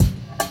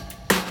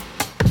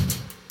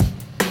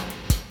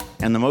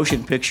And the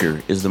motion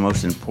picture is the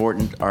most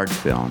important art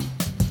film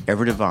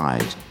ever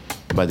devised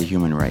by the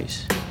human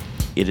race.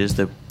 It is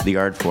the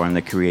art form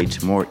that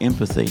creates more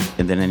empathy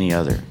than any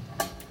other.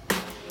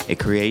 It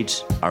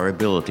creates our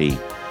ability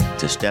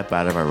to step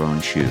out of our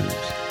own shoes.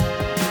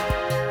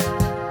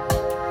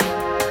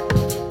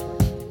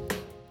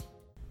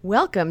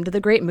 Welcome to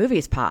the Great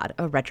Movies Pod,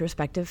 a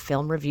retrospective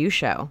film review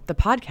show, the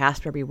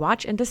podcast where we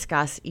watch and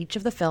discuss each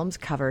of the films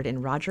covered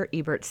in Roger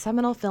Ebert's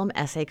seminal film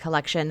essay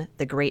collection,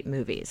 The Great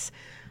Movies.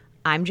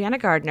 I'm Jana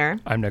Gardner.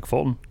 I'm Nick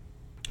Fulton.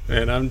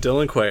 And I'm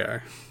Dylan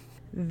Cuellar.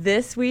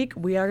 This week,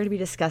 we are going to be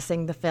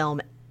discussing the film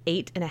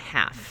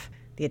 8½.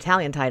 The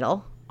Italian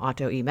title,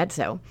 Otto e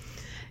Mezzo.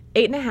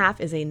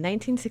 8½, is a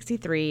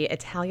 1963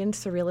 Italian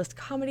surrealist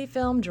comedy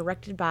film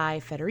directed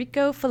by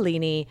Federico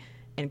Fellini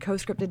and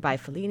co-scripted by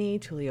Fellini,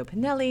 Tullio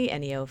Pinelli,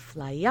 Ennio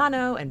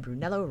Flaiano, and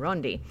Brunello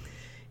Rondi.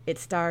 It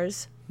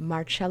stars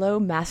Marcello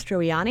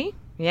Mastroianni,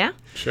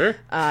 Sure.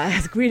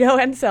 as Guido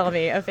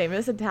Anselmi, a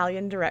famous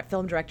Italian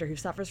film director who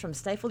suffers from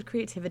stifled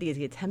creativity as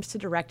he attempts to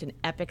direct an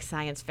epic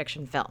science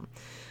fiction film.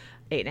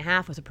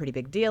 8½, was a pretty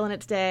big deal in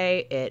its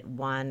day. It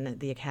won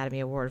the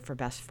Academy Award for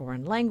Best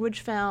Foreign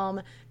Language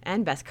Film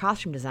and Best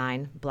Costume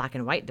Design, Black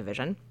and White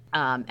Division.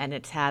 And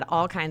it's had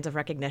all kinds of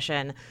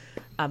recognition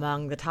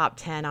among the top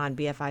 10 on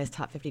BFI's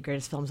top 50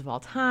 greatest films of all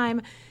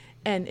time.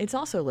 And it's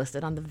also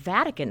listed on the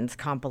Vatican's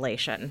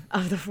compilation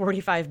of the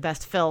 45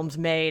 best films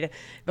made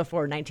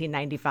before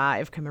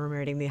 1995,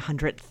 commemorating the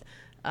 100th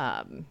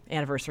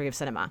anniversary of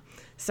cinema.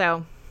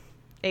 So,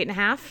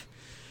 8½,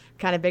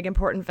 kind of big,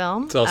 important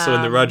film. It's also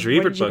in the Roger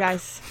Ebert book.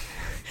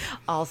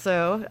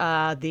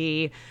 Also,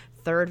 the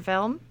third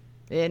film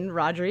in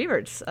Roger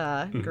Ebert's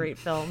Great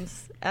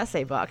Films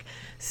essay book.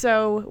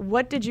 So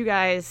what did you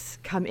guys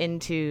come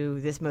into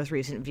this most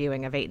recent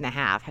viewing of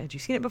 8½? Had you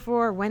seen it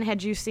before? When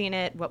had you seen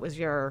it? What was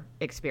your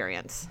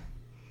experience?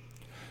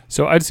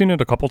 So I'd seen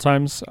it a couple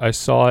times. I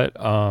saw it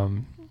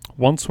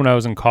once when I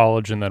was in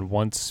college, and then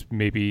once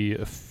maybe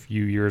a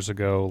few years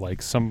ago,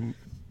 like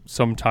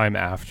sometime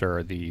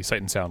after the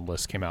Sight and Sound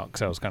list came out,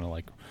 because I was kind of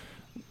like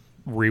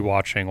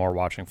rewatching or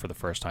watching for the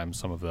first time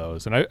some of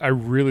those. And I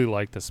really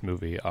liked this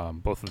movie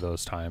both of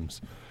those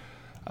times.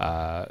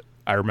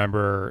 I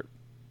remember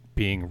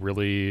being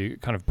really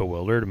kind of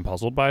bewildered and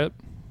puzzled by it.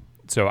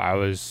 So I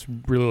was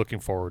really looking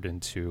forward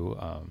into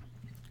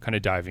kind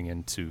of diving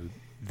into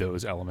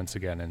those elements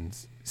again and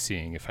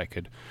seeing if I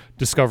could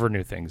discover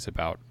new things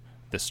about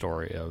the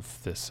story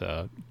of this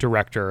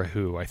director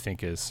who I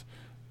think is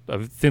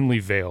a thinly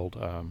veiled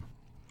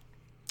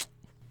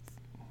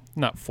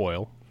not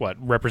foil,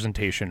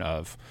 representation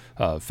of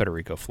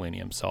Federico Fellini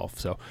himself.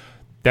 So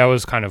that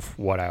was kind of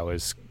what I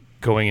was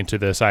going into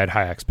this. I had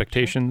high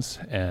expectations,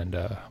 and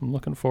I'm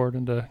looking forward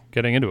into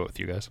getting into it with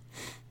you guys.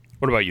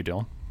 What about you,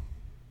 Dylan?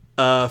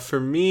 For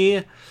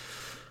me,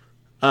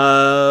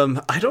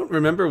 I don't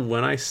remember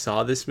when I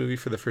saw this movie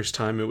for the first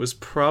time. It was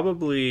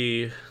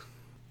probably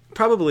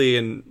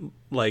in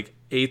like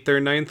 8th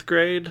or 9th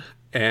grade,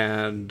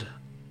 and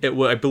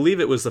I believe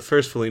it was the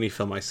first Fellini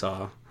film I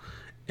saw.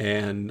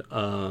 And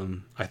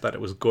I thought it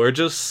was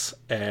gorgeous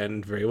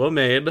and very well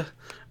made,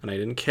 and I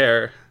didn't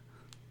care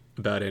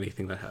about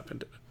anything that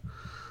happened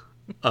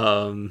in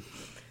it.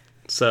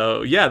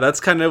 So yeah,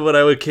 that's kind of what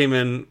I came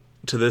in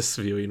to this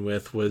viewing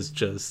with, was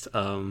just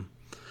I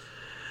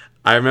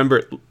remember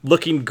it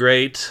looking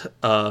great,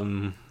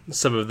 some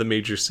of the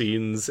major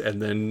scenes, and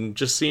then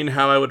just seeing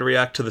how I would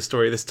react to the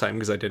story this time,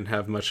 because I didn't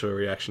have much of a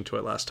reaction to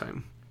it last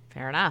time.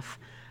 Fair enough.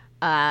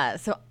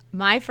 So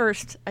my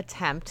first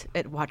attempt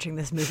at watching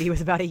this movie was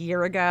about a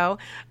year ago.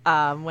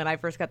 When I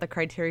first got the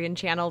Criterion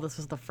Channel, this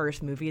was the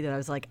first movie that I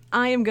was like,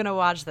 I am going to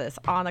watch this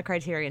on the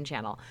Criterion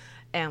Channel.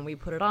 And we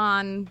put it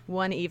on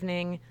one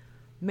evening,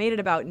 made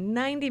it about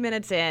 90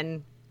 minutes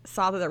in,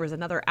 saw that there was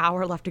another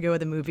hour left to go of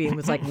the movie, and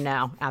was like,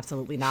 no,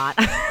 absolutely not.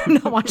 I'm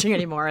not watching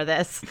any more of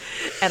this.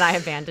 And I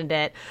abandoned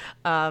it.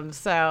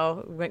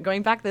 So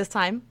going back this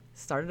time,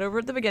 started over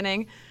at the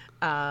beginning,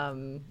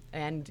 and,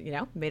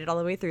 made it all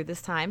the way through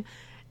this time.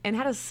 And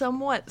had a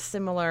somewhat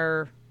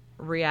similar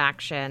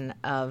reaction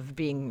of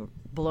being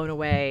blown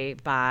away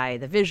by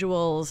the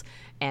visuals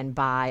and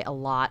by a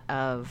lot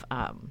of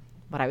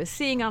what I was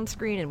seeing on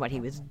screen and what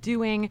he was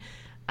doing,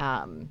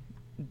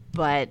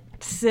 but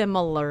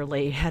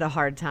similarly had a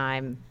hard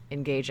time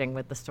engaging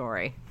with the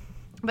story.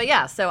 But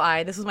yeah, so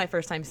this was my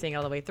first time seeing it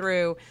all the way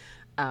through,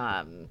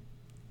 I'm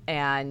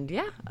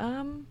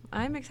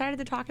excited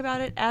to talk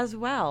about it as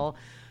well.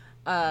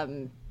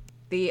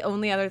 The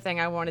only other thing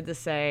I wanted to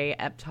say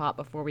up top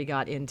before we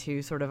got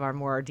into sort of our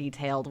more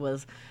detailed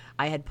was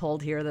I had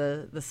pulled here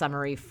the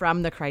summary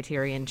from the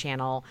Criterion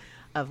Channel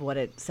of what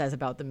it says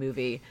about the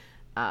movie,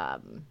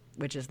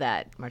 which is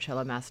that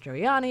Marcello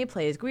Mastroianni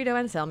plays Guido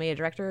Anselmi, a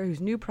director whose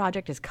new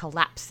project is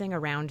collapsing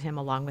around him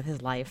along with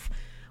his life.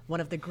 One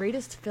of the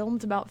greatest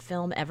films about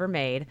film ever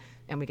made,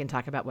 and we can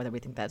talk about whether we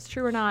think that's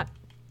true or not.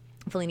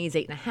 Fellini's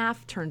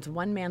 8½, turns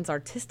one man's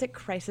artistic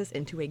crisis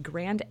into a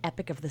grand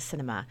epic of the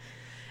cinema.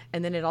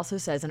 And then it also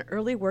says an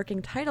early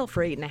working title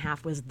for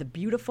 8.5 was The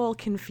Beautiful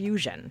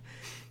Confusion.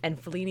 And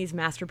Fellini's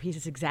masterpiece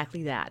is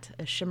exactly that,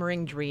 a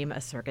shimmering dream,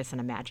 a circus, and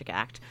a magic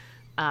act.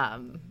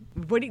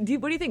 What do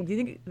you think? Do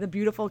you think The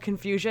Beautiful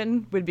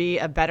Confusion would be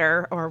a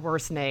better or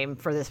worse name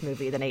for this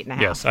movie than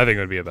 8.5? Yes, I think it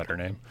would be a better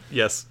name.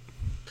 Yes.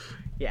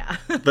 Yeah.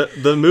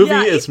 The movie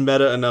is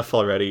meta enough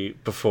already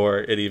before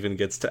it even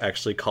gets to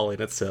actually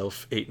calling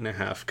itself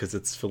 8.5, because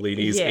it's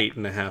Fellini's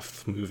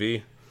 8.5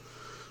 movie.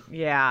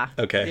 Yeah.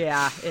 Okay.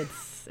 Yeah,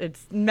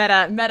 it's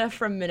meta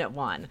from minute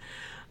one.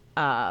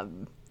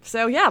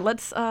 So yeah,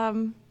 let's.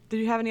 Did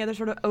you have any other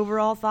sort of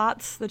overall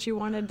thoughts that you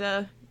wanted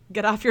to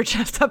get off your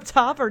chest up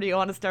top, or do you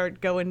want to start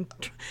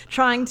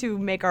trying to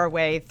make our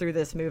way through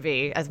this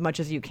movie as much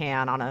as you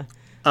can on a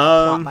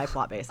plot by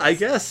plot basis? I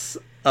guess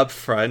up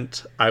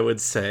front, I would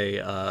say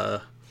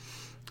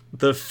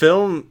the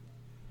film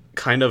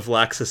kind of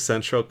lacks a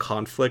central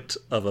conflict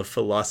of a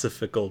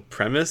philosophical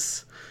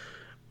premise,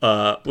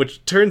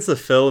 which turns the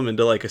film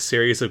into like a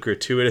series of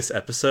gratuitous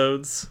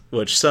episodes,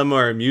 which some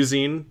are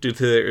amusing due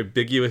to their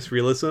ambiguous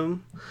realism.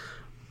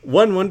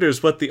 One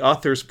wonders what the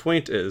author's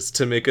point is,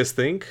 to make us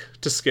think,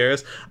 to scare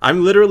us.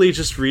 I'm literally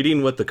just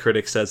reading what the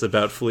critic says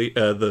about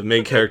the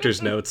main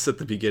character's notes at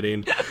the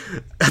beginning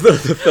of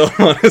the film,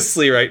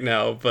 honestly, right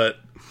now, but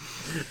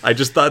I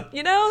just thought...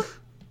 No,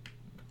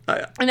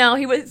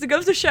 it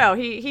goes to show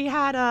he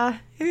had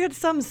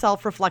some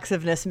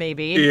self-reflexiveness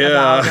maybe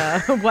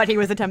about what he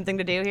was attempting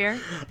to do here.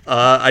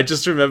 I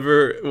just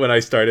remember when I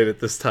started at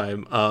this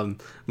time,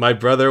 my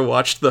brother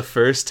watched the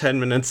first 10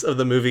 minutes of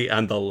the movie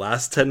and the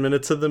last 10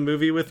 minutes of the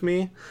movie with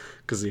me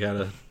because he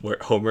had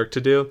homework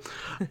to do.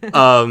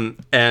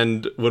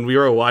 And when we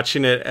were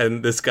watching it,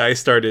 and this guy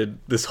started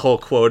this whole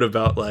quote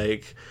about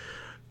like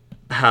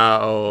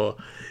how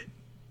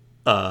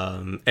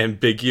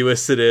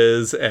ambiguous it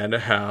is, and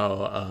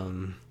how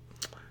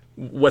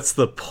what's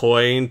the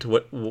point,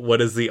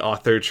 what is the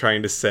author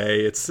trying to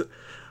say. It's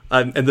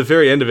and the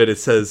very end of it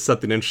says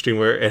something interesting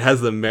where it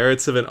has the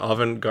merits of an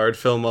avant-garde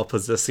film while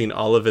possessing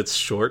all of its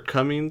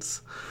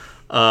shortcomings.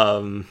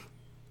 My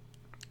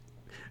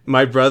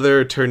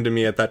brother turned to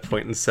me at that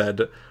point and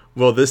said,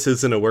 well, this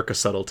isn't a work of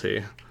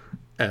subtlety.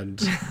 And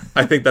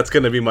I think that's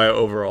going to be my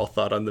overall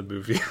thought on the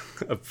movie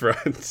up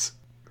front.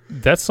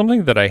 That's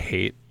something that I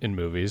hate in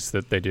movies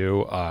that they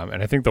do,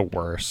 and I think the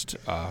worst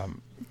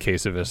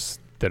case of this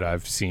that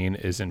I've seen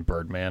is in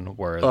Birdman,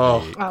 where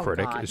the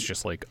critic is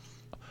just like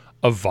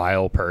a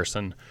vile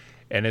person,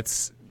 and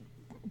it's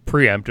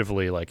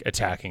preemptively like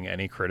attacking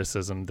any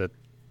criticism that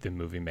the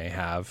movie may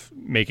have,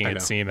 making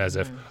it seem as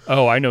if,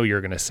 oh, I know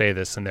you're going to say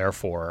this, and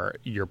therefore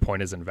your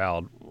point is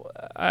invalid.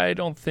 I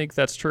don't think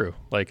that's true.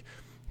 Like,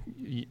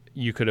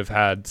 you could have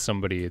had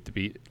somebody at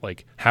the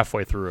like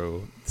halfway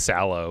through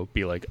Sallow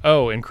be like,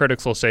 oh, and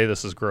critics will say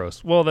this is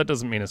gross. Well, that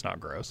doesn't mean it's not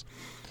gross.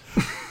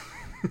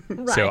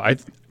 Right. So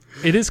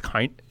it is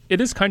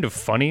kind of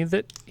funny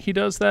that he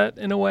does that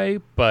in a way,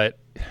 but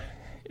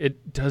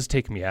it does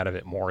take me out of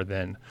it more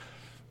than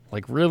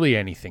like really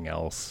anything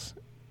else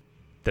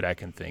that I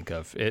can think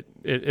of. It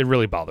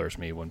really bothers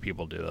me when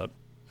people do that.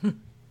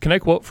 Can I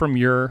quote from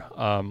your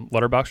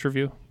Letterboxd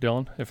review,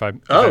 Dylan? If I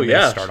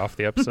may start off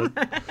the episode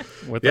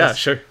with this? Yeah,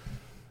 sure.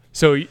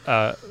 So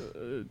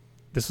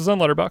this was on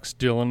Letterboxd.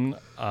 Dylan,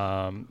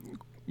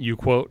 you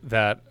quote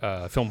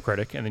that film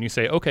critic, and then you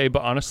say, okay,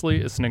 but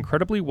honestly, it's an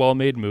incredibly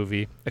well-made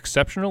movie,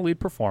 exceptional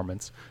lead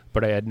performance,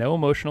 but I had no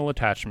emotional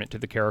attachment to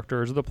the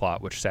characters or the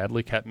plot, which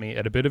sadly kept me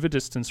at a bit of a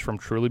distance from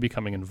truly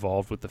becoming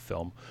involved with the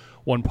film.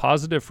 One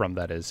positive from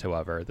that is,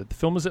 however, that the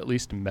film is at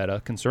least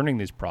meta concerning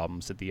these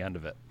problems at the end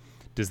of it.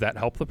 Does that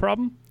help the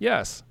problem?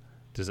 Yes.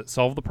 Does it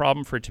solve the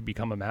problem for it to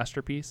become a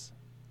masterpiece?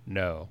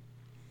 No. ...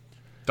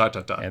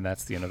 And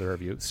that's the end of the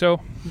review.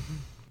 So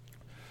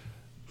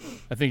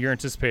I think you're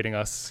anticipating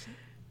us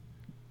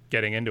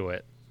getting into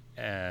it.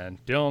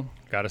 And Dylan,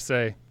 gotta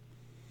say,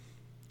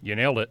 you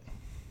nailed it.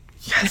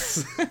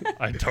 Yes.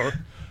 I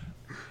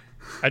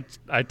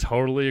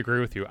totally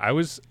agree with you.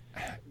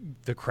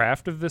 The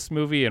craft of this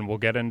movie, and we'll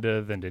get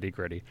into the nitty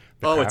gritty.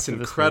 It's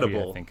incredible.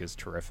 Movie, I think, is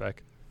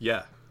terrific.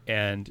 Yeah.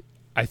 And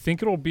I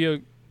think it'll be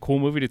a cool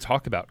movie to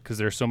talk about because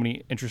there's so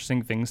many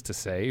interesting things to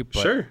say.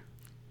 But sure.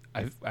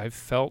 I've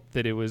felt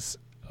that it was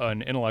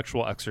an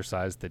intellectual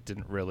exercise that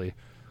didn't really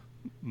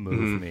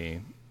move me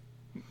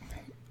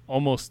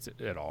almost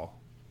at all.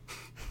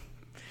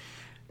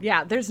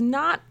 Yeah, there's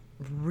not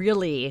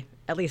really,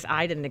 at least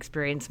I didn't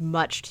experience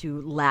much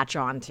to latch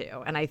on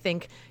to. And I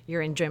think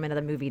your enjoyment of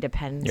the movie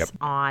depends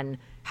on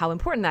how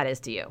important that is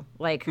to you.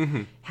 Like,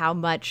 how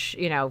much,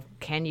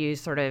 can you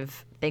sort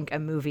of think a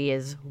movie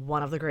is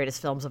one of the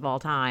greatest films of all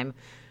time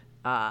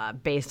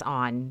based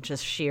on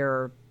just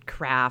sheer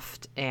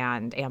craft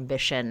and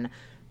ambition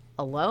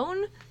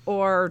alone?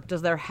 Or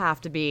does there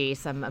have to be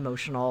some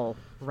emotional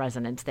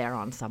resonance there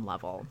on some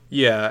level?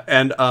 Yeah,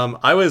 and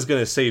I was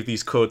going to save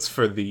these quotes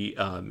for the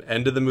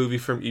end of the movie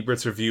from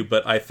Ebert's review,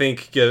 but I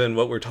think given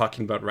what we're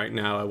talking about right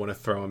now, I want to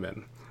throw them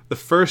in. The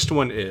first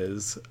one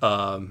is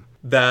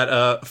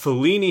that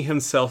Fellini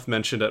himself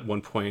mentioned at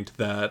one point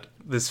that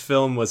this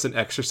film was an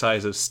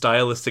exercise of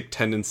stylistic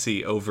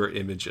tendency over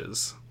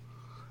images.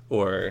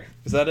 Or,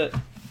 is that it?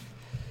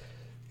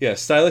 Yeah,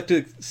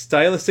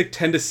 stylistic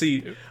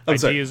tendency.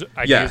 Ideas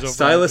over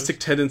stylistic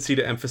images? tendency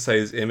to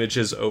emphasize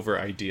images over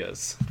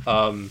ideas.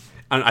 And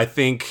I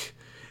think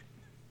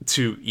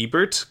to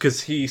Ebert,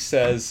 because he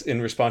says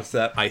in response to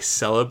that, I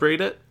celebrate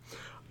it.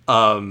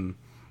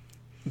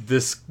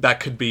 That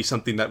could be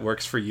something that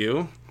works for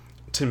you.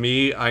 To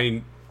me,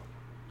 I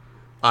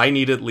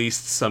need at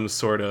least some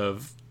sort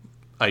of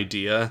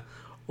idea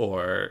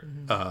or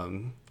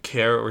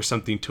care or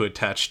something to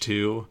attach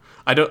to.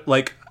 I don't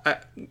like.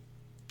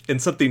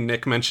 And something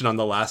Nick mentioned on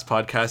the last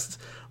podcast,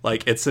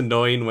 like, it's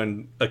annoying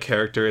when a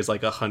character is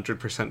like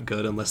 100%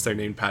 good unless they're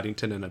named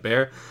Paddington and a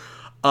bear.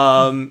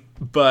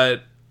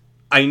 But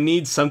I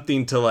need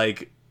something to,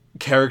 like,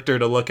 character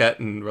to look at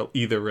and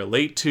either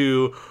relate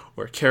to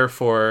or care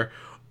for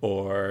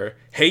or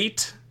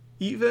hate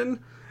even.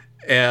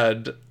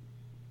 And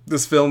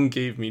this film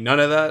gave me none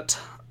of that.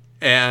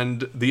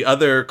 And the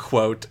other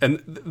quote,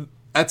 and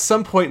at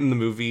some point in the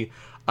movie,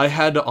 I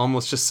had to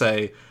almost just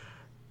say,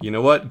 you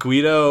know what?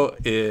 Guido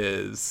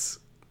is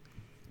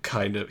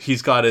kind of,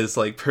 he's got his,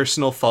 like,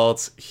 personal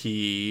faults.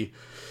 He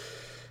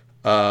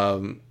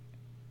isn't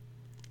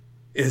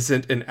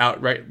an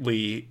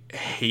outrightly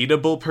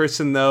hateable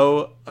person,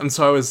 though. And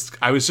so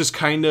I was just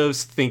kind of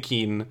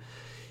thinking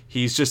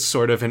he's just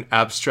sort of an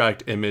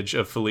abstract image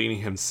of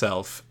Fellini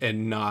himself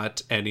and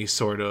not any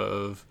sort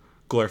of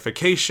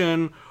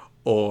glorification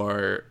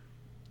or,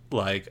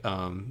 like,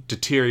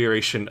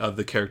 deterioration of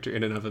the character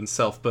in and of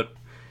himself. But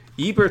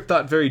Ebert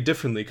thought very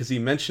differently, because he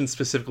mentioned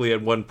specifically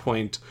at one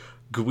point,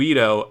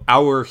 Guido,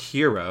 our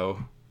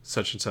hero,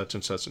 such and such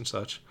and such and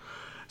such.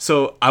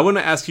 So I want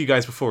to ask you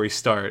guys before we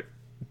start,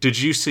 did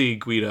you see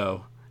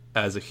Guido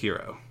as a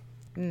hero?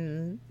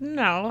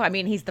 No, I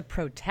mean, he's the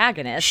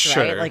protagonist,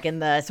 Sure. right? Like, in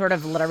the sort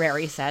of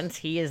literary sense,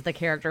 he is the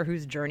character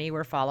whose journey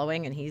we're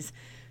following, and he's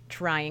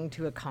trying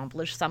to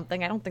accomplish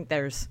something. I don't think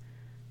there's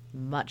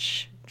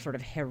much sort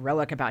of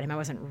heroic about him. I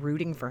wasn't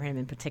rooting for him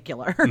in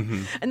particular.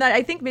 And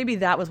I think maybe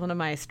that was one of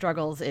my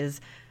struggles, is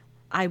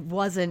I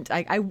wanted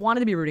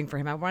to be rooting for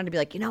him. I wanted to be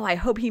like, I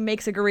hope he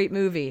makes a great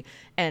movie.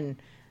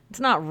 And it's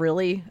not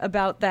really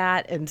about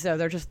that. And so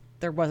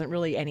there wasn't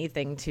really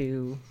anything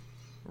to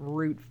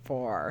root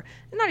for.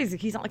 And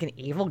he's not like an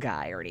evil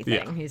guy or anything.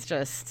 Yeah. He's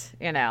just,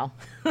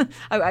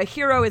 a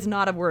hero is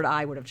not a word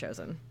I would have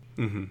chosen.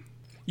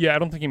 Yeah, I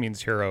don't think he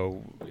means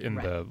hero in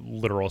Right. the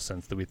literal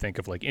sense that we think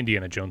of, like,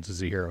 Indiana Jones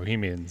as a hero. He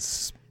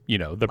means, the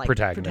Like,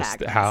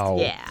 protagonist.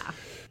 Yeah.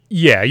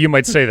 Yeah, you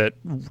might say that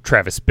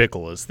Travis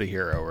Bickle is the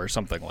hero or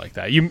something like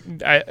that.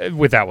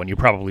 With that one, you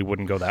probably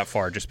wouldn't go that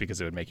far just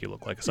because it would make you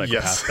look like a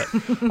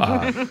psychopath. Yes.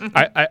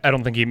 But I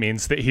don't think he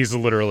means that he's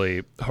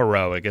literally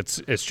heroic.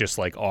 It's just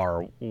like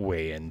our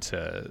way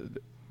into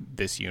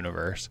this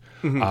universe.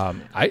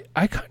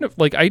 I kind of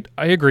like I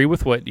agree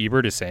with what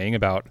Ebert is saying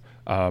about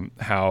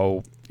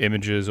how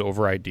images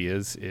over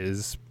ideas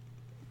is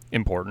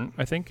important,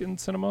 I think, in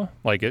cinema.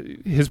 Like,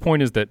 his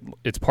point is that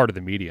it's part of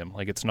the medium.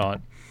 Like, it's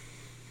not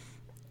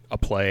a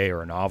play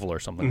or a novel or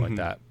something like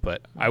that.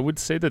 But I would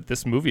say that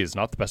this movie is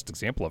not the best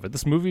example of it.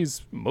 This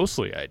movie's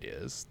mostly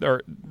ideas.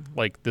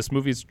 This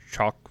movie's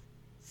chock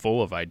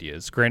full of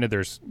ideas. Granted,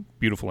 there's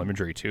beautiful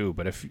imagery too,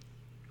 but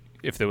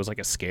if there was like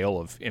a scale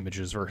of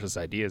images versus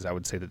ideas, I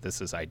would say that this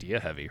is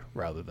idea heavy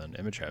rather than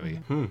image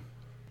heavy.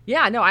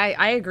 Yeah, no,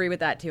 I agree with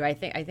that too. I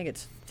think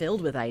it's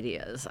filled with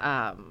ideas.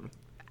 I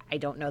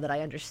don't know that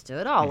I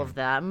understood all of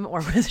them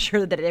or was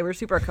sure that they were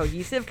super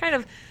cohesive. Kind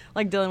of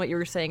like, Dylan, what you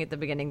were saying at the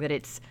beginning, that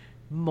it's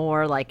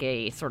more like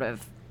a sort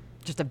of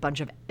just a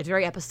bunch of, it's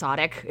very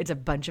episodic. It's a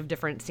bunch of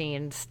different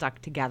scenes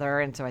stuck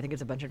together. And so I think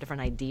it's a bunch of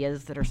different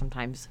ideas that are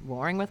sometimes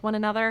warring with one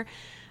another.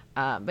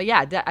 But yeah,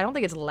 I don't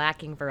think it's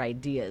lacking for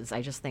ideas.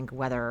 I just think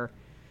whether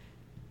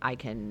I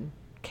can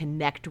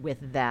connect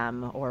with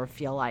them or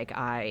feel like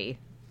I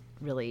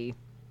really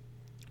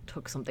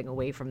took something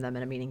away from them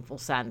in a meaningful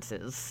sense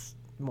is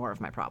more of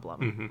my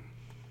problem.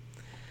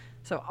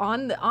 So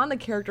on the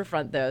character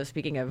front, though,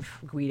 speaking of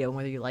Guido and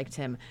whether you liked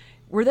him,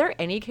 were there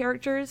any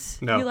characters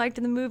No. you liked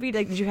in the movie?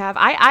 Like, did you have?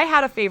 I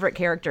had a favorite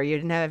character. You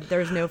didn't have.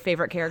 There's no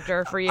favorite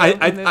character for you in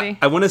the movie.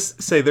 I want to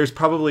say there's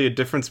probably a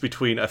difference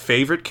between a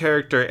favorite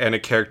character and a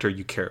character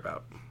you care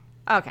about.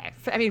 Okay,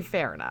 I mean,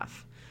 fair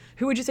enough.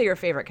 Who would you say your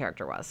favorite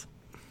character was?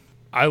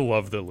 I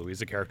love the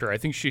Louisa character. I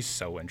think she's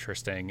so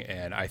interesting,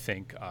 and I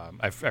think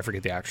I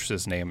forget the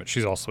actress's name, but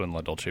she's also in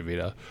La Dolce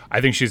Vita. I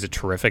think she's a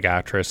terrific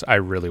actress. I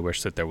really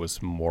wish that there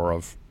was more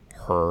of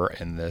her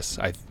in this.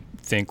 I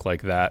think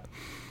like that,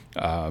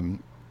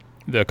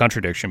 the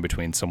contradiction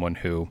between someone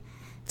who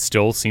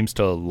still seems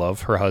to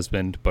love her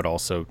husband but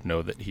also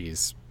know that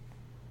he's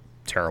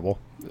terrible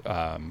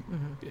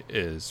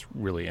is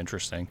really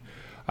interesting.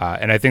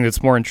 And I think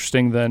it's more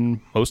interesting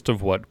than most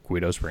of what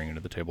Guido's bringing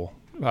to the table.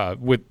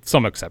 With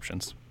some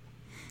exceptions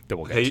that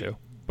we'll get to.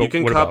 But You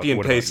can what copy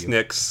about and paste you?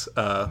 Nick's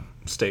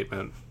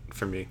statement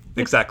for me.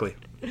 Exactly.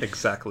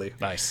 Exactly.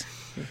 Nice.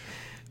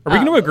 Are we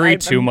going to agree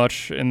too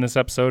much in this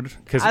episode?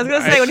 Because I was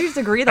going to say, we just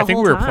agree the whole time. I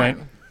think we were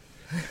playing.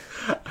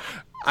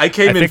 I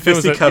came in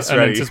fisticuffs an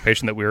ready.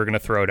 Anticipation that we were going to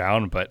throw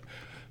down, but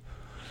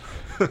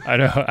I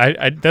know.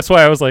 I that's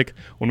why I was like,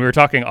 when we were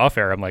talking off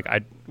air, I'm like,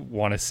 I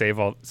want to save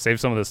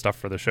some of this stuff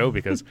for the show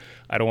because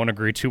I don't want to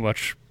agree too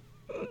much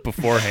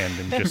beforehand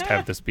and just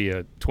have this be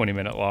a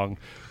 20-minute long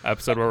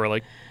episode where we're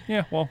like,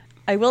 yeah, well.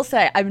 I will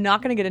say, I'm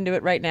not going to get into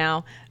it right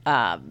now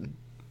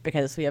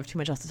because we have too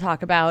much else to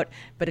talk about.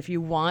 But if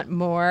you want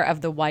more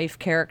of the wife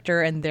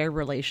character and their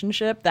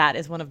relationship, that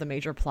is one of the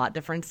major plot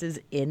differences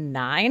in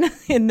 9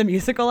 in the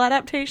musical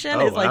adaptation.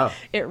 Oh, is wow. like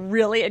it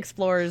really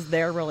explores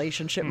their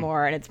relationship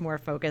more, and it's more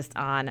focused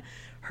on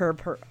her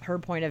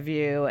point of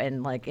view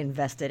and like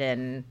invested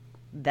in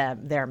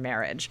their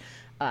marriage.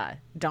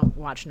 Don't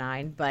watch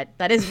 9, but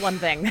that is one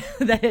thing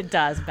that it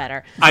does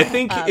better. I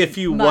think if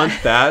you want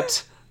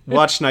that,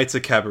 watch Nights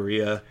of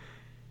Cabiria.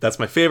 That's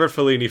my favorite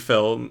Fellini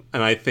film,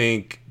 and I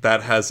think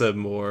that has a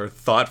more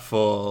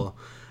thoughtful,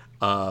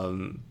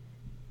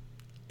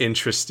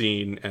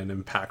 interesting, and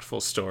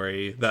impactful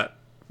story that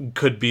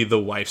could be the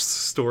wife's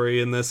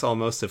story in this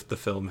almost if the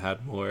film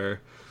had more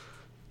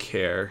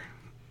care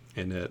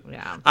in it.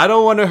 Yeah. I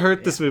don't want to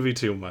hurt this movie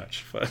too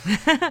much, but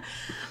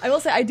I will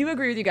say I do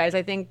agree with you guys.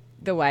 I think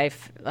the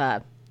wife,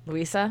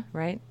 Luisa,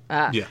 right?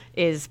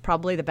 Is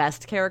probably the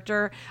best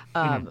character.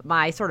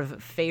 My sort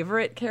of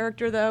favorite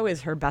character, though,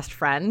 is her best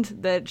friend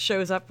that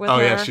shows up with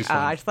her. Yeah, she's fun.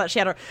 I just thought she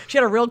had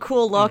a real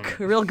cool look,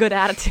 a real good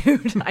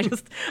attitude.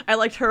 I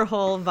liked her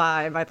whole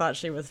vibe. I thought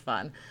she was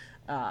fun.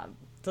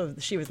 So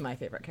she was my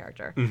favorite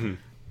character.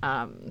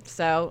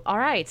 So all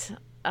right,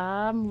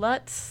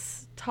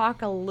 let's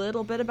talk a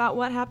little bit about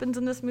what happens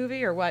in this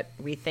movie, or what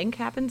we think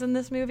happens in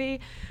this movie.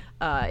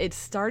 It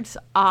starts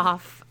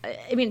off,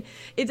 I mean,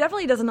 it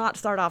definitely does not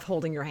start off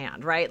holding your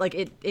hand, right? Like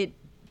it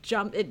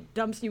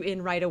dumps you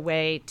in right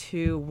away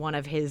to one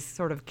of his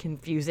sort of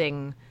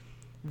confusing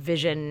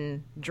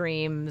vision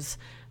dreams,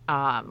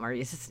 or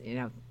he's just,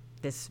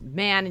 this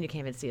man, and you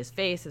can't even see his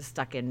face, is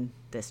stuck in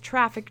this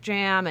traffic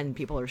jam, and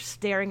people are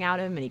staring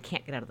at him, and he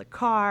can't get out of the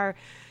car,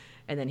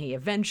 and then he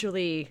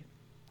eventually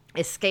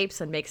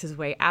escapes and makes his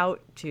way out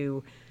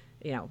to,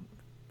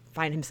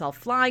 find himself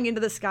flying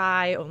into the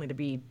sky, only to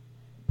be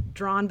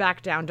drawn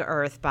back down to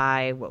earth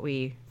by what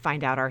we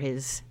find out are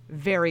his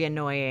very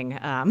annoying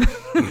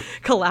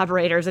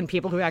collaborators and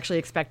people who actually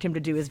expect him to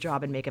do his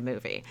job and make a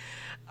movie.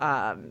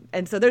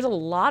 And so there's a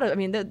lot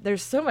of,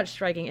 there's so much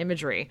striking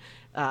imagery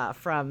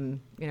from,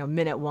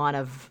 minute one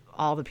of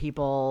all the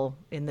people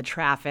in the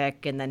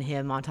traffic, and then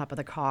him on top of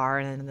the car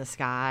and then in the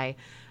sky.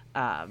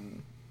 I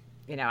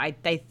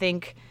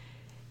think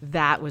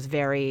that was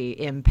very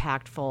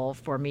impactful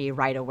for me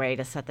right away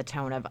to set the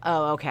tone of,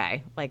 oh,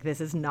 okay, like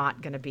this is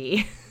not going to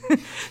be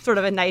sort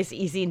of a nice,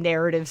 easy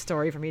narrative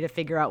story for me to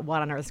figure out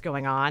what on earth's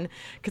going on.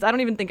 Because I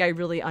don't even think I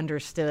really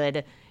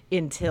understood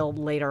until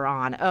later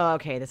on, oh,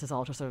 okay, this is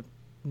all just a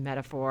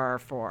metaphor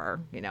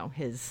for,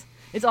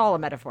 it's all a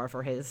metaphor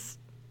for his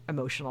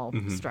emotional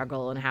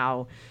struggle and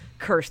how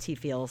cursed he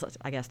feels,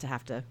 I guess, to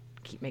have to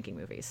keep making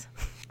movies.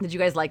 Did you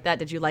guys like that?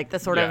 Did you like the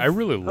sort of I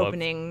really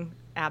opening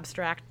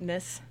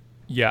abstractness?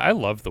 Yeah, I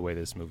love the way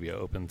this movie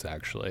opens,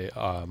 actually.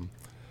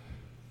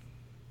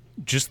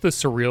 Just the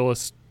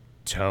surrealist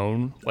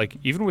tone, like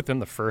even within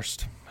the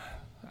first,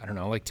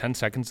 10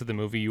 seconds of the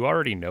movie, you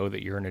already know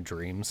that you're in a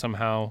dream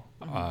somehow.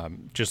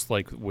 Just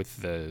like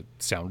with the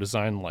sound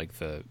design, like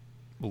the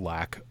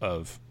lack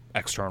of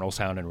external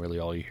sound, and really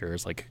all you hear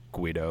is like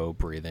Guido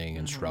breathing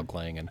and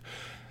struggling. And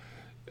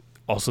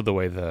also the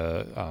way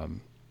the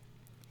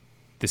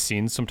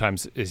scenes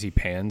sometimes as he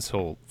pans,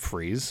 he'll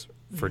freeze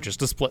for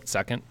just a split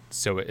second,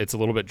 so it's a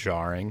little bit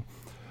jarring.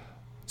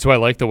 So I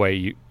like the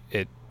way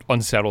it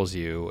unsettles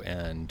you,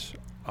 and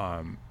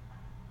I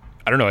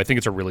don't know, I think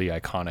it's a really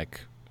iconic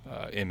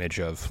image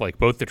of like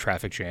both the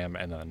traffic jam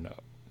and then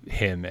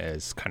him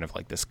as kind of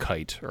like this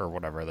kite or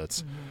whatever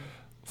that's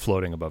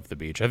floating above the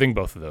beach. I think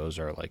both of those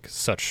are like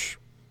such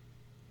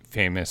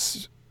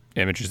famous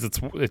images.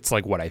 It's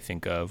like what I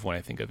think of when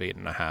I think of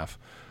 8.5.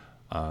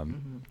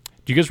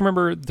 Do you guys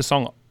remember the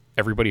song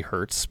 "Everybody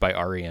Hurts" by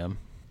REM?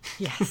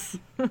 Yes.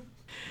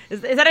 Is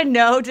that a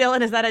no,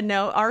 Dylan? Is that a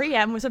no?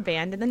 REM was a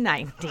band in the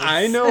 90s.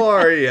 I know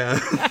REM.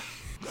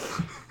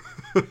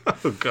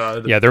 Oh,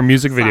 God. Yeah, their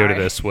music video to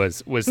this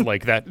was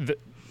like that.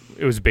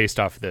 It was based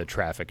off the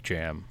traffic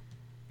jam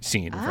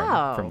scene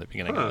from the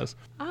beginning of this.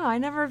 Oh, I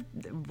never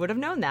would have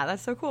known that.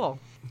 That's so cool.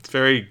 It's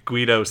very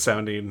Guido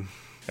sounding.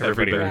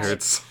 Everybody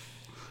hurts.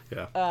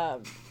 Yeah.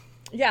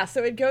 Yeah,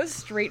 so it goes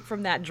straight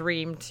from that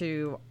dream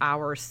to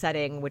our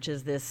setting, which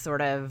is this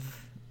sort of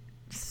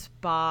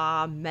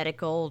spa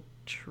medical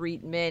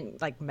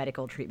treatment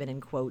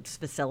in quotes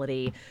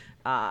facility,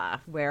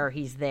 where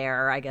he's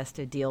there, I guess,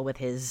 to deal with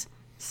his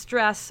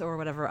stress or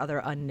whatever other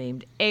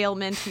unnamed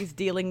ailment he's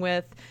dealing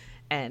with,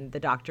 and the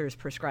doctors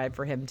prescribe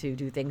for him to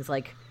do things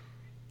like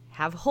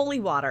have holy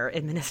water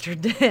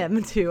administered to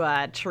him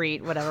to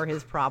treat whatever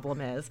his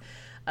problem is.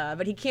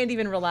 But he can't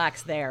even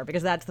relax there,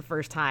 because that's the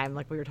first time,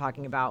 like we were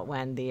talking about,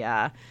 when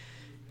the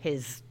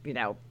his,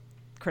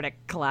 critic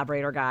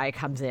collaborator guy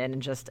comes in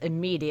and just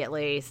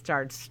immediately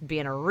starts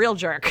being a real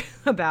jerk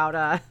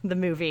about the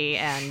movie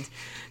and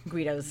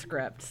Guido's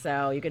script.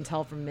 So you can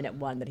tell from minute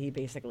one that he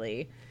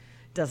basically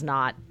does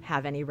not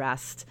have any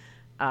rest.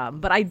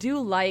 But I do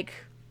like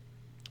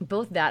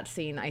both that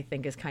scene, I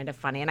think, is kind of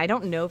funny. And I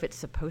don't know if it's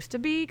supposed to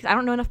be, because I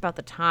don't know enough about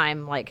the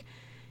time. Like,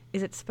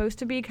 is it supposed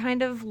to be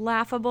kind of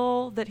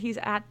laughable that he's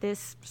at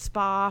this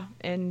spa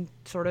and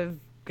sort of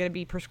going to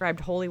be prescribed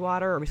holy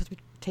water? Or are we supposed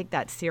to take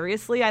that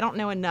seriously? I don't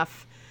know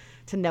enough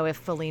to know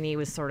if Fellini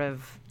was sort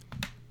of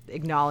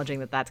acknowledging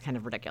that that's kind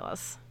of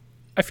ridiculous.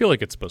 I feel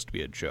like it's supposed to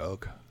be a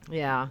joke.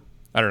 Yeah.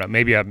 I don't know.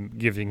 Maybe I'm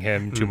giving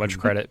him too much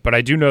credit, but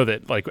I do know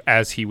that, like,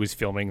 as he was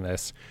filming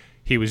this,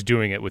 he was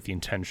doing it with the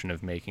intention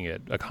of making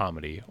it a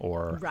comedy.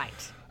 Or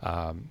right.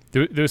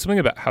 There was something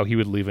about how he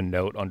would leave a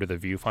note under the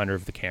viewfinder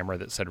of the camera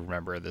that said,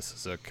 "Remember, this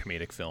is a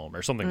comedic film,"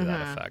 or something to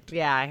that effect.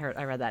 Yeah,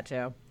 I read that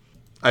too.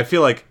 I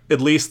feel like at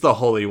least the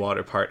holy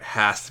water part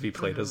has to be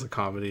played as a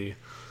comedy.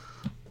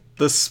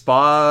 The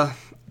spa,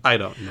 I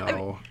don't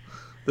know.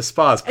 The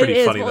spa is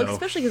pretty funny, though.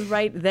 Especially because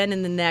right then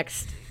in the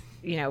next,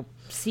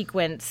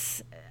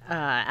 sequence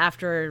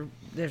after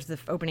there's the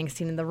opening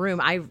scene in the room,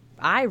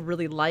 I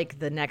really like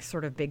the next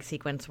sort of big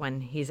sequence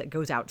when he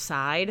goes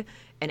outside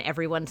and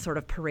everyone's sort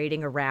of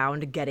parading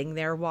around getting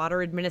their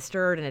water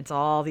administered, and it's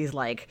all these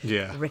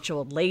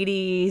ritual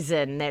ladies,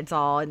 and it's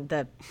all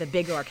the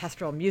big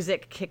orchestral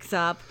music kicks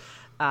up.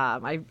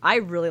 I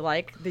really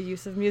like the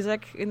use of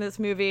music in this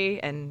movie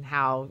and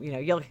how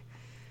you'll.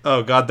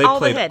 Oh God, they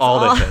played all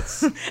the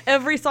hits.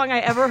 Every song I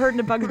ever heard in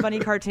a Bugs Bunny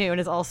cartoon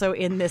is also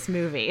in this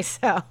movie.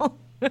 So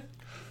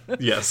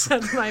yes,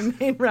 that's my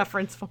main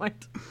reference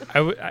point.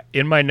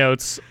 In my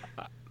notes,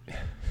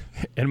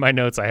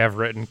 I have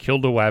written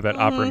 "Killed a Wabbit"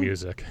 opera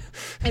music.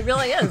 It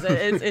really is.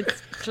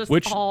 It's just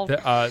all.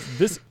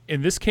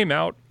 This came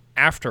out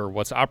after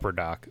What's Opera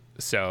Doc.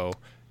 So,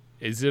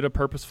 is it a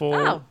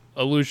purposeful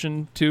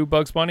allusion to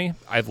Bugs Bunny?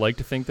 I'd like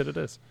to think that it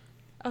is.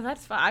 Oh,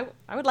 that's fine.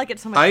 I would like it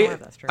so much more if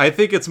that's true. I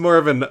think it's more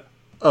of an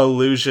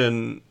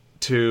allusion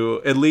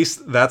to, at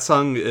least that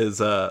song is,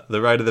 The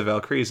Ride of the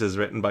Valkyries is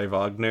written by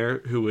Wagner,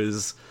 who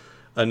is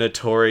a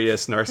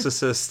notorious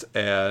narcissist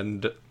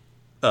and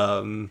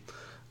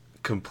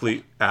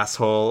complete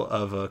asshole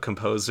of a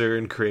composer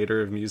and creator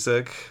of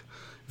music.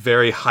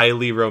 Very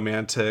highly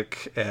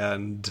romantic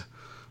and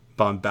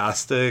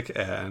bombastic,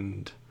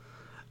 and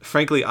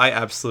frankly, I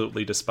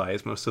absolutely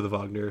despise most of the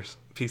Wagner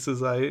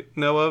pieces I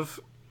know of.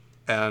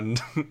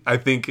 And I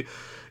think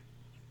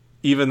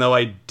even though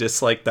I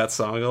dislike that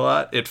song a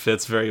lot, it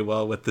fits very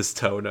well with this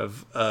tone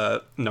of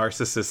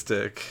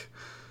narcissistic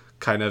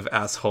kind of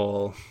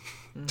asshole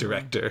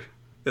director,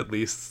 at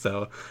least.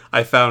 So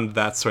I found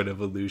that sort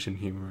of allusion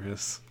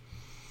humorous.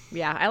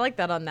 Yeah, I like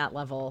that on that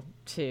level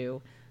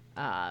too.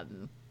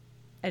 And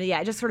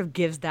yeah, it just sort of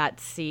gives that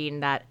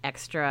scene that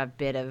extra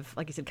bit of,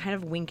 like you said, kind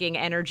of winking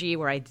energy,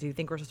 where I do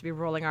think we're supposed to be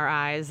rolling our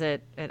eyes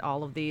at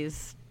all of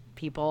these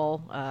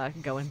people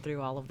going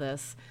through all of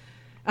this.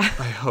 I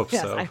hope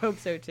yes, so. I hope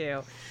so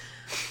too.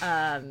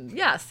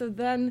 So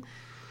then,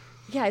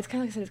 it's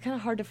kind of, like I said, it's kind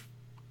of hard to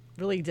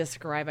really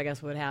describe, I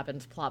guess, what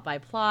happens plot by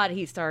plot.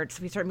 We start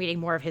meeting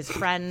more of his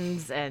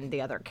friends and the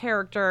other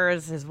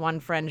characters. His one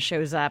friend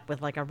shows up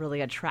with like a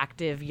really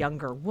attractive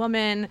younger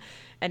woman,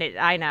 and it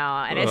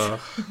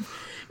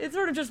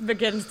sort of just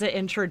begins to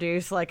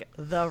introduce like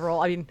the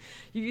role. I mean,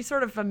 you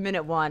sort of from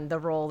minute one, the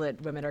role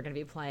that women are going to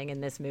be playing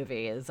in this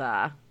movie is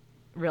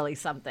really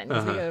something. We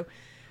go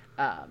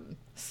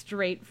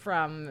straight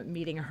from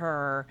meeting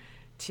her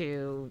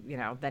to,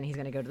 then he's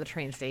going to go to the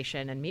train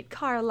station and meet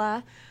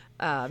Carla,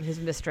 his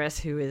mistress,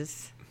 who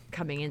is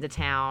coming into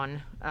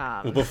town.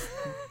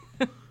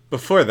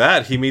 Before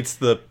that, he meets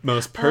the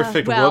most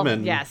perfect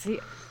woman. Yes, he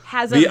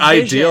has the a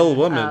ideal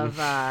woman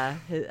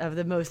of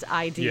the most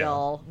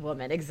ideal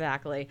woman,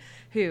 exactly.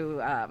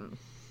 Who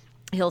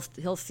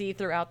he'll see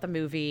throughout the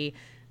movie.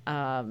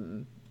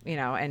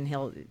 And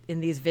he'll, in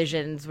these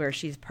visions where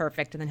she's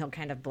perfect, and then he'll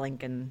kind of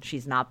blink and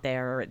she's not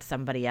there, or it's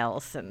somebody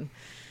else. And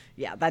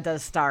that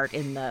does start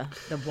in the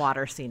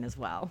water scene as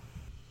well.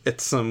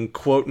 It's some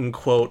quote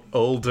unquote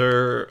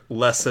older,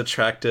 less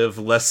attractive,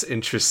 less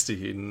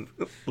interesting,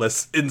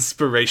 less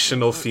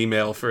inspirational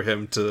female for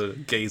him to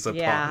gaze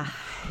upon.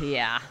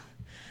 Yeah.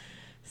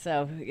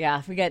 So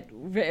we get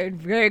very,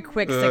 very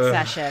quick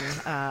succession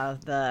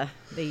the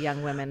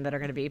young women that are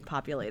going to be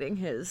populating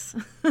his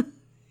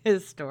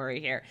his story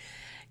here.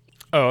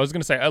 Oh, I was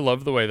going to say, I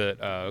love the way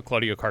that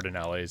Claudia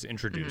Cardinale is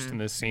introduced in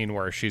this scene,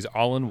 where she's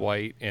all in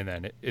white, and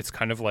then it's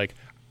kind of like,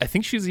 I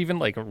think she's even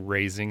like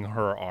raising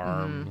her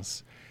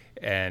arms,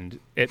 and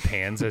it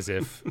pans as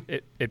if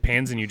it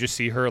pans, and you just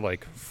see her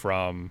like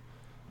from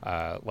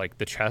like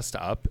the chest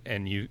up,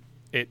 and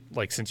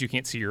since you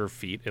can't see her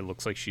feet, it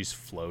looks like she's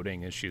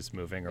floating as she's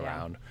moving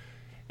around,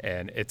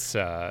 and it's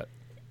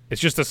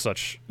just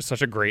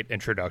such a great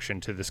introduction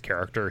to this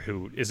character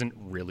who isn't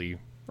really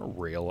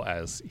real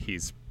as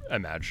he's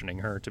imagining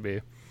her to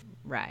be.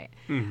 Right.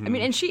 I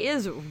mean, and she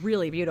is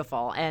really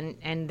beautiful,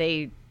 and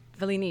they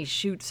Fellini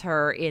shoots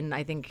her in,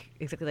 I think,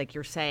 exactly like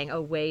you're saying, a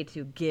way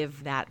to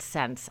give that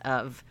sense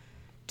of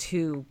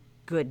too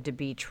good to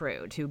be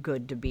true, too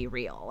good to be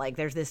real. Like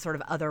there's this sort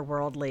of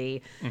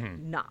otherworldly,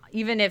 not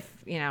even if,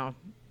 you know,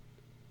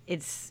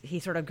 he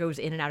sort of goes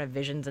in and out of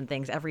visions and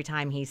things. Every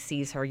time he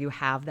sees her, you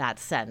have that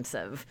sense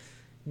of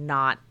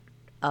not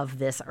of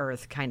this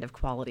earth kind of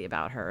quality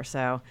about her.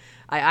 So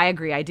I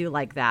agree. I do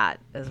like that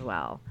as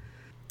well.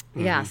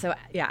 Yeah. So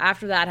yeah,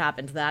 after that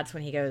happens, that's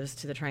when he goes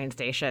to the train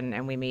station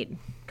and we meet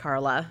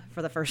Carla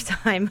for the first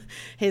time,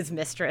 his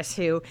mistress,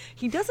 who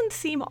he doesn't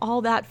seem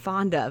all that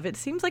fond of. It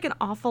seems like an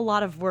awful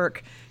lot of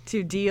work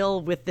to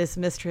deal with this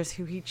mistress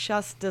who he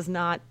just does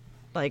not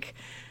like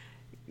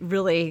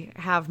really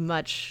have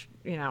much,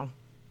 you know,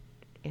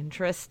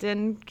 interest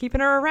in keeping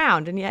her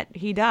around. And yet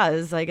he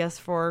does, I guess,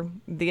 for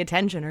the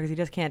attention, or because he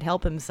just can't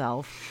help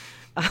himself.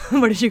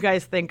 What did you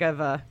guys think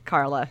of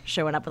Carla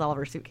showing up with all of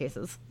her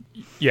suitcases?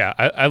 Yeah,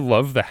 I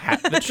love the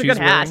hat that she's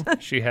wearing.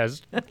 She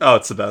has Oh,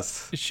 it's the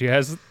best. She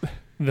has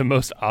the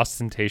most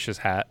ostentatious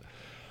hat.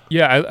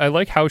 Yeah, I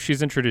like how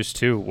she's introduced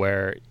too,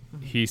 where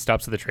he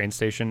stops at the train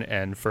station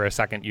and for a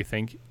second you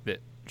think that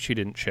she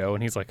didn't show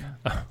and he's like,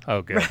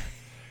 oh good.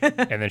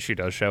 And then she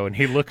does show and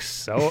he looks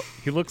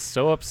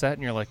so upset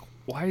and you're like,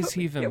 why is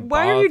he even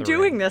Why are you bothering?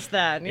 doing this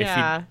then?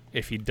 Yeah.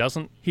 If he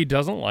doesn't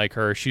like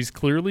her, she's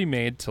clearly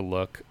made to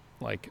look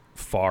like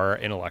far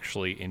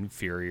intellectually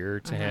inferior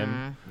to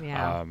him.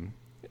 Yeah.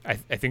 I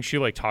think she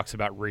like talks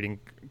about reading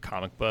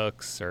comic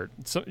books, or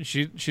so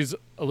she's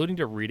alluding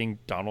to reading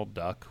Donald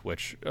Duck,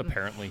 which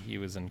apparently he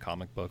was in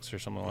comic books or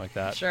something like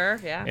that. Sure,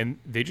 yeah. And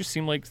they just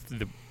seem like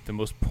the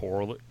most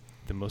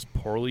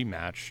poorly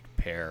matched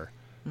pair.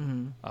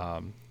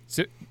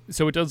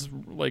 So it does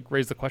like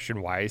raise the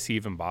question, why is he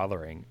even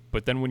bothering?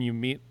 But then when you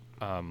meet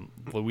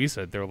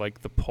Louisa, they're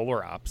like the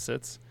polar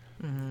opposites,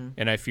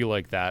 and I feel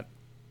like that.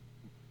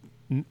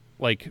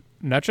 Like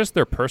not just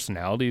their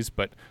personalities,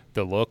 but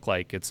the look.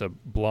 Like it's a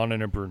blonde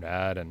and a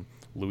brunette, and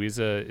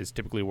Louisa is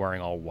typically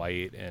wearing all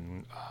white,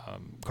 and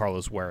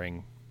Carla's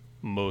wearing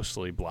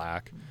mostly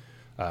black,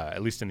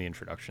 at least in the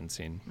introduction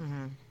scene.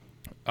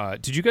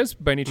 Did you guys,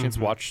 by any chance,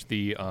 watch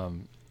the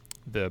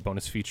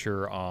bonus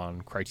feature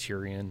on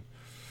Criterion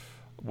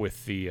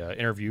with the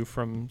interview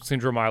from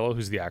Sandra Milo,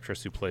 who's the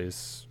actress who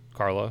plays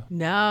Carla?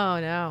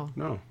 No.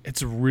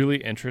 It's really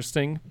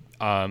interesting.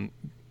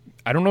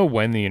 I don't know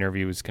when the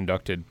interview was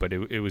conducted, but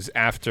it was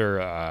after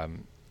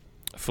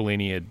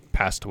Fellini had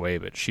passed away.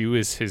 But she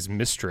was his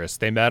mistress.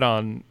 They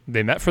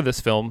met for this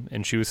film,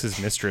 and she was his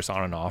mistress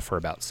on and off for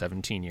about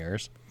 17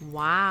 years.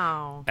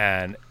 Wow.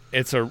 And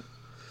it's a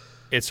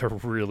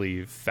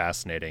really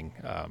fascinating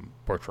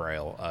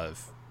portrayal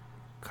of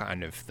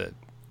kind of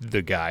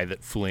the guy that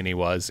Fellini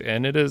was,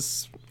 and it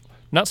is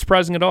not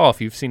surprising at all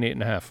if you've seen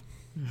 8.5.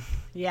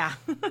 Yeah.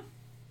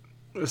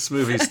 This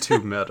movie's too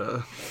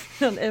meta.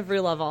 On every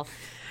level.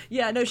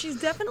 Yeah, no, she's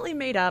definitely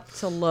made up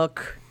to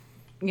look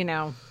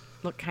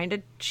kind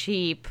of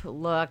cheap,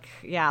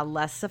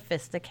 less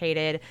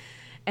sophisticated.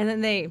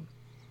 And then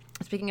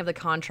speaking of the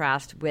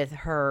contrast with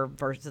her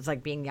versus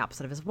like being the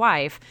opposite of his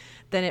wife,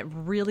 then it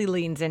really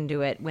leans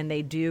into it when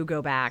they do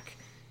go back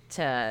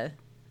to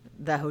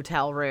the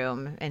hotel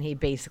room and he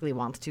basically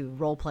wants to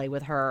role play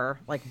with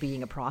her like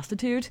being a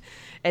prostitute.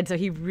 And so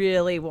he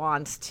really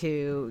wants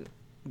to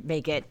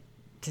make it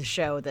to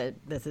show that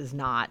this is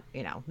not,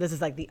 this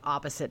is like the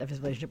opposite of his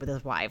relationship with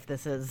his wife.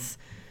 This is,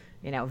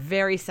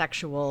 very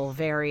sexual,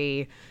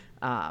 very,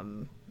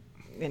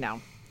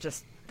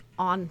 just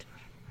on,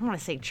 I don't want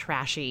to say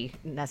trashy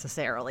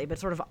necessarily, but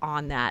sort of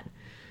on that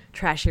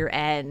trashier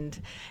end.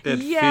 It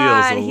feels a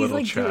and he's little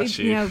like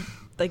trashy.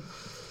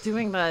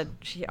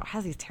 She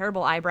has these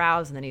terrible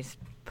eyebrows, and then he's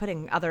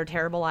putting other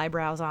terrible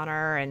eyebrows on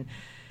her, and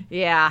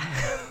yeah.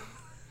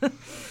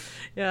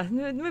 Yeah,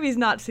 the movie's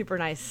not super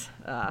nice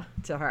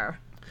to her.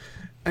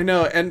 I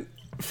know, and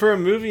for a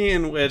movie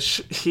in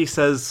which he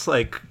says,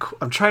 like,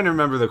 I'm trying to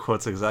remember the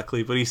quotes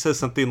exactly, but he says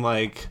something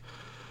like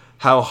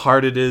how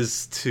hard it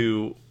is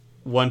to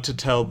want to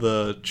tell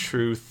the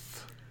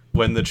truth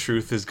when the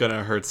truth is going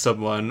to hurt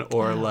someone,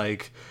 or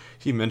like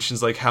he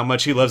mentions like how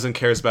much he loves and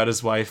cares about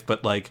his wife,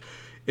 but like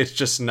it's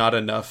just not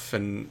enough,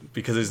 and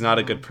because he's not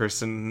a good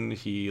person,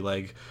 he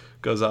like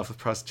goes off with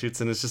prostitutes,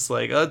 and it's just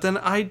like, then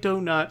I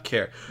do not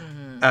care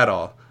at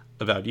all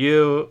about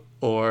you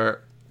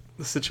or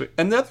the situation.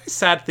 And the other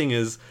sad thing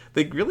is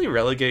they really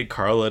relegate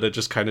Carla to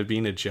just kind of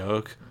being a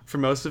joke for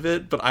most of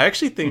it, but I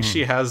actually think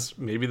she has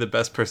maybe the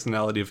best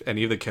personality of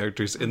any of the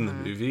characters in the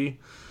movie.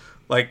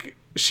 Like,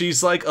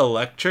 she's like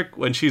electric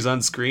when she's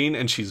on screen,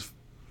 and she's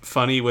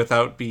funny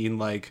without being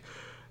like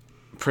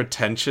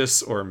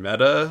pretentious or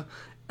meta,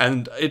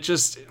 and it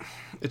just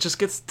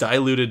gets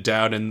diluted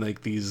down in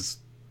like these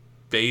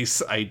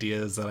base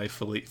ideas that I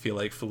feel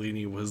like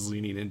Fellini was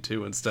leaning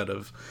into instead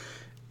of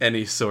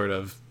any sort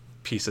of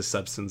piece of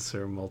substance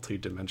or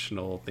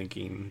multi-dimensional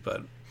thinking.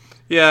 But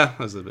yeah, that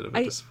was a bit of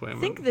a disappointment.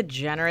 I think the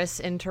generous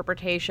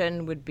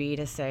interpretation would be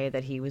to say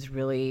that he was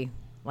really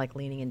like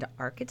leaning into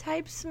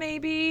archetypes,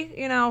 maybe,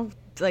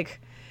 like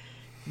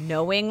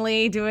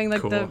knowingly doing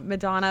like the Cool.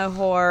 Madonna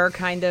whore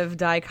kind of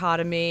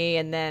dichotomy,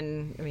 and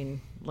then I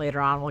mean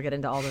later on we'll get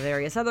into all the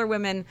various other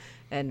women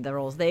and the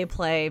roles they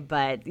play.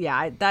 But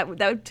yeah,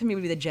 that to me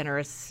would be the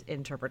generous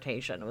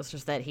interpretation. It was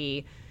just that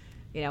he,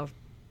 you know,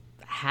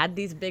 had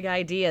these big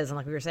ideas, and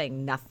like we were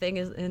saying, nothing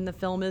is in the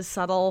film is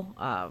subtle,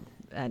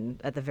 and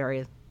at the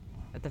very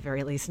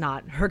least,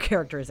 not her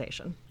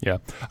characterization. Yeah,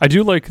 I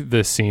do like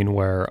the scene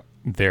where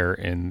they're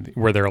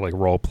like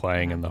role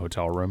playing in the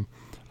hotel room,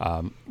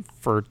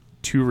 for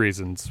two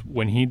reasons.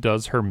 When he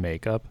does her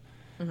makeup,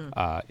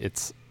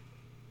 it's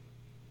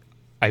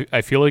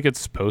I feel like it's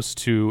supposed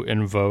to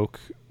invoke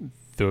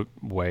the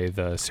way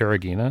the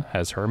Saragina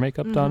has her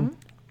makeup done.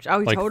 Oh,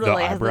 Like the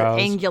totally. It has the eyebrows.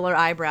 angular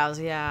eyebrows.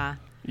 Yeah.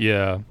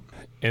 Yeah,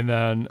 and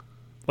then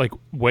like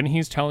when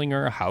he's telling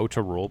her how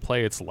to role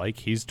play, it's like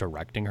he's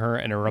directing her,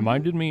 and it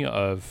reminded me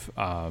of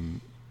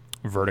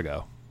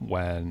Vertigo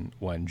when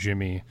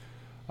Jimmy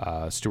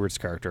Stewart's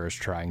character is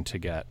trying to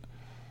get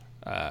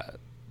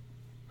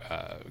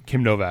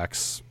Kim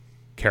Novak's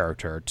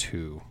character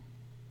to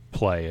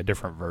play a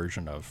different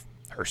version of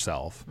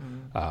herself.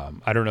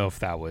 I don't know if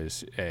that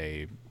was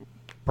a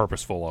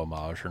purposeful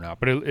homage or not,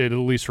 but it at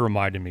least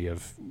reminded me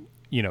of,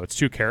 you know, it's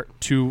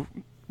two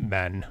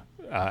men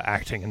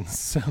acting in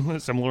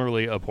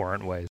similarly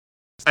abhorrent ways.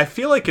 I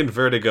feel like in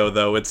Vertigo,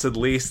 though, it's at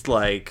least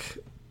like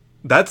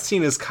that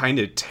scene is kind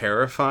of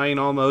terrifying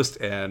almost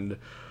and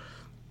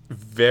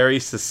very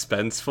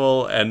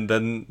suspenseful. And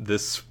then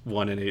this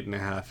one in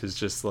 8.5 is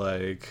just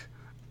like,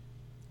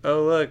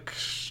 oh, look,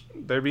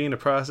 they're being a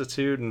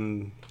prostitute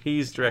and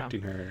he's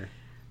directing her.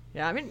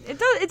 Yeah, I mean, it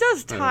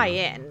does tie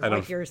in, I don't-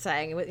 like you're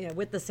saying,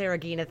 with the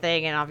Saragina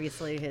thing, and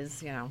obviously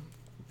his,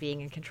 being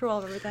in control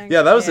of everything.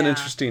 Yeah, that was an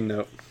interesting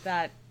note.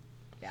 That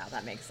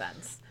makes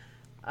sense.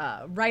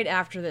 Right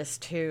after this,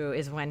 too,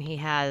 is when he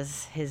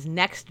has his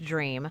next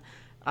dream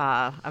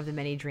of the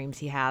many dreams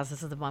he has.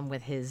 This is the one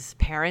with his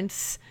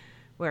parents,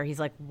 where he's,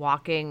 like,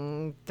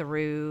 walking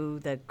through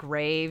the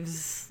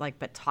graves, like,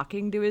 but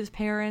talking to his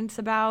parents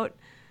about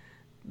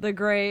the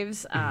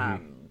graves.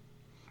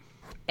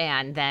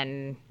 And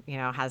then,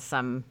 has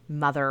some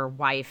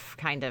mother-wife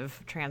kind of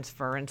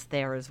transference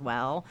there as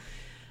well.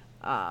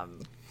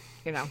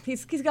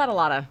 He's got a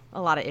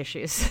lot of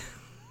issues,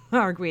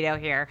 our Guido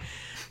here.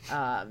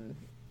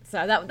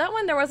 So that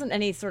one, there wasn't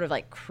any sort of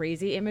like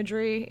crazy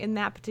imagery in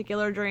that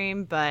particular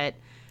dream, but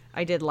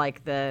I did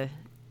like I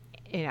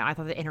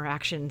thought the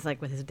interactions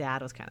like with his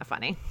dad was kind of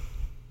funny.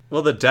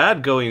 Well, the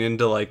dad going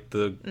into like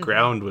the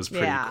ground was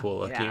pretty cool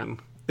looking, yeah.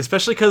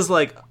 especially because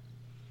like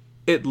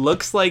it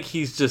looks like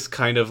he's just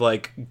kind of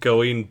like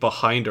going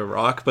behind a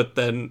rock, but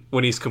then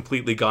when he's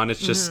completely gone,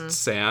 it's just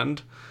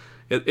sand.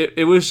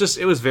 It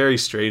was very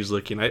strange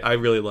looking. I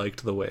really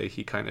liked the way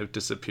he kind of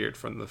disappeared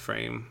from the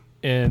frame.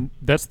 And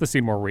that's the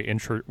scene where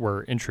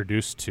we're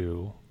introduced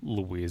to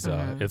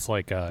Louisa. It's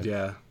like kind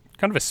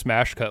of a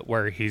smash cut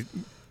where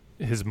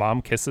his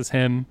mom kisses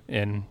him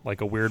in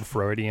like a weird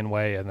Freudian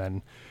way, and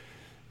then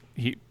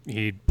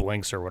he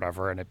blinks or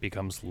whatever, and it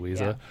becomes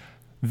Louisa. Yeah.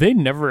 They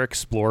never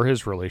explore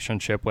his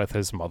relationship with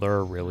his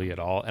mother really at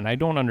all, and I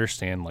don't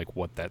understand like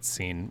what that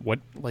scene, what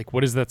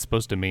is that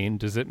supposed to mean?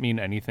 Does it mean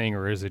anything,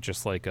 or is it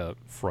just like a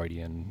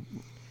Freudian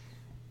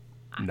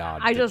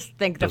nod? I that just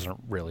think doesn't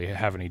really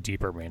have any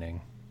deeper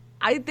meaning.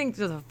 I think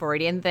it's a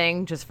Freudian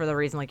thing, just for the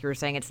reason, like you were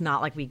saying, it's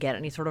not like we get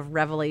any sort of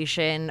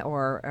revelation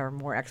or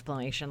more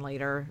explanation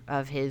later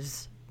of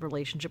his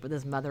relationship with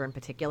his mother in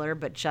particular,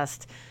 but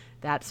just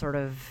that sort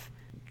of,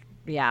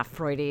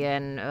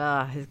 Freudian,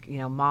 his,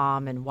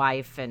 mom and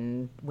wife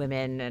and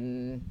women,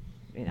 and,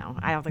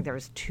 I don't think there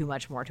was too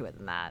much more to it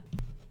than that.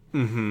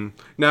 Mm-hmm.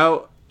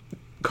 Now,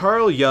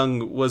 Carl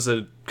Jung was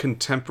a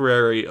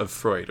contemporary of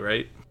Freud,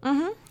 right?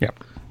 Mm-hmm.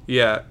 Yep.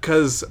 Yeah,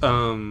 because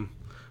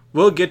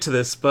we'll get to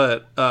this,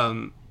 but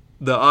the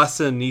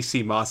Asa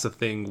Nisi Masa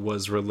thing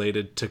was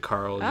related to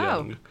Carl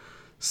Jung.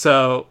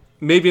 So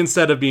maybe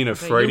instead of being a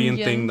Freudian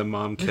Jungian. thing, the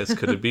mom kiss,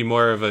 could it be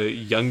more of a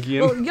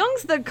Jungian? Well,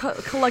 Jung's the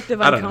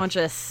collective I don't know.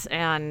 unconscious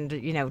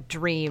and,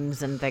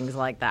 dreams and things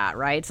like that,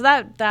 right? So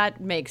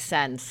that makes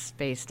sense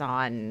based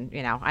on,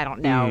 I don't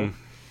know.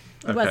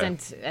 He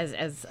wasn't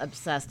as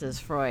obsessed as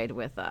Freud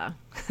with,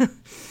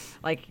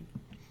 like,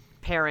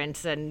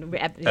 parents and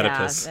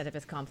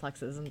Oedipus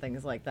complexes and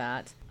things like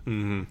that.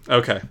 Mm-hmm.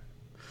 Okay.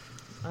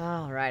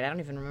 All right. I don't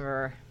even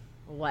remember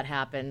what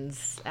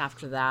happens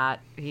after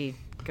that. He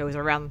goes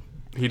around.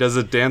 He does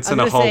a dance I in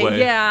was a gonna say,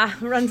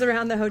 hallway. runs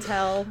around the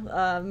hotel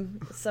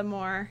some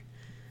more.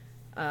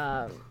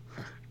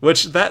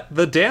 Which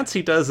the dance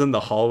he does in the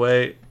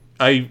hallway,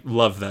 I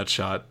love that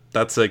shot.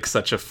 That's like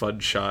such a fun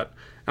shot.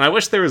 And I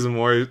wish there was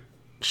more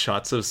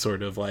shots of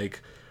sort of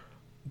like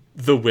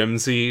the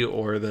whimsy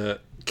or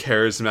the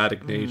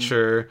charismatic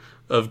nature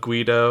of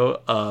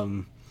Guido.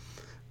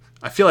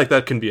 I feel like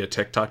that can be a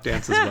TikTok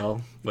dance as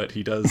well, what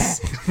he does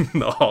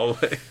in the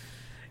hallway.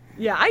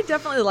 Yeah, I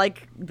definitely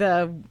like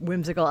the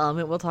whimsical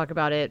element. We'll talk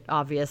about it,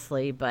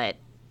 obviously, but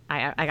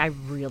I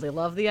really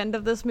love the end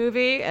of this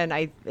movie,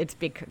 and it's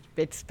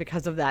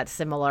because of that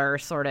similar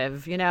sort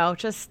of,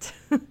 just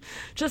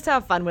just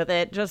have fun with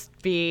it, just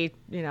be,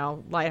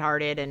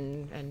 lighthearted,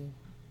 and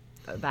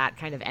that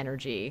kind of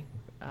energy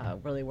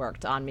really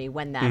worked on me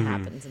when that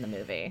happens in the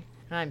movie.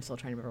 I'm still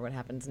trying to remember what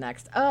happens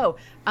next. Oh,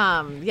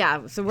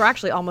 yeah. So we're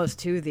actually almost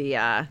to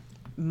the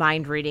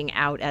mind reading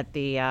out at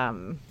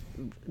the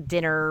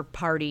dinner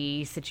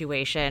party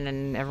situation,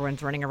 and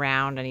everyone's running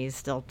around, and he's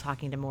still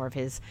talking to more of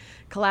his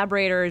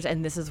collaborators.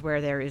 And this is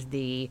where there is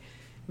the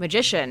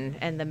magician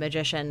and the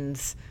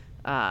magician's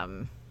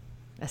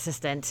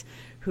assistant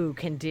who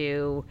can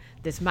do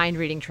this mind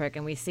reading trick.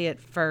 And we see it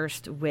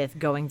first with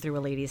going through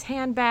a lady's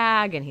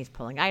handbag, and he's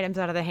pulling items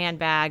out of the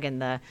handbag,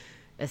 and the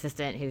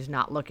assistant who's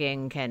not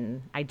looking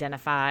can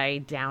identify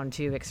down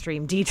to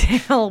extreme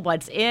detail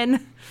what's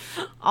in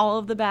all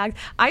of the bags.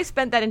 I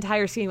spent that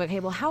entire scene like,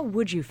 hey, well, how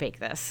would you fake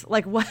this?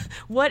 Like,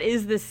 what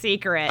is the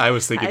secret? I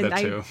was thinking that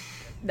too.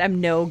 I'm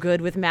no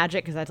good with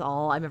magic because that's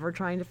all I'm ever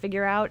trying to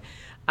figure out.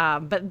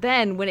 But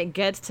then when it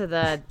gets to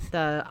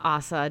the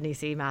Asa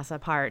Nisi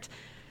Masa part,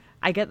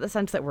 I get the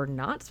sense that we're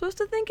not supposed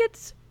to think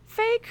it's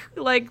fake,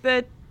 like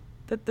that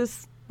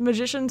this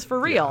magician's for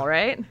real,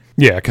 right?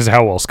 Yeah, because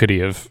how else could he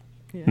have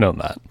known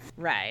that?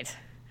 Right.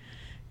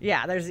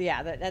 Yeah,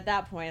 at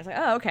that point it's like,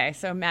 oh, okay,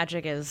 so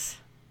magic is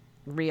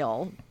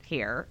real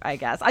here, I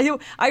guess.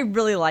 I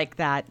really like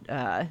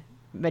that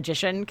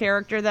magician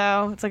character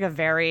though. It's like a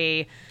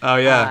very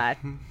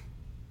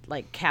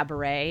like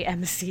cabaret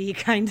MC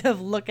kind of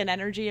look and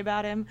energy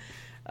about him.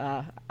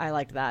 I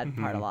liked that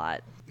part a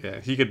lot. Yeah,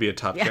 he could be a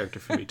top character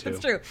for me too.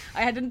 That's true.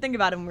 I didn't think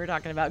about him when we were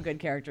talking about good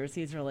characters.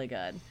 He's really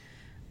good.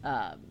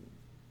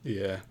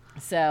 Yeah.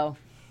 So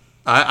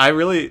I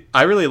really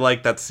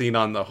like that scene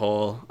on the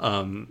whole.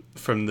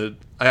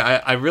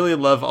 I really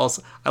love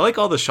also. I like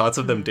all the shots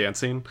of them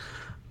dancing.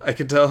 I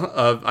can tell.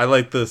 I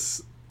like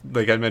this.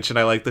 Like I mentioned,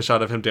 I like the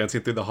shot of him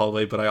dancing through the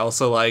hallway. But I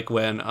also like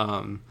when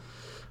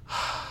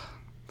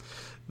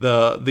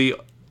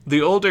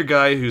the older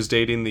guy who's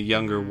dating the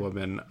younger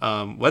woman.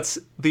 What's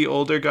the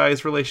older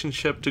guy's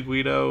relationship to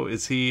Guido?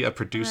 Is he a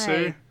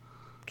producer?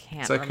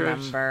 Can't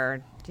remember.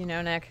 Correct? Do you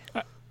know, Nick?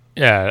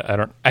 Yeah, I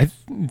don't.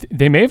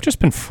 They may have just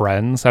been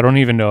friends. I don't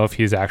even know if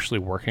he's actually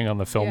working on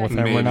the film with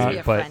them or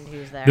not. But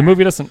the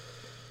movie doesn't.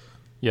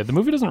 Yeah, the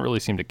movie doesn't really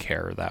seem to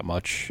care that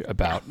much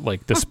about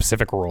like the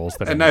specific roles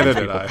that. And neither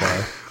did I.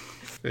 Play.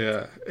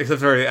 Yeah,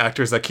 except for the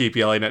actors that keep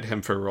yelling at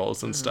him for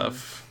roles and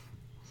stuff.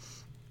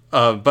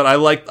 But I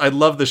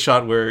love the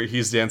shot where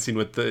he's dancing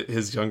with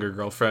his younger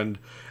girlfriend,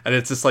 and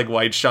it's this like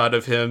wide shot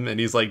of him, and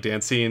he's like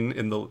dancing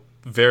in the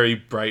very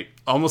bright,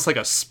 almost like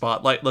a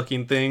spotlight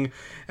looking thing,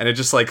 and it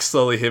just like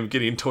slowly him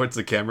getting towards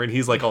the camera, and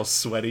he's like all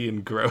sweaty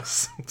and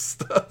gross and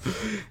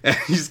stuff, and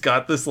he's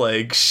got this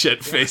like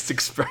shit-faced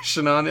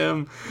expression on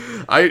him.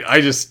 I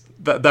just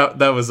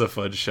that was a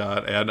fun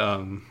shot, and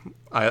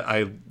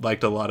I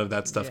liked a lot of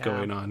that stuff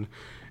going on,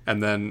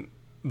 and then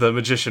the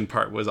magician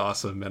part was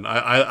awesome, and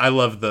I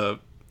love the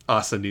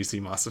Asa Nisi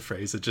Masa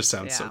phrase. It just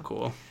sounds so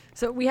cool.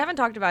 So we haven't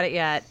talked about it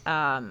yet,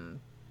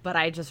 but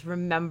I just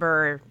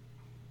remember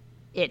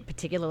it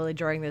particularly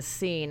during this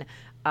scene,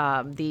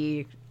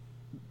 the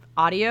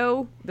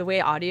audio, the way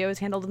audio is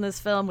handled in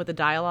this film with the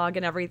dialogue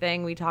and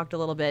everything. We talked a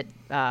little bit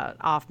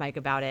off mic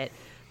about it,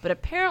 but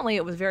apparently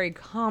it was very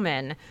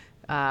common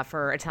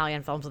for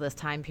Italian films of this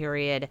time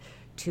period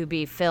to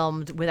be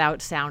filmed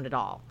without sound at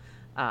all.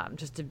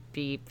 Just to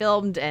be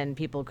filmed, and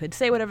people could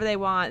say whatever they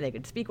want, they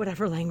could speak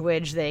whatever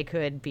language, they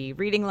could be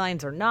reading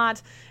lines or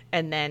not,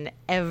 and then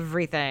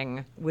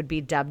everything would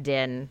be dubbed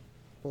in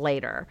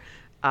later.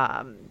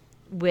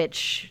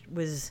 Which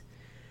was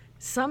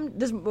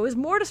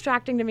more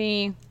distracting to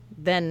me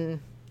than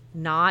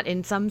not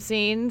in some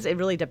scenes. It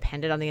really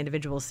depended on the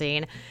individual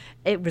scene.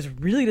 It was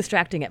really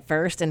distracting at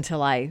first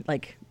until I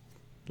like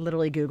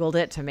literally Googled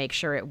it to make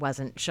sure it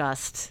wasn't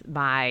just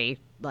my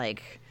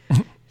like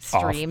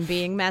stream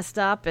being messed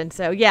up. And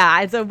so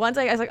so once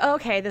I was like, oh,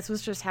 okay, this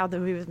was just how the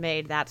movie was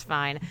made, that's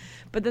fine.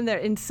 But then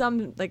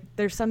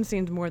there's some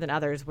scenes more than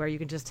others where you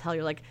can just tell,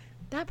 you're like,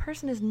 that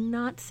person is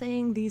not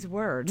saying these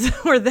words,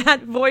 or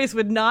that voice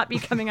would not be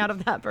coming out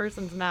of that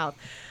person's mouth.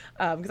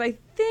 Because I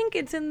think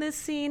it's in this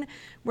scene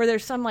where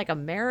there's some like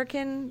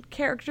American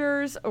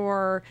characters,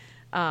 or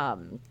I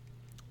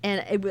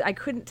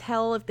couldn't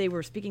tell if they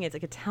were speaking it's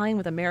like Italian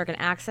with American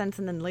accents,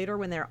 and then later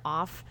when they're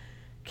off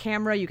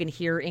camera you can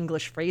hear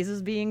English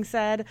phrases being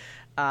said.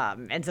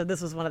 And so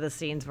this was one of the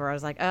scenes where I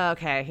was like, oh,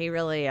 okay, he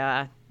really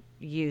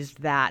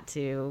used that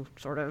to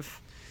sort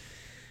of,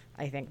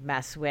 I think,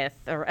 mess with,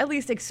 or at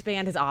least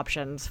expand his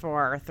options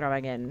for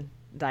throwing in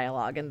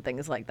dialogue and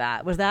things like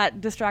that. Was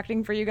that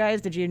distracting for you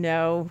guys? Did you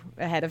know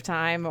ahead of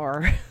time,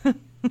 or?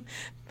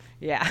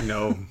 Yeah.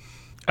 No.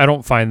 I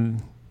don't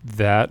find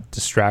that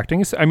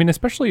distracting. I mean,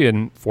 especially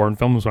in foreign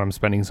films when I'm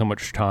spending so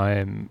much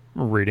time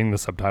reading the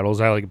subtitles,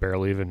 I like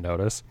barely even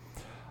notice.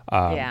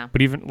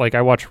 But even like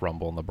I watched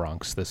Rumble in the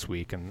Bronx this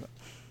week, and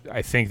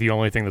I think the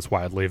only thing that's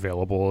widely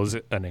available is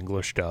an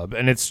English dub,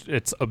 and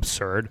it's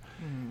absurd.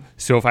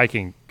 So if I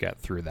can get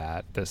through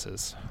that, this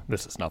is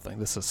nothing.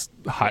 This is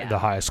the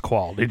highest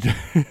quality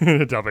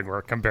dubbing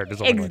work compared to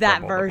something like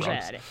that Rumble in the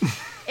version. Bronx.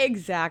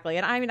 Exactly.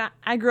 And I mean,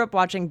 I grew up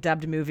watching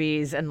dubbed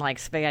movies and like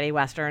spaghetti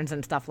westerns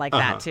and stuff like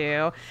that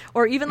too,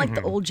 or even like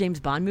the old James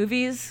Bond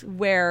movies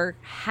where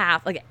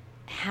half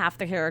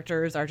the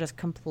characters are just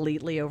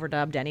completely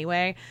overdubbed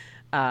anyway.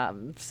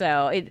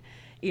 So it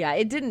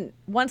didn't.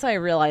 Once I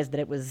realized that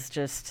it was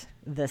just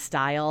the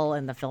style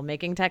and the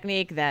filmmaking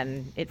technique,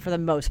 then it, for the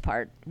most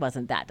part,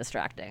 wasn't that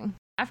distracting.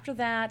 After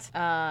that,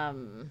 I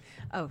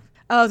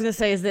was gonna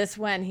say, is this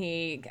when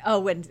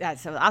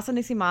so Asa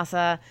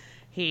Nishimasa,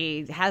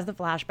 he has the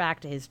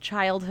flashback to his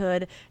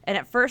childhood, and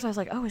at first I was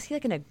like, oh, is he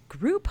like in a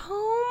group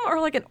home or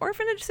like an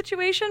orphanage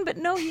situation? But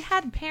no, he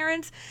had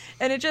parents,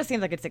 and it just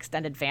seems like it's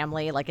extended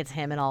family, like it's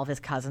him and all of his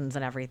cousins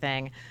and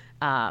everything.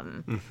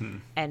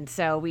 And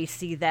so we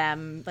see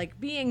them like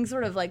being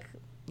sort of like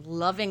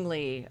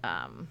lovingly,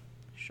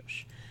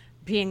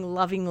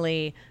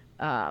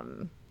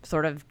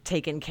 sort of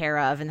taken care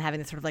of, and having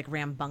this sort of like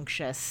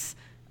rambunctious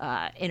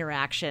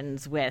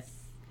interactions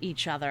with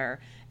each other.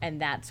 And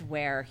that's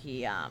where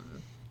he,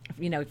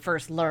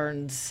 first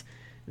learns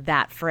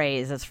that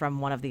phrase is from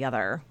one of the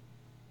other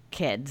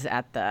kids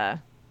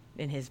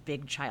in his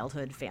big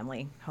childhood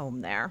family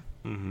home there.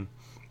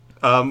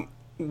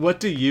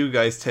 What do you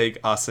guys take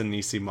Asa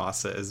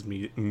Nishimasa as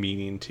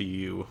meaning to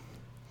you?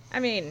 I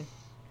mean,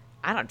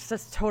 it's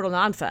just total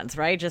nonsense,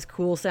 right? Just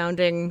cool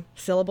sounding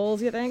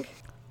syllables, you think?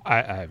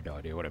 I have no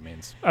idea what it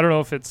means. I don't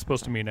know if it's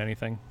supposed to mean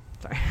anything.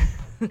 Sorry.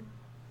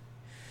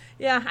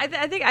 Yeah,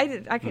 I think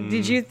I could.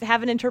 Did you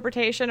have an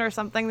interpretation or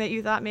something that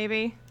you thought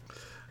maybe?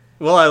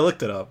 Well, I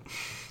looked it up.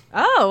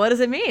 Oh, what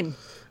does it mean?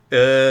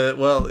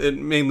 Well, it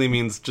mainly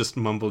means just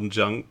mumbled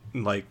junk,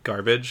 like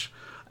garbage.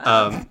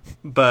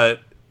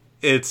 But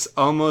it's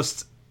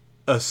almost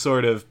a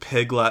sort of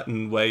Pig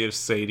Latin way of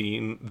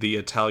saying the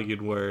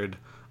Italian word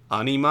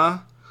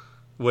anima,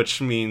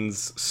 which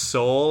means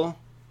soul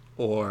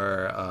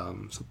or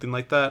something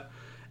like that.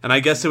 And I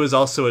guess it was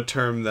also a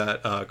term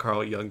that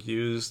Carl Jung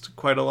used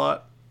quite a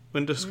lot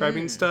when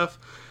describing stuff.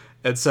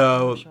 And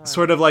so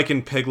sort of like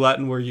in Pig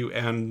Latin where you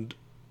end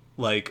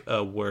like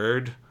a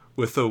word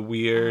with a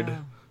weird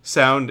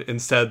sound,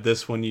 instead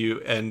this one you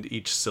end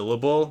each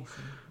syllable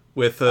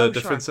with a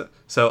different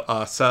so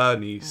Asa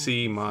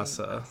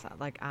Nishimasa,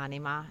 like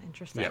anima.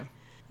 Interesting.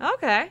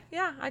 Okay,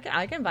 yeah,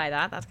 I can buy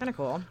that. That's kind of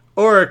cool.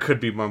 Or it could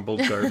be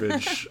mumbled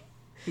garbage.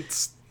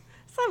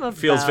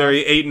 Feels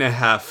very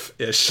 8.5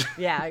 ish.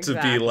 Yeah,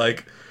 exactly. To be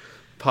like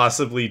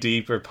possibly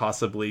deep or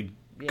possibly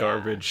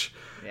garbage.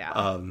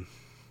 Yeah.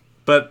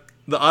 But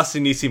the Asa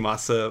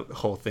Nishimasa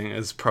whole thing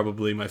is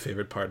probably my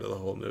favorite part of the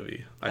whole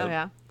movie.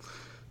 I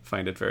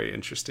find it very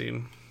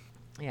interesting.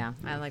 Yeah,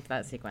 I liked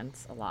that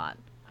sequence a lot.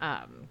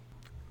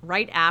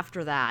 Right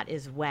after that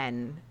is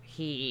when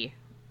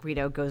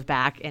Guido goes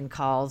back and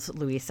calls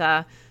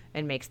Luisa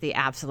and makes the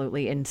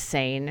absolutely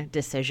insane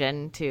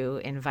decision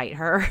to invite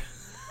her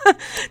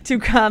to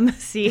come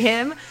see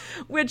him,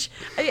 which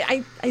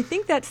I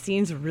think that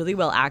scene's really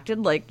well acted.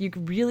 Like, you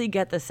really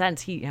get the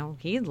sense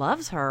he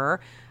loves her.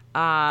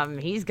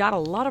 He's got a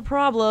lot of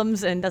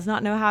problems and does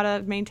not know how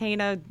to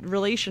maintain a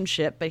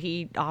relationship, but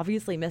he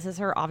obviously misses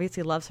her,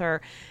 obviously loves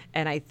her,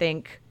 and I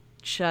think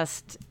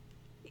just,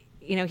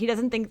 he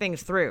doesn't think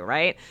things through,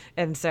 right?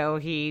 And so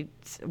he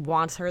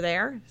wants her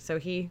there, so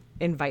he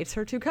invites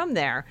her to come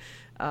there.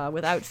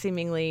 Without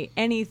seemingly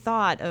any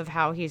thought of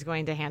how he's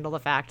going to handle the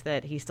fact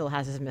that he still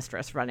has his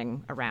mistress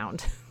running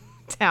around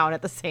town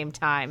at the same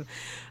time.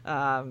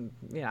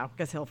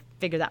 Because he'll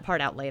figure that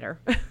part out later.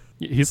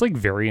 He's like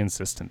very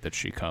insistent that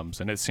she comes,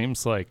 and it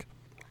seems like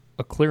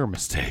a clear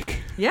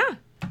mistake. Yeah.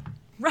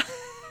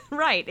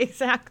 Right,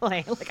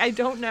 exactly. Like, I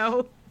don't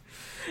know.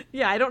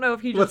 Yeah, I don't know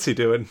if he just What's he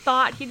doing?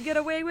 Thought he'd get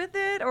away with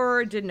it,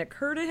 or it didn't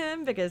occur to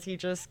him because he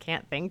just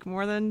can't think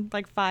more than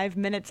like 5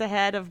 minutes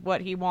ahead of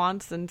what he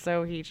wants, and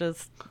so he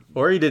just...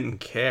 Or he didn't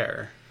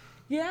care.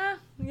 Yeah,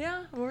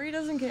 or he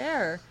doesn't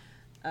care.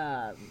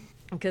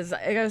 Because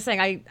like I was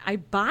saying, I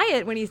buy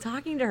it when he's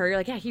talking to her. You're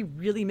like, yeah, he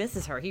really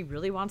misses her. He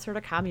really wants her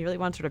to come. He really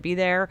wants her to be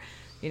there.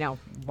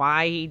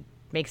 Why he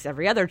makes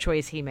every other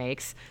choice he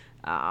makes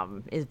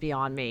is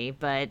beyond me.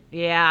 But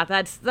yeah,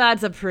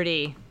 that's a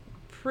pretty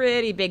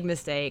big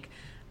mistake.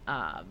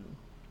 And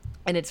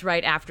it's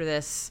right after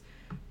this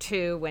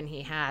too when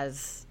he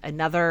has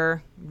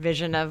another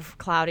vision of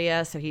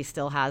Claudia, so he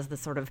still has the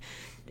sort of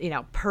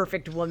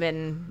perfect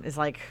woman is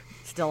like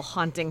still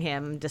haunting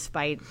him,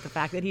 despite the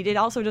fact that he did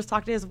also just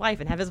talk to his wife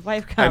and have his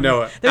wife come. I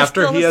know.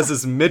 After he has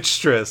his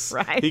mistress,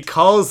 right, he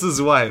calls his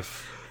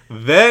wife,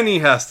 then he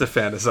has to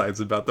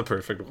fantasize about the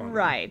perfect woman.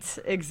 Right,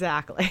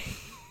 exactly.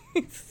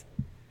 He's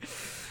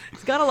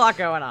got a lot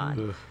going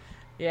on.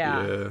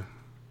 Yeah,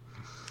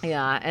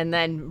 and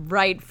then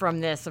right from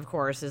this, of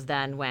course, is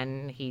then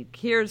when he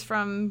hears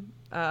from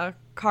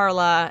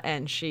Carla,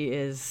 and she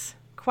is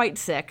quite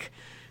sick.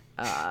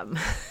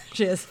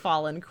 She has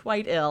fallen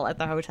quite ill at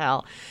the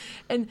hotel.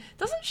 And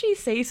doesn't she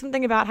say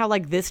something about how,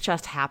 like, this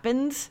just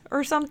happens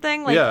or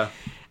something? Like, Yeah.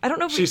 I don't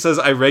know if She says,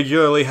 I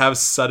regularly have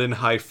sudden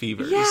high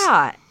fevers.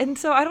 Yeah. And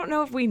so I don't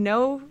know if we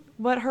know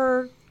what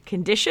her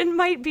condition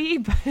might be,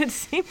 but it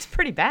seems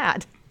pretty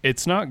bad.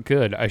 It's not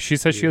good. She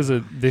says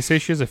they say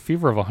she has a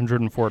fever of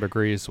 104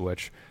 degrees,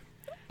 which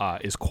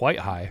is quite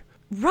high.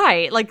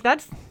 Right. Like,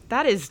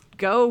 that is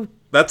go.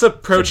 That's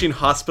approaching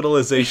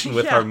hospitalization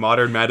with Yeah. our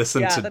modern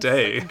medicine Yeah,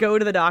 today. go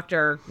to the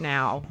doctor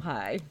now.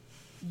 Hi.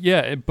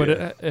 Yeah, but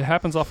it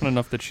happens often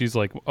enough that she's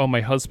like, oh,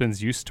 my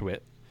husband's used to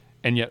it.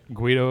 And yet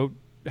Guido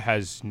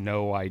has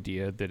no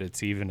idea that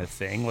it's even a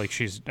thing. Like,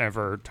 she's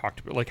never talked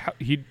about, like,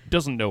 he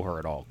doesn't know her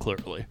at all,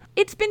 clearly.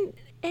 It's been,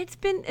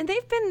 and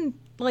they've been,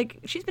 like,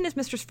 she's been his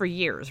mistress for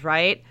years,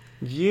 right?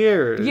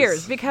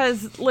 Years.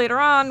 Because later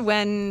on,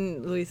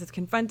 when Luis is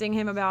confronting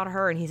him about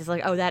her, and he's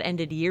like, oh, that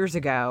ended years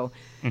ago.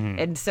 Mm-hmm.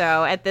 And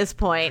so at this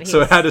point,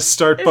 So it had to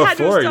start it had to have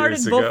before started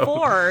years ago.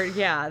 before,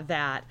 yeah,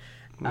 that.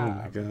 Oh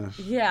my gosh.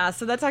 Yeah,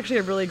 so that's actually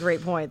a really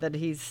great point that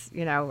he's,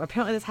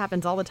 apparently this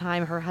happens all the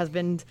time. Her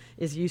husband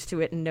is used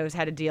to it and knows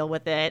how to deal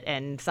with it,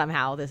 and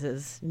somehow this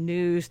is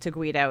news to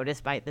Guido,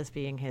 despite this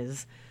being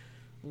his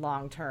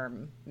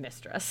long-term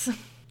mistress.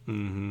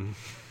 Mm-hmm.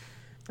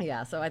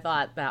 Yeah, so I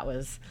thought that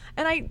was,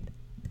 and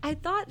I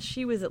thought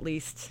she was at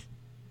least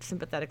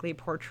sympathetically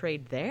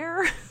portrayed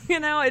there.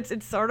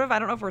 It's sort of, I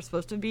don't know if we're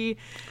supposed to be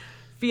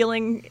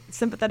feeling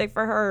sympathetic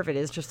for her, if it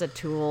is just a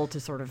tool to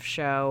sort of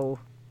show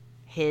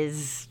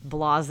his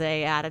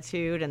blasé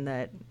attitude and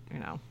that,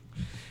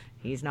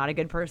 he's not a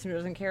good person who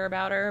doesn't care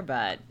about her,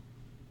 but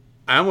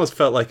I almost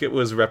felt like it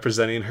was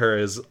representing her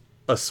as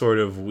a sort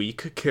of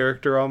weak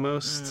character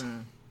almost.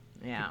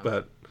 yeah.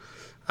 But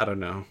I don't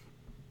know.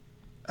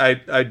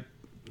 I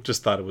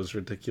just thought it was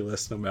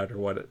ridiculous no matter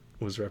what it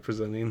was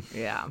representing.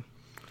 Yeah.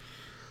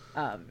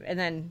 And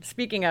then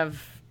speaking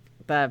of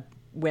the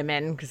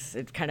women, because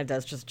it kind of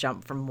does just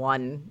jump from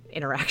one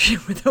interaction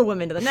with a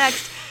woman to the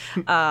next,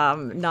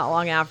 not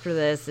long after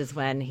this is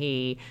when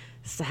he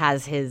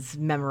has his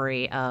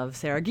memory of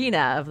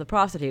Saragina, of the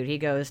prostitute. He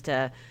goes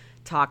to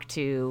talk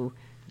to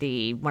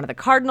one of the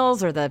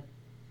cardinals or the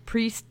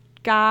priest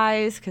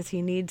guys because he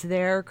needs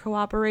their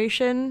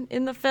cooperation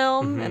in the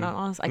film. Mm-hmm. And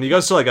honestly, And he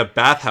goes to like a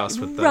bathhouse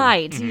with them.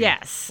 right,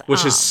 yes.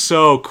 Which is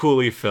so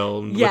coolly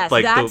filmed. Yes, with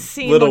like that the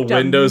scene little looked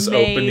windows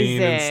amazing.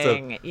 opening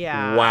and stuff.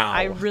 Yeah, Wow.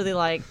 I really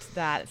liked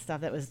that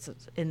stuff that was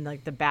in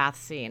like the bath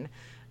scene.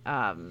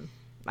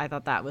 I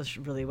thought that was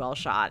really well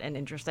shot and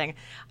interesting.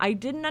 I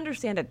didn't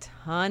understand a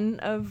ton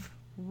of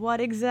what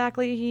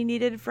exactly he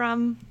needed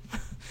from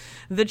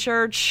the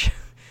church.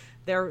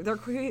 Their the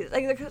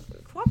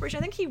cooperation.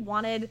 I think he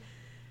wanted.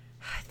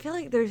 I feel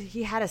like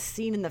he had a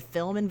scene in the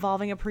film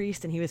involving a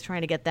priest, and he was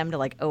trying to get them to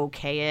like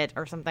okay it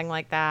or something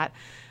like that.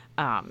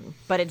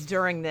 But it's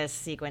during this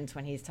sequence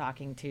when he's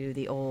talking to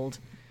the old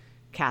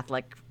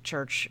Catholic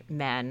church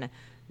men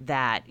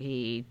that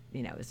he,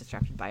 is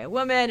distracted by a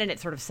woman, and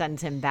it sort of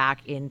sends him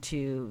back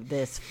into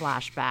this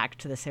flashback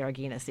to the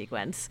Saragina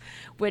sequence,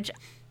 which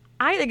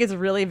I think is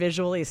really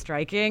visually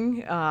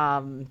striking.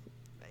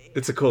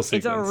 It's a cool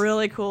sequence. It's a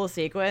really cool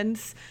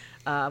sequence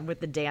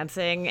with the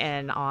dancing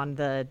and on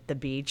the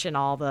beach and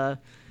all the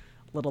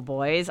little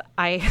boys.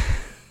 I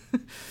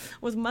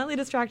was mildly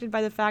distracted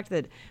by the fact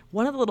that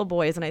one of the little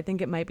boys, and I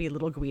think it might be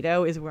little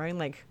Guido, is wearing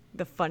like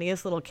the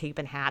funniest little cape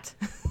and hat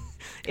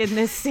in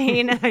this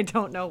scene, and I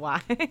don't know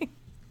why.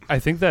 I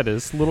think that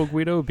is little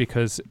Guido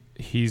because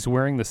he's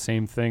wearing the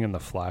same thing in the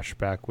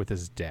flashback with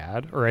his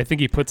dad, or I think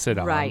he puts it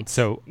on. Right.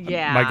 So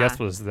Yeah. my guess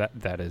was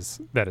that is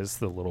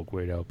the little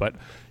Guido. But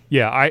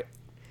yeah,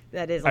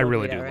 That is. I little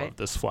really Guido, do right? love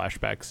this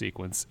flashback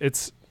sequence.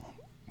 It's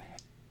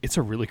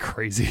a really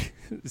crazy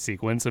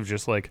sequence of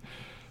just like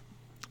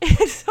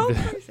It's so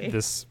crazy.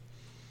 this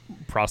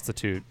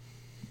prostitute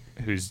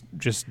who's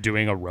just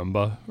doing a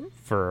Roomba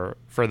for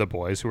the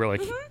boys who are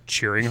like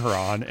cheering her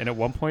on, and at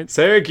one point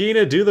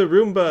Saragina, do the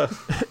Roomba.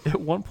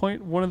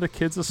 one of the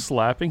kids is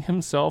slapping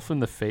himself in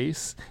the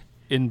face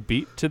in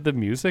beat to the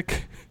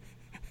music,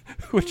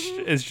 which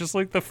is just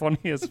like the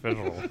funniest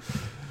visual.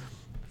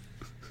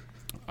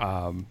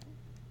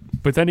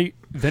 But then he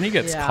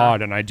gets Yeah.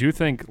 caught, and I do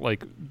think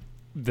like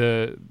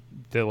the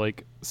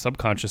like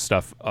subconscious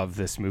stuff of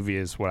this movie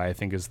is what I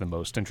think is the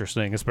most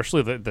interesting,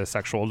 especially the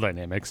sexual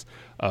dynamics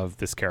of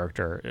this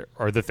character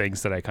are the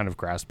things that I kind of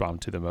grasp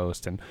onto the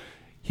most. And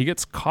he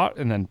gets caught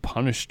and then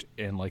punished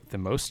in like the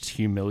most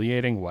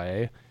humiliating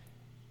way.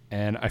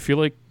 And I feel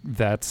like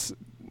that's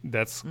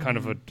kind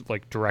of a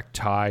like direct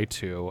tie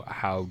to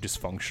how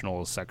dysfunctional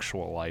his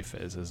sexual life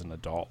is as an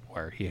adult,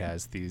 where he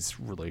has these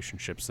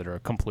relationships that are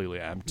completely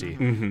empty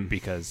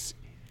because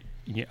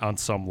on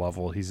some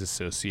level he's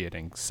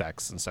associating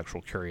sex and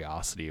sexual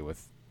curiosity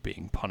with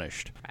being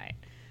punished. Right.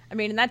 I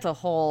mean, and that's a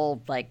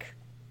whole like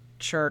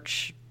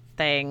church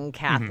thing,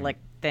 Catholic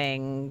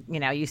thing.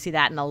 You see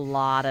that in a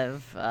lot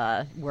of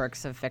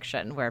works of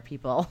fiction where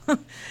people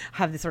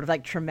have these sort of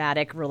like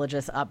traumatic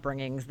religious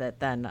upbringings that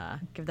then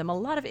give them a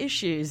lot of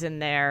issues in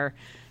their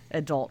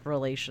adult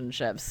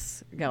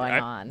relationships going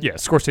on. Yeah,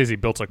 Scorsese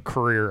built a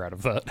career out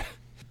of that.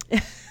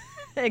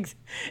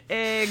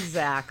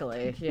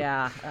 Exactly.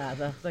 Yeah.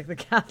 The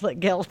Catholic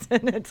guilt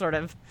and it sort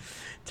of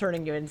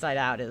turning you inside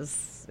out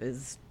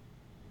is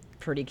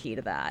pretty key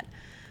to that.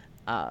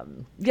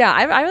 Yeah,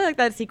 I really like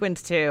that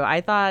sequence too.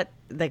 I thought,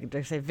 like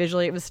I say,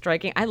 visually it was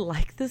striking. I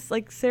like this,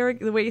 like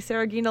the way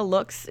Saragina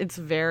looks. It's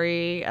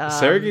very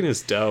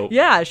Saragina's dope.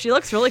 Yeah, she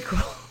looks really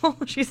cool.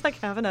 She's like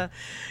having a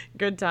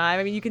good time.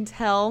 I mean, you can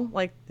tell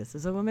like this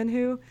is a woman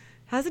who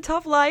has a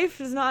tough life,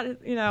 does not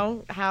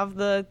have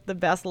the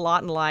best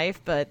lot in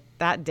life, but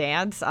that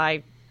dance,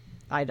 I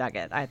dug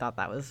it. I thought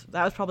that was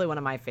probably one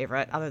of my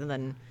favorite, other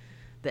than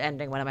the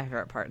ending, one of my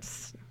favorite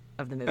parts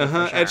of the movie.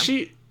 For sure.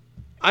 And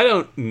I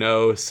don't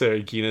know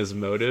Saragina's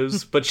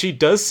motives, but she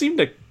does seem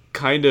to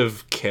kind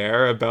of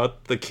care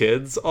about the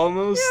kids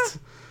almost.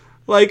 Yeah.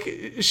 Like,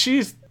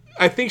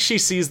 I think she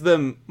sees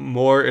them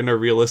more in a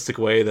realistic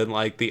way than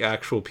like the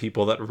actual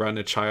people that run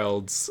a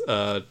child's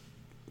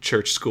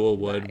church school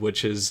would, right.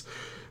 Which is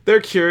they're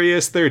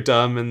curious, they're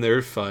dumb, and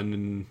they're fun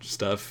and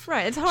stuff.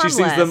 Right, it's harmless.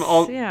 She sees them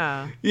all.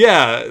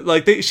 Yeah,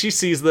 like she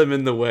sees them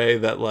in the way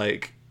that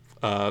like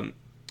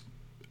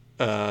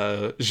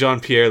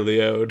Jean-Pierre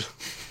Léaud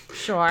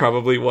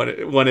probably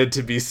wanted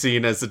to be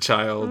seen as a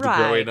child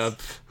growing up.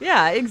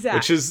 Yeah, exactly.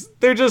 Which is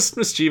they're just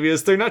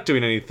mischievous. They're not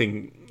doing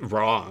anything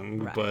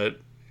wrong, right.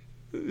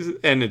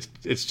 And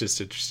it's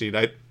just interesting.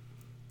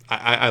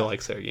 I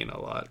like Saragina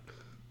a lot.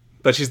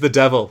 But she's the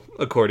devil,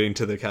 according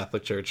to the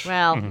Catholic Church.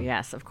 Well,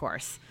 yes, of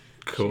course.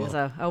 Cool. She's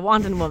a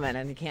wanton woman,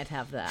 and you can't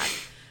have that.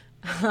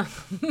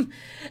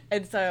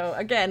 And so,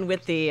 again,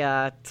 with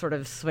the sort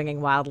of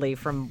swinging wildly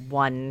from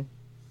one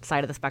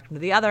side of the spectrum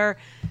to the other,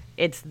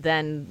 it's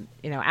then,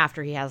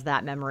 after he has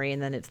that memory, and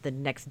then it's the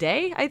next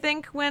day, I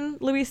think, when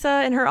Louisa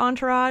and her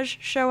entourage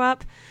show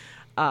up.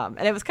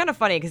 And it was kind of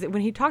funny because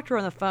when he talked to her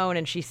on the phone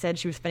and she said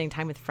she was spending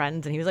time with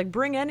friends and he was like,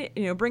 bring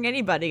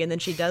anybody. And then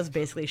she does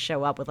basically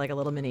show up with like a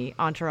little mini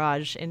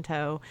entourage in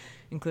tow,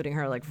 including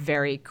her like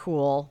very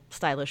cool,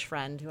 stylish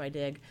friend who I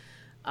dig.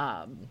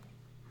 And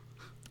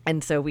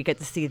so we get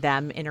to see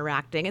them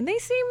interacting and they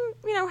seem,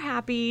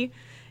 happy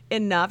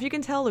enough. You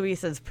can tell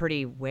Louisa's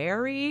pretty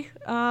wary,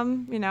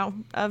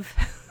 of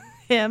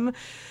him,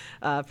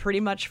 pretty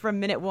much from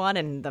minute one.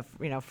 And the,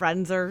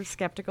 friends are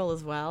skeptical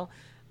as well.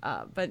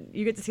 But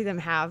you get to see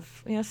them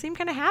seem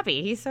kind of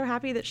happy. He's so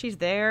happy that she's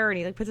there, and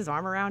he like puts his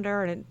arm around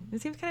her, and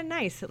it seems kind of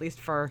nice, at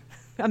least for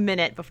a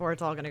minute before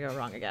it's all going to go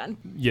wrong again.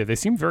 Yeah, they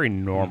seem very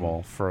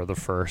normal for the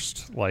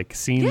first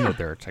scene that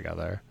they're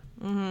together.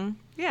 Mm-hmm.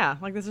 Yeah,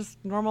 like this is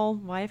normal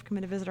wife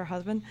coming to visit her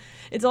husband.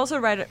 It's also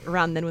right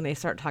around then when they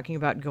start talking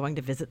about going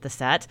to visit the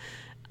set.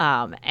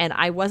 And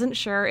I wasn't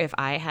sure if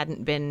I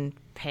hadn't been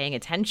paying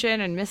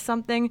attention and missed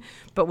something,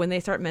 but when they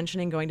start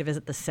mentioning going to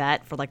visit the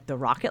set for like the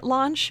rocket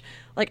launch,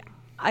 like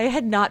I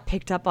had not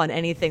picked up on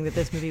anything that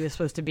this movie was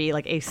supposed to be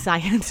like a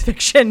science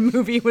fiction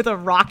movie with a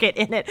rocket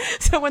in it.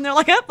 So when they're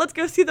like, let's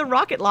go see the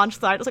rocket launch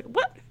site, I was like,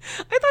 what?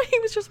 I thought he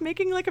was just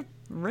making like a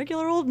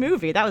regular old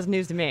movie. That was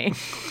news to me.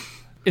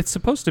 It's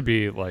supposed to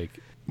be like,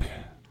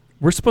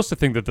 we're supposed to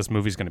think that this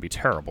movie's going to be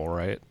terrible,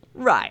 right?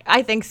 Right.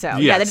 I think so.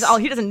 Yes. Yeah,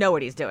 he doesn't know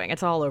what he's doing.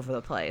 It's all over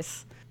the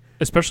place.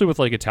 Especially with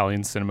like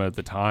Italian cinema at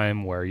the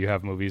time where you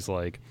have movies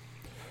like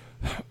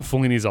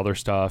Fellini's other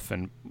stuff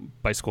and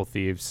Bicycle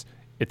Thieves.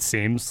 It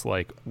seems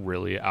like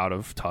really out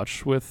of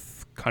touch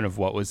with kind of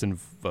what was in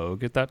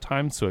vogue at that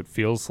time. So it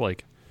feels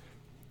like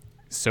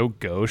so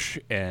gauche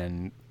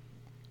and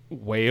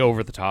way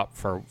over the top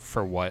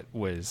for what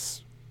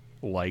was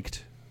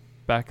liked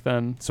back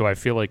then. So I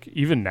feel like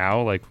even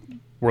now, like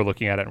we're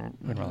looking at it and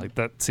we're like,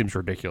 that seems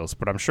ridiculous.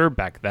 But I'm sure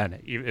back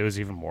then it was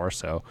even more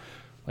so.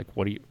 Like,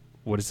 what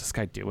is this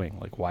guy doing?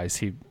 Like, why is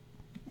he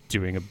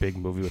doing a big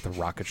movie with a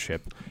rocket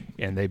ship?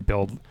 And they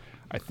build,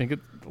 I think it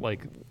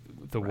like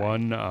the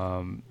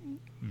one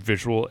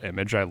visual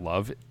image I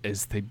love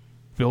is they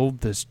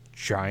build this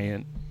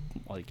giant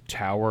like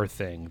tower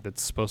thing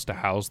that's supposed to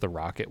house the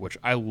rocket, which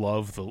I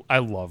love the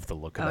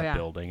look of that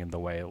building and the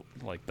way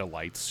like the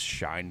lights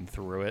shine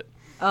through it.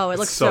 Oh, it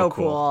looks so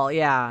cool.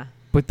 Yeah.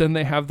 But then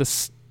they have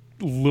this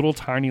little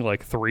tiny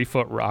like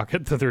 3-foot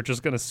rocket that they're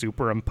just going to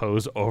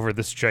superimpose over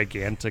this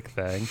gigantic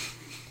thing,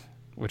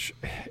 which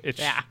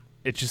it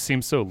just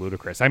seems so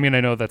ludicrous. I mean,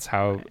 I know that's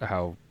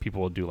how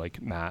people do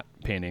like matte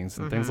paintings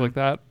and things like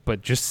that,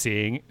 but just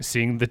seeing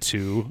the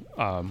two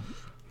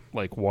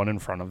like one in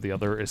front of the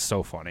other is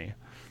so funny.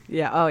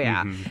 Yeah. Oh,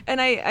 yeah. Mm-hmm.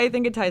 And I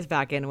think it ties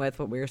back in with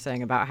what we were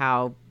saying about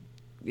how,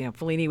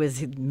 Fellini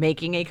was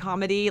making a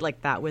comedy,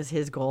 like that was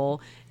his goal,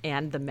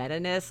 and the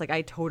meta-ness. Like,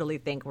 I totally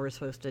think we're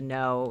supposed to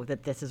know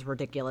that this is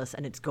ridiculous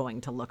and it's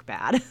going to look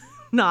bad.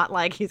 Not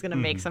like he's going to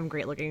make some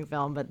great-looking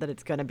film, but that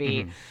it's going to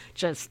be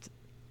just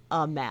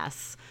a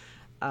mess.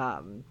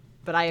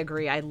 But I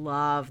agree. I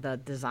love the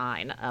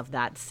design of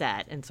that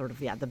set and sort of,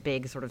 the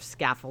big sort of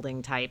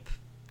scaffolding type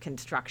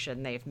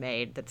construction they've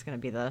made that's going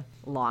to be the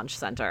launch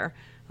center.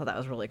 So that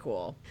was really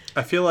cool.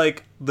 I feel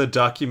like the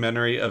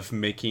documentary of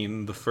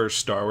making the first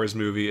Star Wars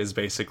movie is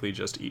basically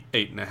just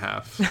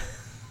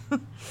 8.5.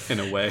 in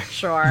a way.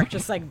 Sure,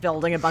 just like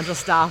building a bunch of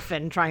stuff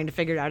and trying to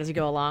figure it out as you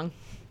go along.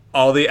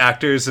 All the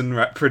actors and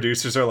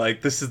producers are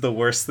like, this is the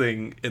worst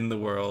thing in the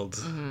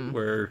world.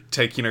 We're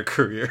taking our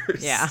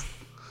careers. Yeah.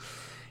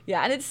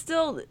 Yeah, and it's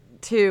still,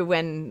 too,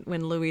 when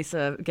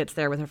Louisa gets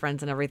there with her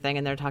friends and everything,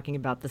 and they're talking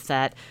about the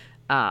set,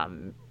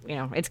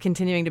 it's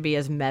continuing to be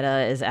as meta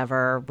as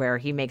ever, where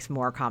he makes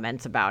more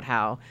comments about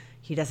how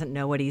he doesn't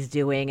know what he's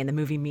doing and the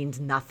movie means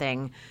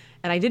nothing.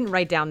 And I didn't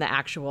write down the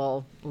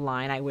actual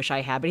line, I wish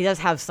I had, but he does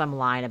have some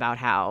line about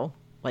how,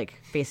 like,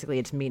 basically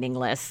it's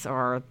meaningless,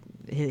 or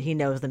he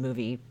knows the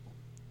movie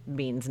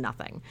means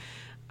nothing.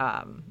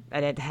 And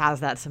it has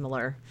that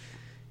similar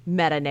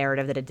meta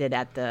narrative that it did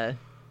at the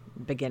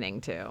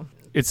beginning, too.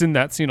 It's in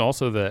that scene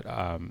also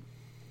that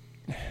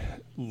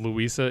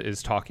Louisa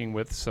is talking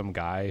with some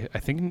guy. I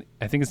think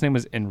his name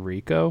is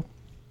Enrico.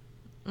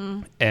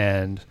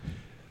 And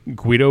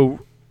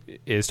Guido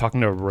is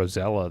talking to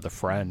Rosella, the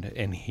friend,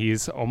 and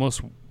he's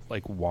almost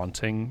like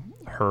wanting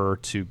her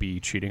to be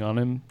cheating on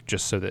him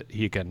just so that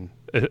he can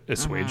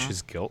assuage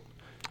his guilt.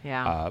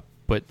 Yeah.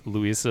 But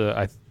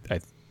Louisa, I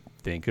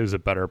think, is a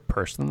better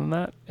person than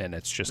that, and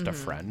it's just a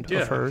friend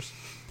of hers.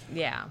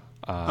 Yeah.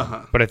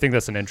 But I think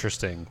that's an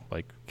interesting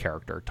like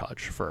character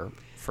touch for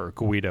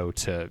Guido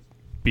to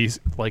be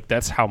like,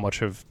 that's how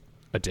much of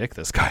a dick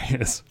this guy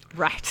is.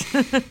 Right.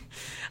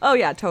 Oh,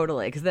 yeah,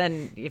 totally. Because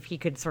then if he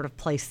could sort of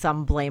place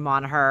some blame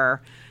on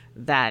her,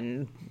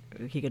 then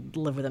he could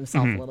live with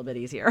himself a little bit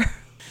easier.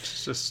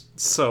 It's just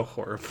so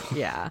horrible.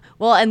 Yeah.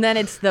 Well, and then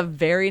it's the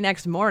very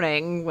next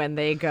morning when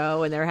they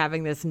go and they're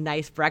having this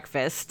nice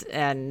breakfast,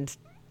 and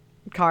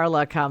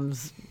Carla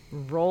comes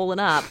rolling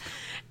up,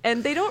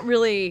 and they don't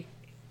really...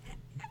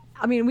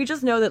 I mean, we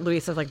just know that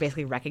Louisa like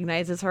basically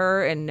recognizes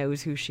her and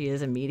knows who she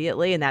is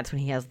immediately, and that's when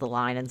he has the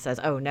line and says,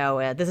 "Oh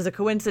no, this is a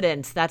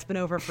coincidence. That's been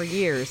over for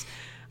years."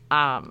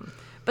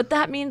 But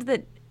that means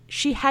that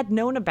she had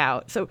known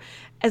about. So,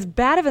 as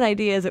bad of an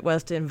idea as it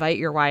was to invite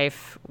your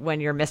wife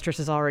when your mistress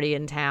is already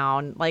in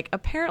town, like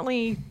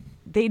apparently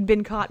they'd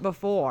been caught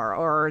before,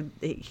 or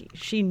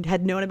she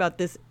had known about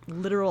this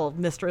literal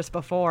mistress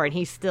before, and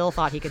he still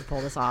thought he could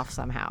pull this off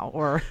somehow,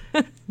 or.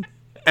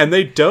 And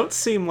they don't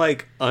seem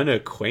like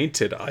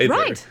unacquainted either.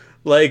 Right.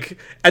 Like,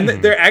 and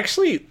they're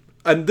actually,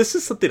 and this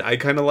is something I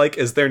kind of like,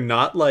 is they're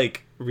not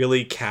like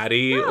really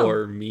catty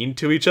or mean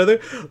to each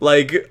other.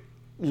 Like,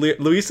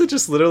 Louisa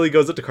just literally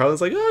goes up to Carla and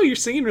is like, "Oh, you're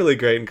singing really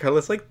great." And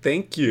Carla's like,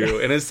 "Thank you."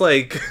 And it's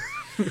like.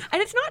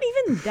 And it's not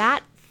even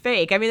that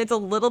fake. I mean, it's a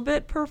little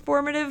bit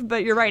performative,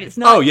 but you're right. It's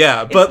not. Oh,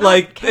 yeah. But not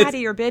like.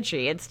 catty or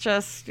bitchy. It's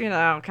just, kind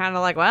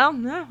of like, well,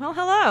 hello.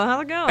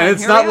 How's it going? And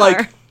it's Here not we like.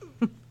 are.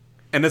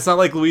 And it's not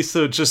like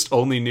Louisa just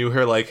only knew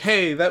her like,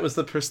 hey, that was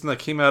the person that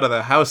came out of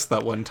the house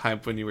that one time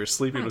when you were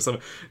sleeping with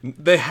someone.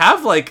 They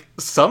have like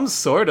some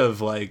sort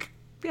of like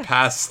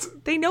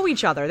past. They know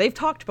each other. They've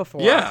talked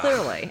before,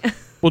 clearly.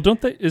 Well, don't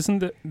they?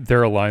 Isn't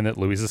there a line that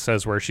Louisa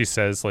says where she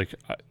says like,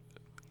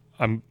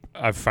 I'm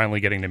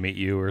finally getting to meet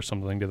you," or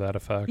something to that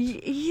effect?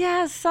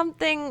 Yeah,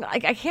 something.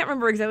 I can't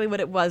remember exactly what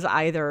it was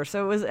either.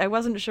 So I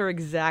wasn't sure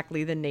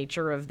exactly the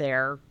nature of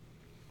their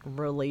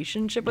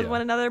relationship with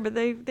one another, but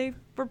they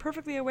were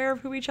perfectly aware of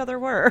who each other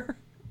were.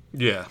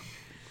 Yeah.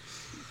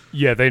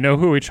 Yeah, they know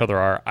who each other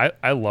are.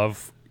 I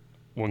love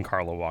when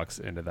Carla walks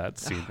into that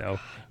scene,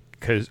 though,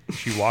 because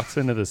she walks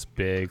into this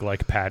big,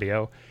 like,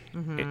 patio,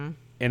 and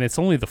it's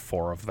only the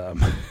four of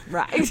them.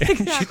 Right, And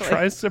exactly. she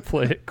tries to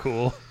play it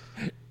cool,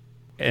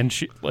 and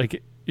she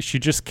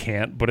just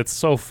can't, but it's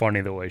so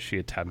funny the way she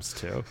attempts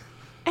to.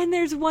 And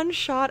there's one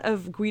shot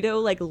of Guido,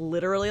 like,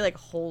 literally, like,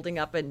 holding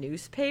up a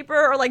newspaper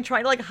or, like,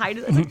 trying to, like, hide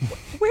it. It's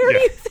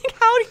like,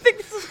 how do you think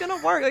this is going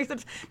to work? Like,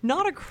 it's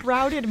not a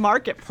crowded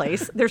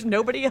marketplace. There's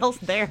nobody else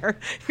there.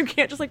 You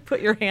can't just, like,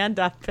 put your hand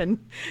up and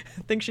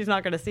think she's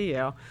not going to see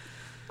you.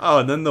 Oh,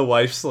 and then the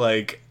wife's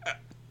like,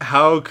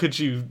 how could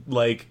you,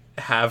 like,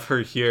 have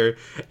her here?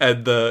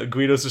 And the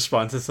Guido's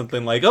response is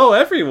something like, "Oh,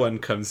 everyone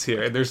comes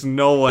here," and there's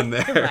no one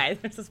there.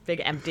 Right, there's this big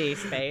empty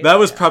space. That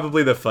was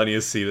probably the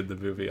funniest scene in the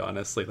movie,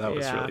 honestly. That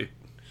was Yeah. really,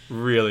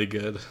 really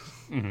good.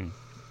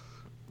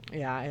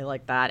 Yeah, I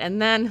like that.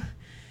 And then,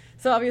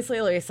 so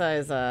obviously Louisa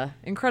is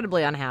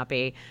incredibly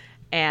unhappy,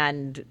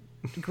 and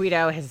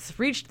Guido has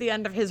reached the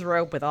end of his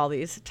rope with all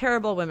these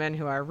terrible women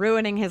who are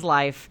ruining his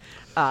life,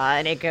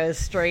 and it goes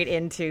straight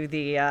into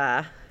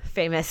the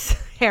famous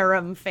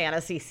harem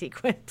fantasy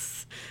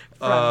sequence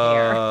from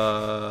here.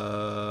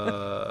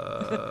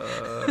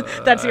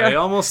 That's your. I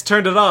almost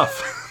turned it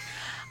off.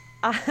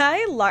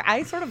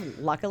 I sort of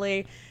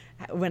luckily,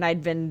 when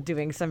I'd been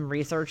doing some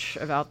research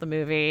about the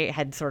movie,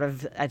 had sort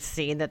of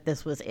seen that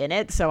this was in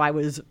it, so I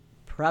was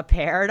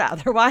prepared.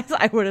 Otherwise,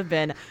 I would have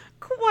been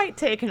quite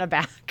taken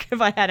aback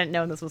if I hadn't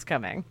known this was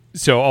coming.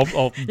 So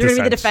I'll You're gonna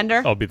be the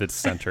defender? I'll be the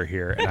dissenter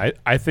here, and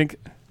I think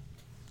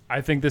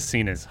this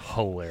scene is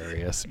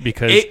hilarious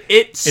because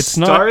It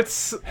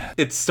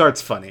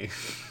starts funny.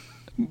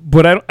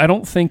 But I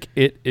don't think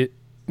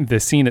the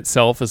scene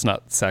itself is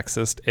not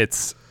sexist.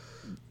 It's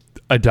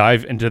a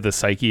dive into the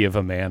psyche of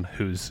a man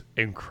who's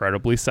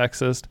incredibly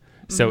sexist.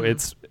 So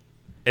it's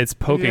it's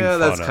poking Yeah, fun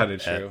that's at- kind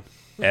of true.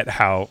 at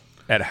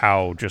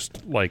how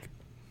just like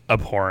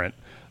abhorrent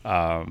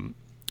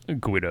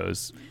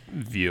Guido's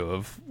view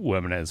of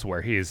women is,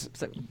 where he's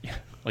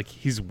like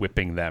he's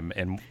whipping them,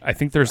 and I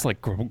think there's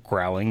like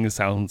growling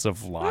sounds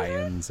of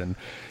lions, and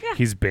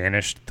he's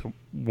banished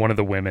one of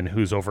the women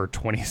who's over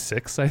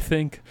 26, I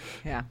think.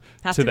 Yeah,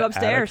 has To to go the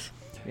upstairs.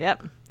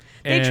 Yep.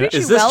 They And- treat you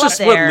Is this well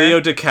just up what there. Leo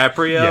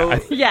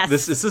DiCaprio? Yeah,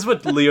 Yes. Is this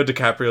what Leo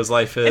DiCaprio's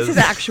life is? It's his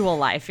actual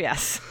life.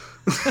 Yes.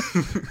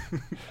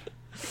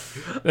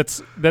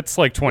 That's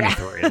like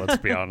 23. Let's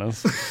be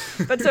honest.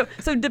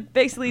 But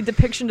basically,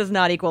 depiction does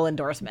not equal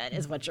endorsement,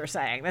 is what you're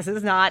saying. This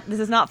is not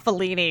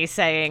Fellini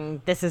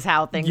saying this is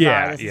how things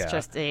Yeah, are. This yeah. is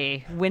just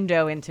a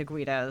window into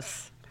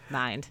Guido's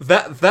mind.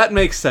 That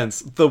makes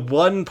sense. The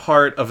one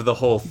part of the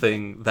whole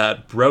thing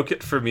that broke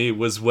it for me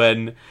was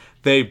when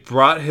they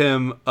brought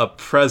him a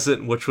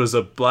present, which was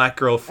a black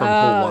girl from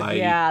Hawaii,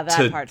 yeah, that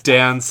to part's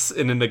dance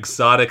in an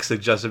exotic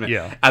suggestion.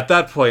 Yeah. At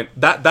that point,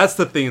 that's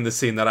the thing in the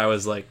scene that I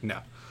was like, no,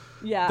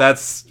 Yeah.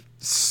 that's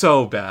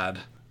so bad.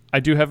 I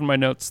do have in my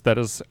notes that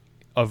is,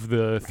 of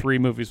the 3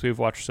 movies we've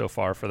watched so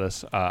far for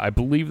this, I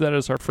believe that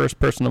is our first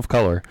person of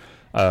color,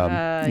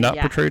 not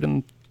yeah. portrayed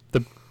in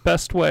the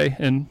best way,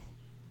 and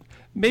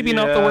maybe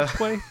not the Yeah. worst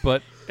way,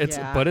 but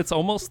Yeah. it's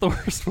almost the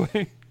worst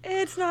way.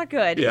 It's not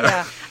good. Yeah.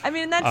 Yeah. I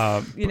mean,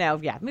 that's,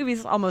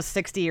 movie's almost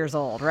 60 years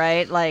old,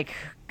 right? Like,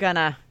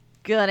 gonna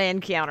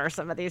encounter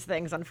some of these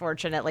things,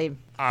 unfortunately.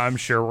 I'm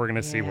sure we're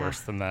gonna see Yeah.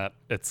 worse than that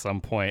at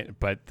some point,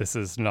 but this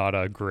is not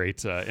a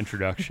great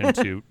introduction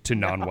to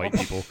non-white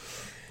people.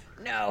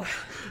 No.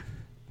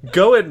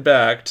 Going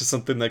back to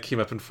something that came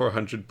up in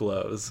 400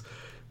 Blows,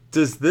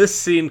 does this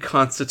scene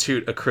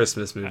constitute a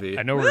Christmas movie?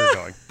 I know where you're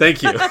going.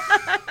 Thank you.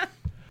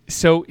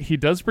 So he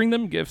does bring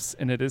them gifts,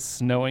 and it is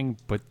snowing,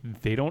 but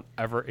they don't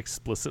ever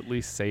explicitly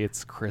say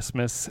it's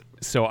Christmas.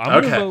 So I'm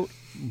Okay. gonna vote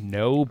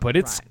no, but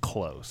it's Right.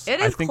 close.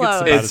 It I is think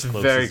close. it's about It's as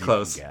close very as you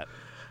close. can get.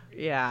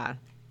 Yeah.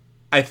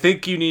 I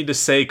think you need to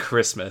say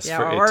Christmas Yeah,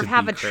 for or it to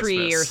have be a tree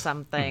or Christmas.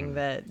 something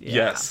that. Yeah.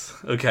 Yes.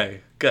 Okay.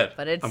 Good.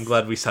 But it's- I'm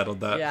glad we settled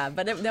that. Yeah,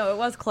 but it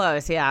was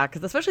close. Yeah,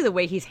 because especially the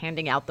way he's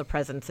handing out the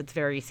presents, it's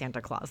very Santa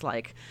Claus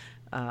like.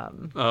 Oh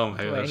my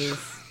The way gosh. he's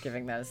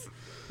giving those.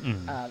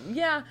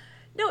 Yeah.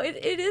 No, it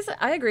is.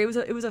 I agree.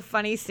 It was a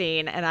funny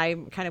scene, and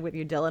I'm kind of with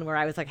you, Dylan, where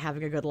I was like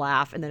having a good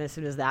laugh, and then as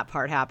soon as that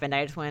part happened,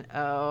 I just went,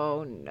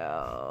 "Oh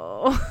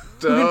no!"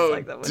 It's Don't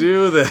like that one-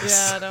 do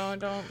this. Yeah, don't.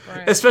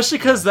 Brian. Especially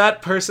because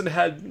that person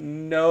had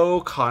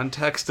no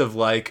context of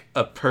like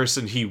a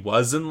person he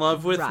was in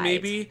love with, Right.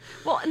 maybe.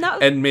 Well, no.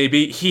 And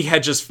maybe he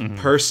had just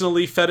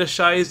personally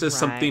fetishized as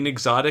something Right.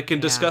 exotic and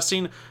Yeah.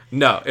 disgusting.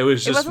 No, it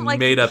was It just wasn't like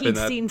made up in he'd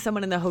that. seen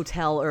someone in the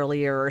hotel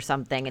earlier or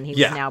something, and he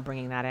Yeah. was now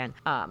bringing that in.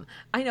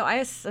 I know.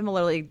 I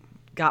similarly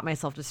got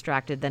myself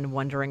distracted, then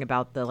wondering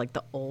about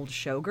the old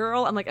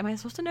showgirl. I'm like, am I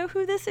supposed to know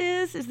who this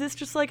is? Is this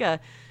just like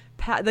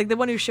like the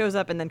one who shows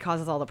up and then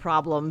causes all the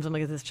problems? I'm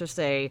like, is this just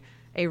a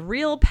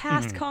real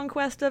past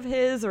conquest of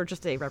his, or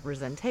just a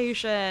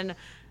representation?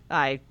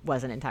 I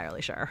wasn't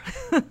entirely sure.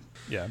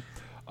 Yeah.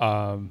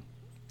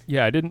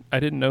 Yeah, I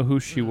didn't know who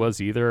she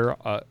was either.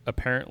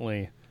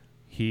 Apparently,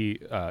 he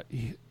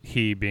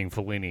being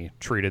Fellini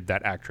treated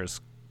that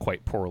actress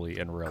quite poorly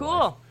in real life.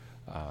 Cool.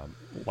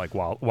 Like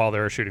while they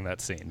were shooting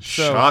that scene.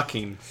 So,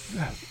 Shocking.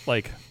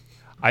 like,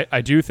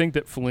 I do think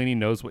that Fellini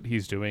knows what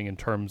he's doing in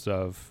terms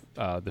of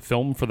the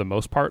film for the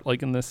most part,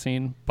 like in this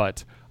scene,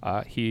 but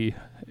he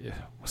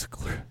was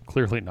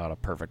clearly not a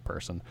perfect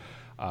person.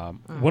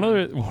 One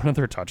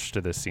other touch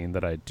to this scene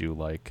that I do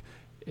like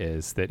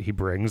is that he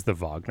brings the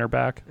Wagner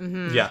back,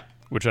 Yeah.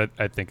 which I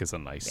think is a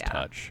nice Yeah.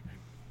 touch.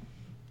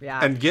 Yeah.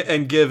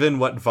 And given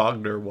what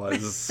Wagner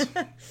was,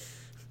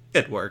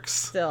 it works.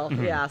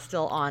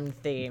 Still on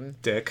theme.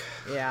 Dick.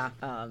 Yeah.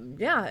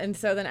 And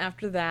so then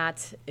after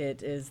that,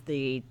 it is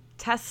the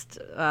test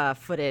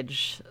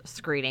footage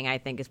screening, I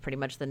think, is pretty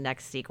much the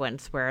next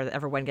sequence where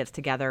everyone gets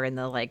together in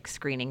the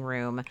screening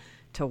room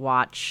to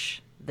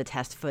watch the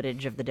test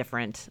footage of the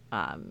different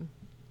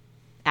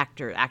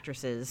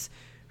actresses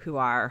who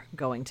are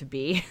going to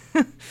be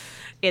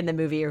in the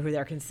movie, or who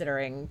they're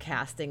considering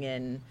casting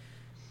in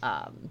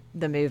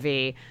the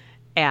movie.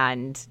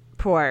 And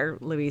poor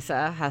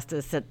Louisa has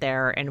to sit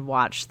there and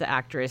watch the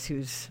actress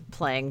who's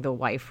playing the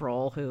wife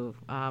role, who,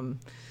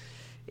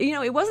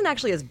 it wasn't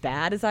actually as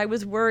bad as I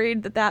was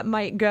worried that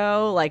might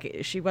go. Like,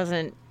 she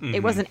wasn't,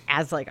 it wasn't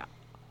as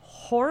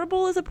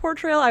horrible as a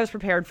portrayal. I was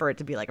prepared for it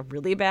to be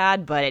really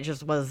bad, but it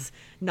just was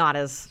not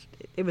as,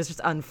 it was just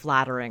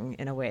unflattering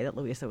in a way that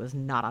Louisa was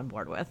not on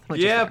board with. which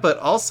is Yeah, fair. but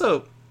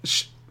also,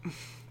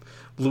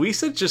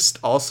 Louisa just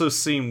also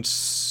seemed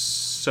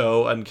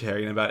so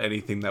uncaring about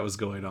anything that was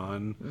going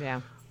on.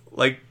 Yeah.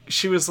 Like,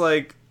 she was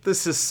like,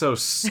 this is so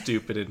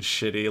stupid and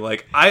shitty.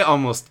 Like, I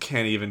almost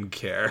can't even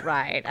care.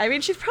 Right. I mean,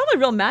 she's probably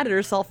real mad at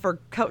herself for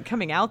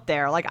coming out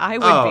there. Like I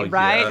would Oh, be,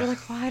 right? yeah. You're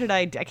like, why did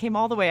I came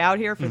all the way out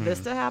here for this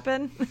to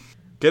happen?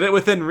 Get it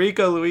with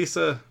Enrico,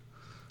 Louisa.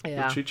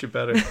 Yeah. He'll treat you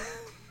better.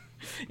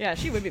 Yeah,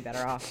 she would be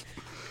better off.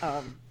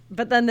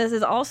 But then this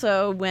is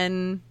also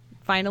when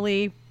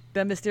finally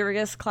the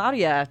mysterious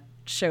Claudia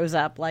shows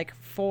up like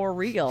for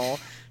real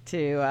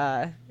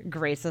to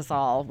grace us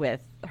all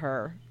with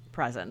her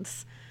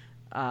presence.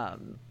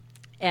 And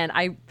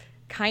I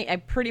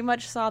pretty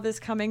much saw this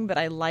coming, but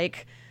I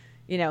like,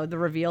 the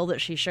reveal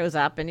that she shows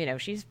up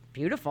and, she's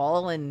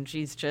beautiful and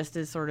she's just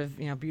as sort of,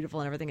 beautiful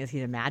and everything as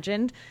he'd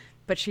imagined,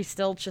 but she's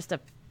still just a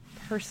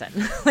person.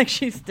 Like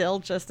she's still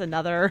just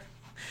another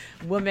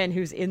woman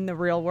who's in the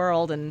real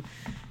world, and,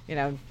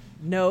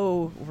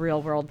 no real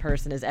world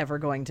person is ever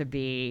going to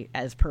be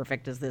as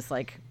perfect as this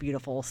like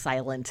beautiful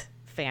silent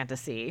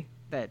fantasy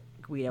that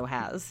Guido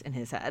has in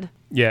his head.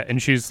 Yeah, and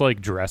she's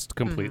like dressed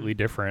completely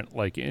different.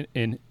 Like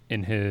in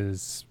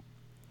his,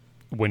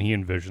 when he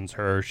envisions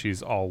her,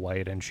 she's all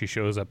white, and she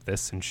shows up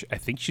and I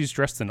think she's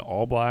dressed in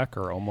all black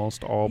or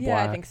almost all black.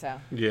 Yeah, I think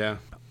so. Yeah.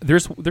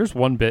 There's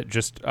one bit,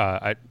 just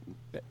I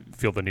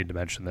feel the need to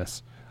mention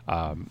this.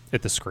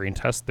 At the screen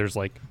test, there's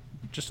like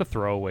just a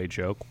throwaway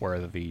joke where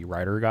the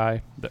writer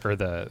guy or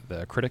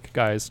the critic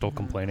guy is still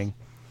complaining,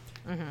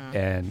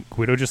 and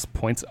Guido just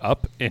points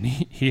up and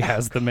he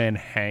has the man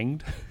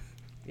hanged.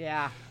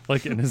 Yeah.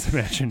 Like in his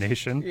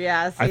imagination.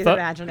 Yes, he's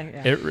imagining.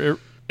 Yeah.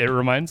 It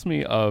reminds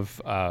me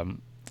of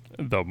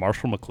the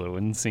Marshall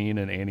McLuhan scene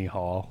in Annie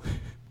Hall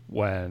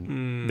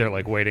when they're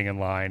like waiting in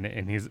line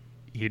and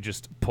he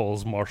just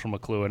pulls Marshall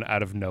McLuhan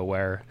out of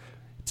nowhere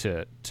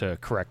to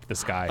correct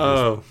this guy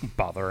who's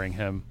bothering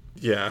him.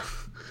 Yeah.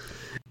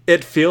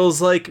 It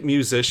feels like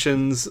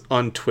musicians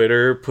on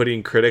Twitter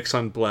putting critics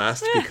on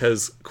blast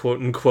because,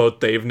 quote unquote,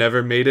 they've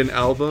never made an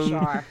album.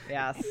 Sure,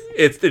 yes.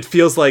 It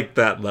feels like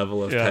that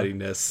level of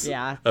pettiness.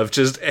 Yeah. Of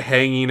just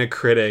hanging a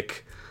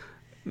critic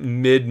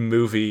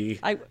mid-movie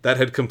that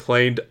had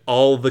complained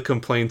all the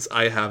complaints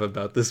I have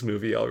about this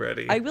movie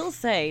already. I will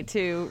say,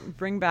 to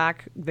bring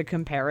back the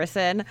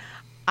comparison,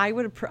 I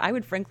would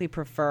frankly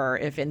prefer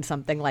if in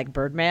something like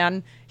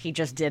Birdman he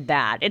just did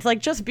that. It's like,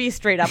 just be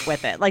straight up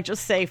with it. Like,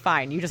 just say,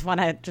 fine, you just want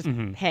to just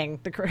hang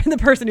the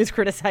person who's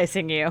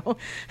criticizing you.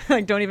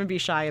 Like, don't even be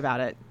shy about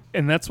it.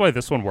 And that's why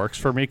this one works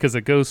for me, because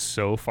it goes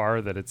so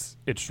far that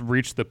it's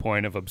reached the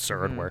point of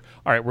absurd where,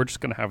 all right, we're just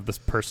going to have this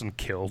person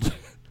killed.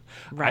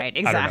 Right,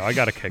 exactly. I don't know. I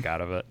got a kick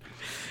out of it.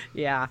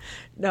 Yeah.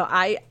 No,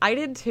 I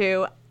did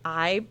too.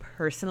 I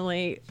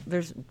personally,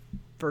 there's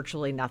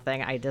virtually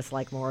nothing I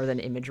dislike more than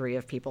imagery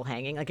of people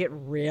hanging. Like, it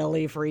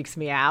really freaks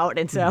me out.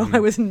 And so I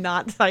was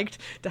not psyched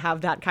to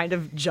have that kind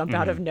of jump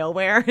out of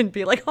nowhere and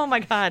be like, oh my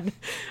God,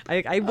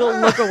 I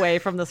will look away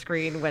from the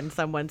screen when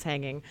someone's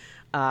hanging.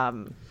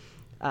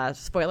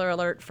 Spoiler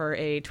alert for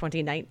a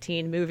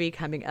 2019 movie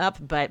coming up,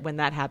 but when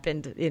that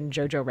happened in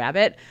Jojo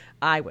Rabbit,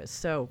 I was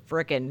so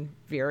frickin'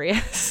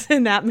 furious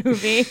in that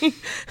movie.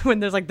 When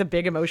there's like the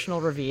big emotional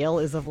reveal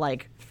is of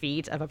like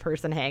feet of a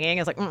person hanging.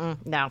 I was like,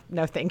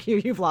 no, thank you.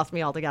 You've lost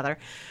me altogether.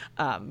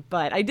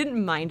 But I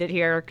didn't mind it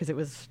here because it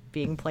was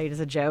being played as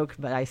a joke,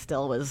 but I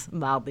still was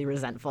mildly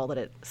resentful that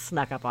it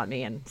snuck up on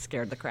me and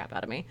scared the crap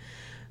out of me.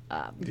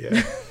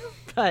 Yeah.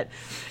 But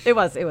it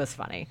was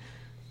funny.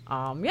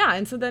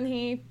 And so then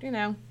he,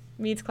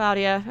 meets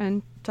Claudia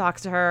and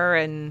talks to her,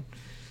 and,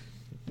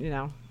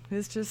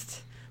 is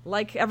just,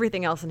 like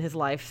everything else in his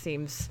life,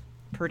 seems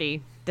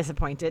pretty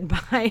disappointed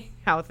by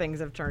how things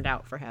have turned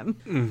out for him.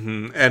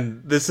 Mm-hmm.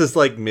 And this is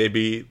like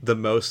maybe the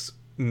most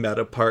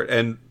meta part.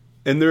 And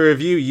in the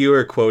review you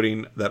are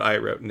quoting that I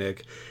wrote,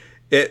 Nick,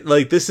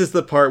 this is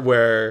the part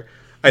where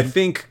I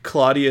think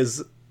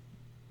Claudia's,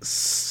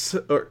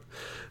 or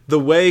the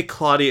way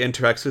Claudia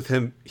interacts with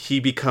him, he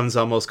becomes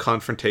almost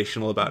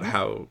confrontational about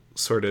how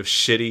sort of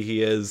shitty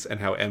he is and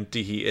how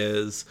empty he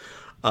is.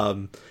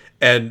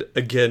 And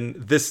again,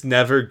 this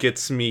never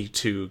gets me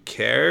to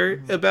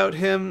care about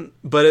him,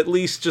 but at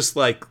least just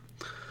like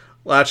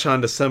latch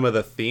on to some of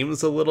the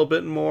themes a little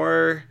bit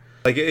more.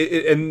 Like,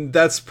 and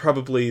that's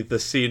probably the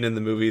scene in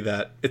the movie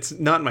that it's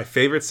not my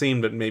favorite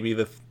scene, but maybe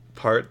the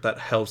part that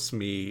helps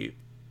me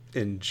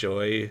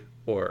enjoy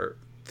or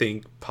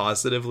think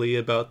positively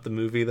about the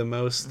movie the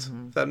most,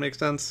 if that makes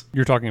sense.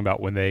 You're talking about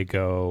when they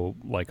go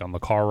like on the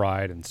car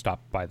ride and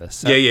stop by the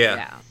set.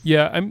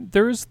 Yeah.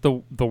 There is the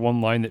one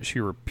line that she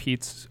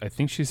repeats. I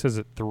think she says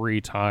it 3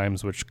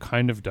 times, which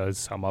kind of does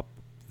sum up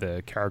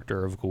the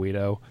character of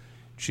Guido.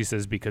 She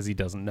says, because he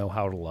doesn't know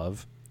how to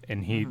love,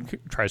 and he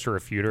tries to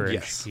refute her,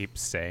 and she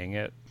keeps saying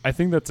it. I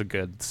think that's a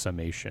good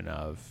summation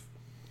of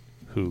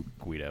who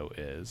Guido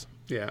is.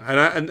 Yeah,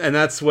 and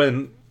that's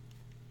when,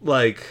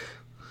 like,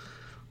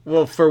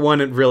 well, for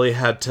one, it really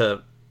had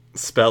to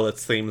spell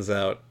its themes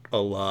out a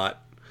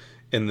lot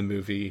in the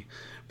movie,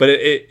 but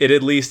it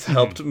at least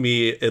helped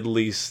me at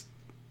least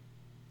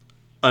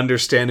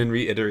understand and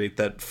reiterate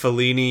that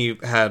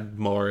Fellini had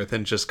more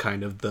than just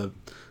kind of the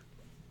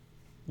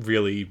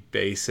really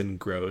base and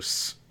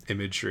gross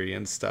imagery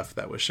and stuff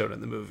that was shown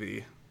in the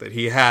movie, that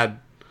he had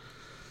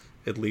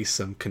at least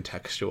some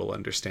contextual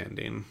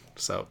understanding.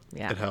 So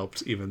it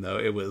helped, even though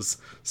it was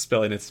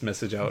spelling its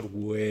message out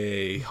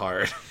way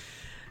hard.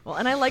 Well,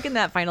 and I like in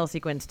that final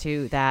sequence,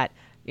 too, that,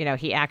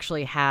 he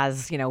actually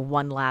has,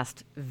 one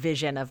last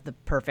vision of the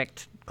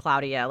perfect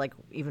Claudia, like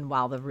even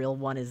while the real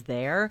one is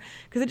there,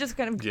 because it just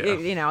kind of,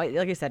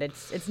 like I said,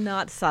 it's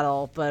not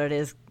subtle, but it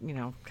is,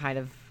 kind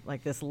of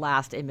like this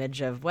last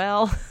image of,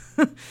 well,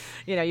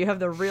 you have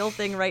the real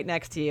thing right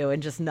next to you,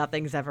 and just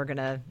nothing's ever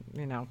gonna,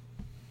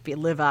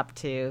 live up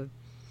to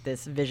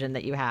this vision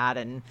that you had,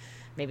 and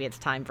maybe it's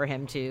time for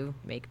him to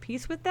make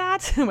peace with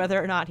that.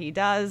 Whether or not he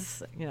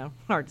does,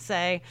 hard to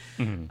say.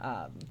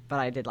 But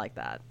I did like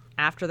that.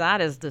 After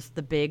that is just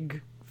the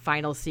big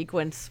final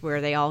sequence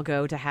where they all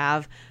go to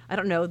have, I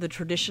don't know, the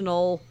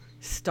traditional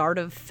start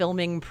of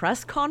filming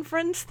press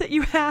conference that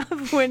you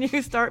have when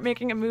you start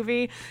making a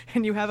movie,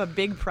 and you have a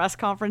big press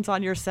conference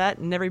on your set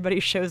and everybody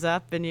shows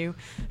up and you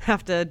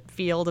have to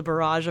field a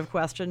barrage of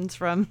questions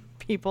from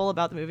people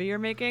about the movie you're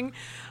making.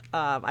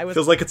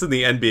 Feels like it's in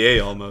the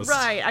NBA almost.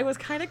 Right. I was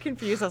kind of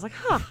confused. I was like,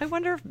 I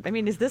wonder,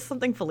 is this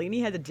something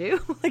Fellini had to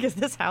do? Like, is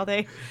this how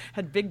they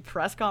had big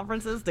press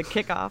conferences to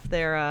kick off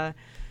their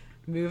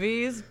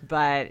movies?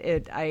 But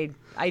I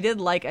did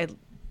like it.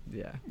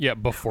 Yeah,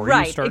 before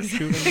right, you start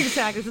shooting.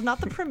 Exactly. This is not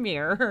the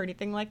premiere or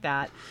anything like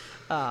that.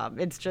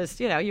 It's just,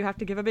 you have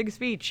to give a big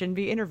speech and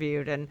be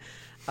interviewed. And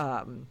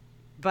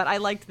but I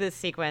liked this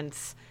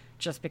sequence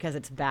just because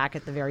it's back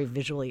at the very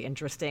visually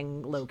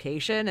interesting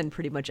location, and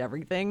pretty much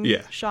everything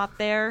shot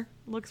there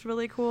looks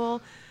really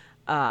cool.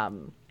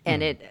 And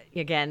it,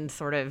 again,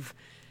 sort of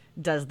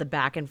does the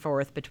back and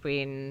forth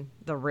between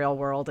the real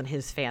world and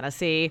his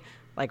fantasy.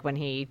 Like when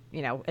he,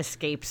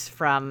 escapes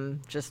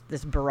from just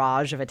this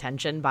barrage of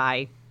attention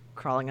by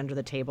crawling under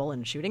the table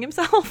and shooting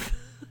himself.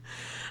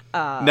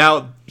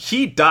 Now,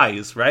 he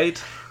dies,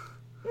 right?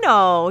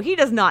 No, he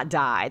does not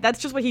die. That's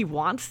just what he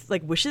wants,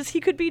 like wishes he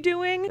could be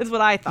doing, is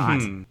what I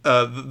thought.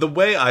 The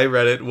way I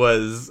read it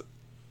was,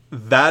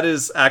 that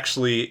is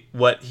actually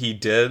what he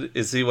did,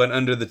 is he went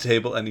under the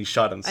table and he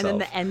shot himself.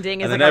 And then the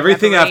ending is and like then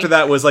everything reverie. after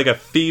that was like a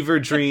fever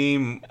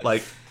dream,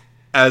 like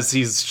as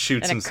he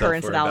shoots An himself.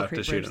 occurrence We're at Owl about to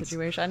Creek shoot Bridge himself.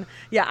 situation.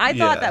 Yeah, I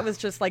thought that was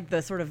just like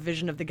the sort of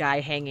vision of the guy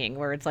hanging,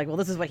 where it's like, well,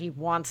 this is what he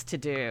wants to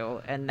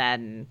do, and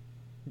then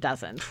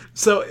doesn't.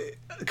 So,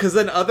 because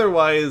then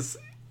otherwise,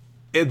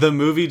 the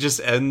movie just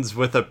ends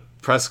with a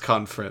press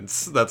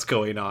conference that's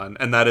going on,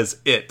 and that is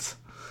it.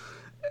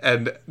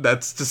 And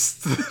that's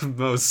just the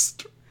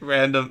most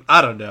random.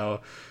 I don't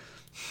know.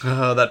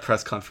 Oh, that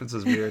press conference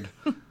is weird.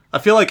 I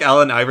feel like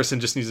Allen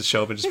Iverson just needs to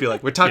show up and just be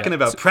like, we're talking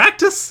about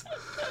practice?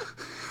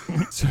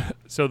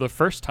 So the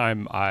first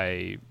time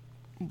I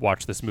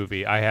watched this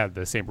movie, I had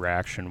the same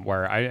reaction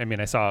where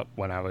I saw it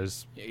when I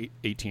was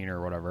 18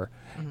 or whatever,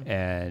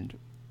 and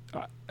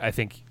I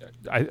think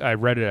I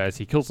read it as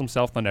he kills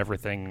himself, and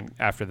everything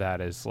after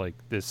that is like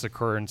this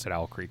occurrence at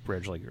Owl Creek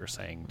Bridge, like you were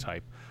saying,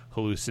 type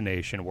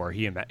hallucination where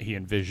he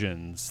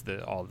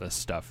envisions all this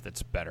stuff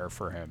that's better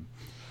for him.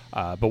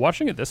 But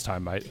watching it this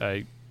time,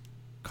 I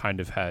kind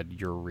of had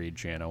your read,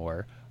 Jana,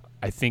 where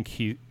I think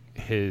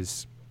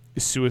his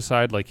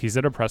suicide, like he's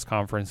at a press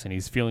conference and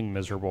he's feeling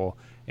miserable,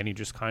 and he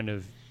just kind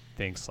of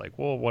thinks like,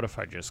 well, what if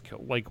I just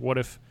kill, like what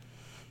if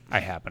I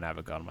happen to have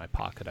a gun in my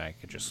pocket, I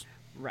could just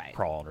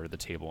crawl under the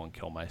table and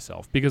kill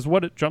myself. Because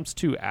what it jumps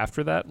to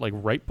after that, like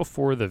right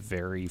before the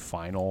very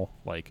final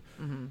like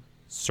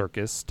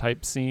circus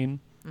type scene,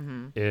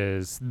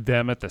 is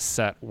them at the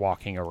set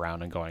walking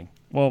around and going,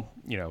 well,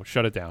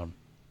 shut it down,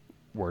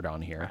 we're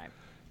done here. Right.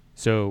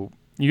 So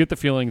you get the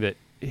feeling that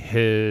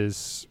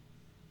his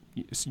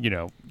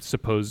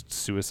supposed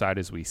suicide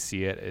as we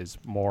see it is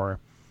more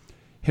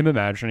him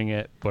imagining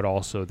it, but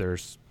also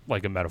there's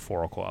like a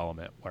metaphorical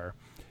element where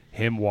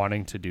him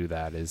wanting to do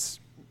that is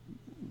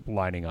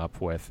lining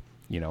up with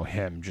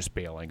him just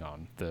bailing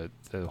on the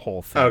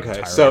whole thing. Okay,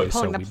 entirely. so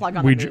pulling the plug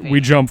on the movie.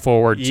 We jump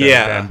forward to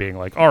them being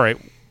like, all right,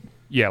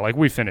 like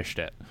we finished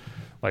it,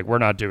 like we're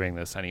not doing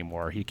this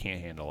anymore, he can't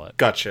handle it.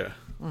 Gotcha.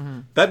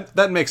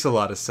 That makes a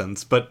lot of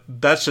sense, but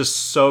that's just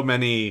so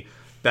many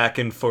back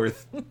and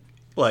forth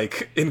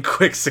like in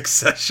quick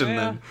succession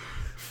then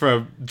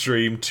from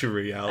dream to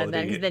reality.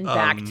 And then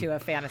back to a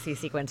fantasy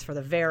sequence for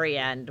the very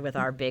end with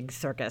our big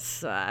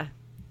circus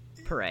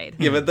parade.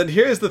 Yeah, but then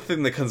here's the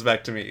thing that comes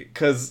back to me,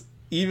 because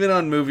even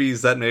on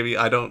movies that maybe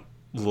I don't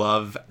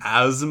love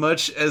as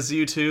much as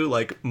you two,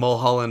 like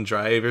Mulholland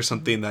Drive or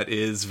something that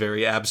is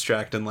very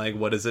abstract and like,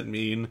 what does it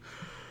mean?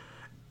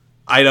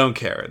 I don't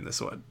care in this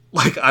one.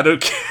 Like, I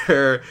don't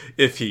care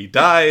if he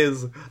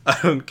dies. I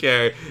don't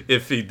care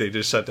if they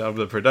just shut down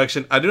the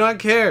production. I do not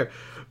care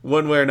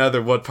one way or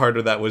another what part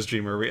of that was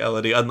dream or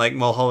reality. Unlike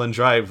Mulholland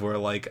Drive, where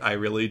like I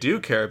really do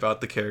care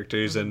about the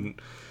characters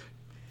and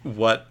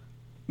what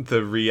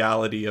the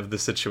reality of the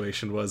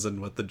situation was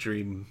and what the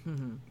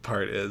dream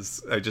part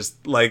is. I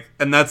just like,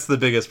 and that's the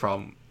biggest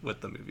problem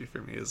with the movie for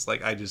me, is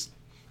like,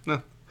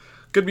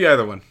 could be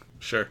either one.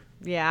 Sure.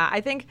 Yeah, I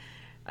think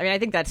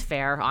that's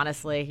fair,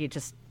 honestly. He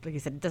just, like you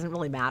said, it doesn't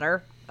really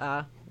matter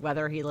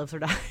whether he lives or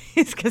dies,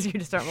 because you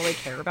just don't really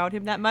care about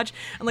him that much.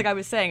 And like I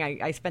was saying,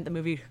 I spent the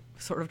movie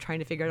sort of trying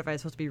to figure out if I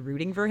was supposed to be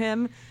rooting for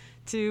him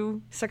to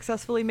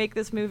successfully make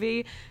this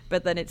movie,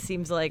 but then it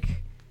seems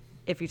like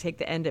if you take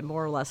the end at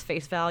more or less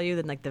face value,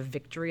 then like the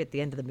victory at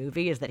the end of the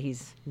movie is that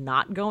he's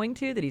not going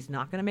to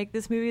make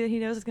this movie that he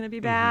knows is going to be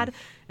bad,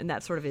 and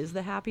that sort of is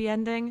the happy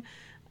ending.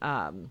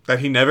 That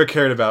he never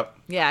cared about.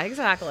 Yeah,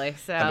 exactly.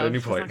 So at any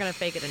he's point. not going to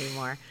fake it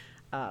anymore.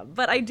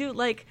 But I do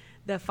like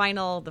the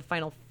final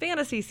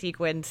fantasy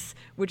sequence,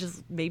 which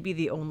is maybe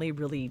the only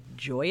really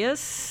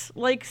joyous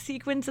like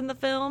sequence in the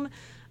film.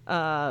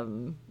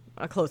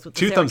 Close with the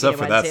 2 thumbs up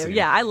for that too. scene.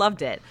 Yeah, I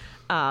loved it.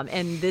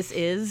 And this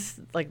is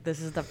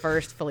the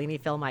first Fellini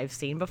film I've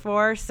seen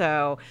before,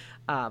 so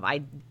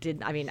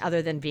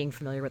other than being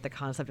familiar with the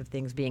concept of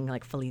things being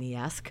like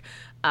Fellini-esque,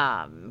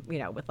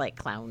 with like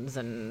clowns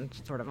and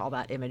sort of all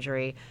that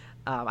imagery,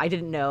 I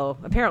didn't know.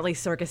 Apparently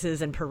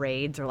circuses and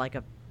parades are like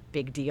a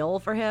big deal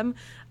for him.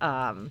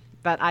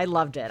 But I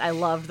loved it. I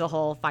loved the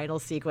whole final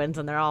sequence,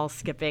 and they're all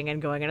skipping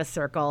and going in a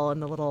circle,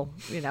 and the little,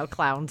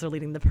 clowns are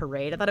leading the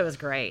parade. I thought it was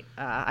great.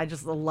 I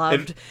just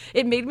loved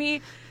it. Made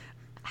me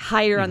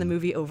higher on the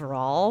movie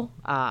overall.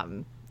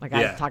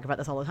 I talk about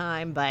this all the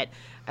time, but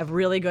a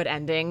really good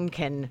ending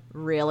can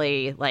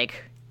really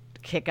like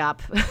kick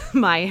up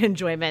my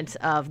enjoyment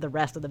of the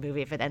rest of the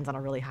movie if it ends on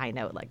a really high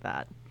note like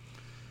that.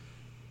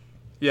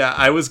 Yeah,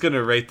 I was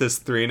gonna rate this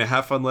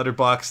 3.5 on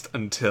Letterboxd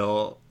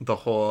until the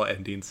whole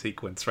ending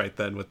sequence right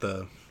then with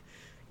the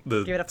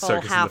Give it a full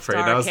circus and the half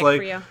parade. star I was kick like,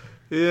 for you.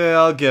 yeah,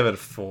 I'll give it a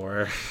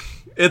 4.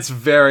 It's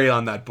very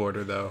on that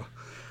border though.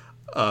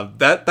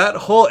 That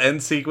whole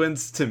end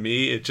sequence to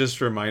me, it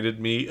just reminded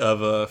me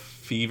of a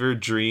fever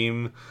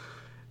dream.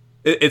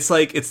 It's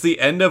like it's the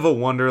end of A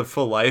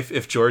Wonderful Life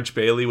if George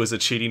Bailey was a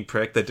cheating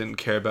prick that didn't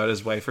care about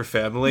his wife or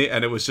family,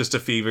 and it was just a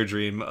fever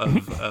dream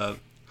of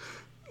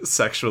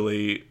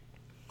sexually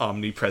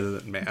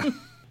omnipresent man.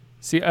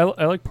 See, I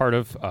like part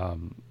of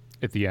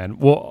at the end.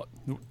 Well,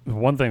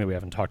 one thing that we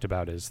haven't talked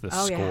about is the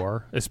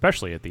score,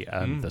 especially at the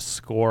end. The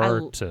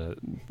score to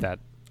that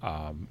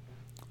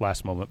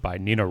last moment by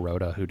Nino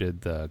Rota, who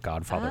did the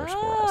Godfather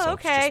score. Also,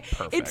 Okay, it's just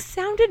perfect. it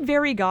sounded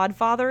very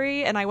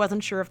Godfather-y, and I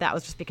wasn't sure if that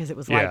was just because it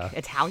was like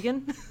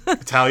Italian.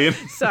 Italian.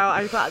 So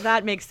I thought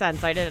that makes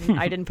sense. I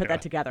didn't put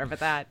that together, but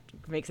that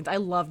makes sense. I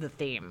love the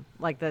theme,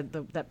 like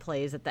the that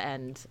plays at the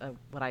end of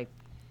what I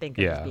think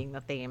of as being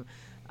the theme.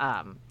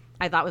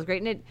 I thought was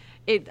great, and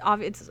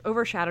it's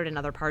overshadowed in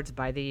other parts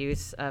by the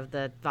use of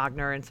the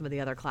Wagner and some of the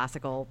other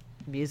classical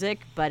music,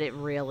 but it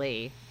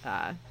really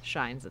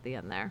shines at the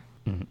end there.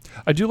 Mm-hmm.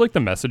 I do like the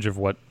message of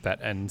what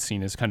that end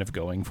scene is kind of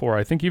going for.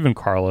 I think even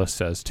Carla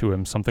says to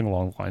him something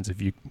along the lines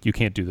of you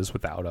can't do this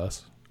without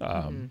us,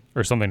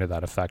 or something to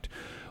that effect,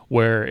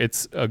 where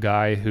it's a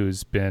guy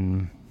who's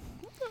been,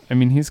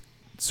 he's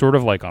sort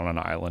of like on an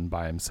island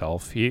by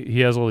himself. He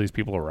has all these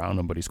people around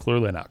him, but he's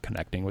clearly not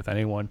connecting with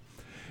anyone.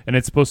 And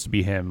it's supposed to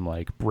be him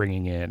like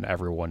bringing in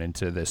everyone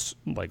into this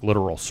like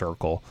literal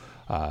circle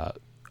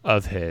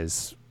of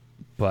his.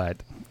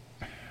 But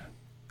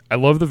I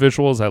love the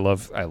visuals. I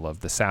love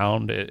the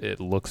sound. It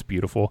looks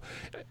beautiful.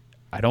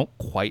 I don't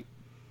quite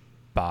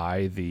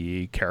buy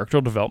the character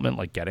development,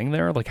 like getting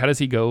there. Like, how does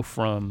he go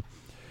from,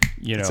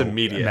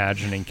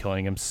 imagining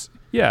killing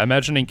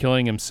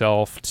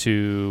himself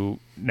to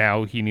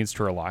now he needs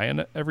to rely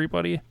on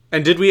everybody?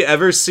 And did we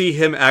ever see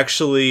him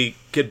actually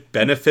get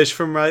benefit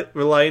from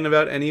relying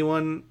about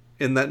anyone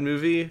in that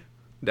movie?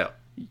 No.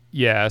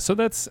 Yeah, so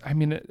that's,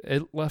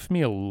 it left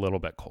me a little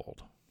bit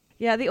cold.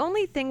 Yeah, the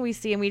only thing we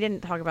see, and we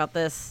didn't talk about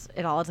this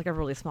at all, it's like a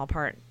really small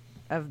part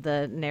of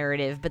the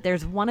narrative, but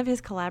there's one of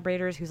his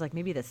collaborators who's like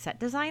maybe the set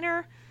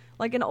designer,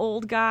 like an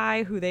old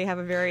guy who they have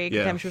a very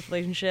contemptuous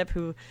relationship,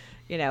 who,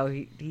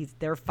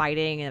 they're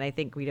fighting, and I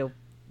think Guido,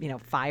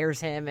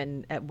 fires him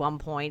and at one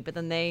point, but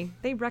then they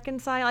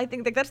reconcile. I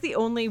think that's the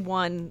only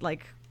one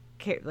like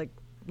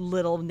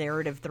little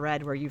narrative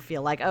thread where you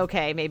feel like,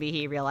 okay, maybe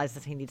he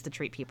realizes he needs to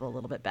treat people a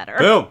little bit better.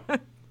 Boom.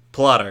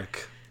 Plot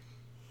arc.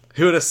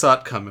 Who would have saw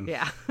it coming?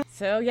 Yeah.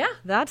 So yeah,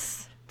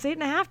 it's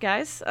 8.5,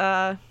 guys.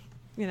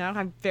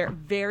 I'm very,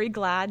 very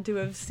glad to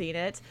have seen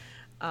it.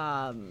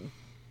 I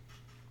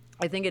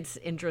think it's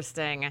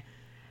interesting.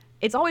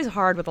 It's always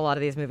hard with a lot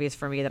of these movies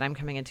for me that I'm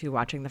coming into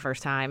watching the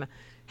first time,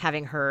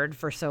 having heard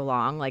for so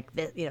long, like,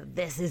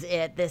 this is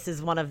it. This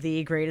is one of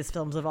the greatest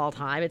films of all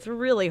time. It's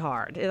really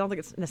hard. I don't think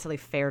it's necessarily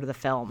fair to the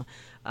film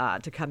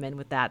to come in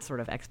with that sort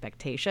of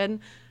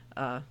expectation.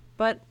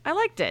 But I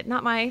liked it.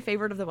 Not my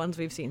favorite of the ones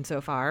we've seen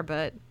so far,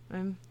 but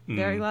I'm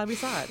very glad we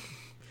saw it.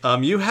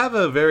 You have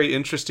a very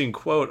interesting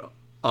quote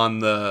on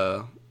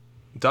the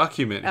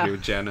document here,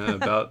 Jana,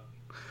 about...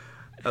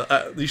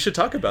 you should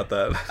talk about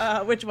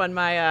that. Which one?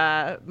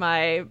 My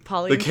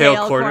Pauline the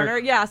Kael corner.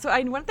 Yeah. So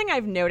one thing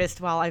I've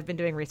noticed while I've been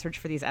doing research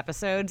for these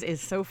episodes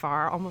is so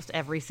far almost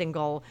every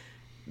single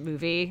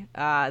movie,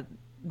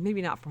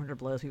 maybe not 400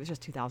 Blows, it was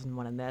just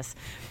 2001 in this,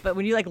 but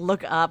when you like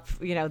look up,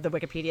 the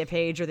Wikipedia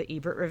page or the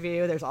Ebert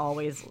review, there's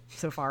always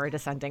so far a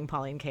dissenting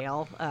Pauline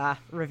Kael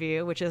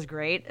review, which is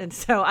great. And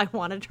so I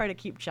want to try to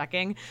keep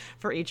checking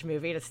for each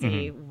movie to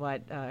see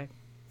what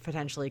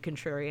potentially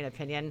contrarian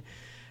opinion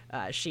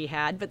she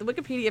had, but the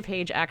Wikipedia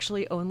page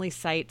actually only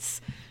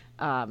cites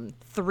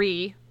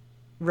 3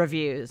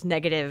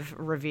 negative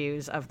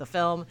reviews of the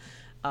film.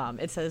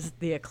 It says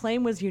the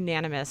acclaim was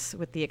unanimous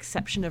with the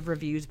exception of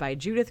reviews by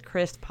Judith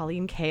Crist,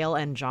 Pauline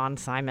Kael, and John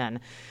Simon.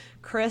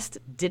 Crist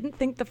didn't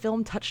think the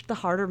film touched the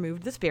heart or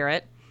moved the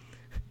spirit.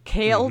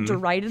 Kael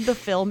derided the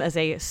film as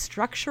a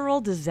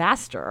structural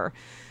disaster,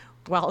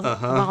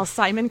 while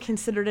Simon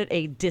considered it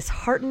a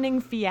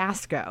disheartening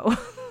fiasco.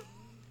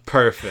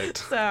 Perfect.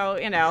 So,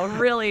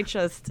 really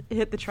just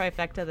hit the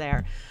trifecta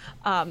there.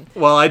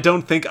 Well, I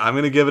don't think I'm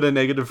going to give it a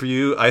negative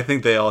review. I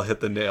think they all hit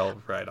the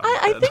nail right on the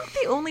I head. think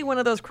the only one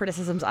of those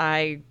criticisms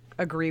I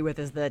agree with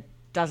is that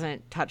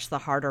doesn't touch the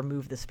heart or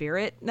move the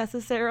spirit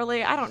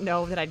necessarily. I don't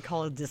know that I'd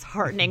call it a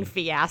disheartening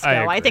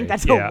fiasco. I think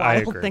that's a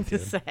wild thing to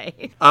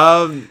say.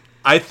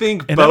 I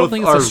think and both I don't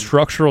think are it's a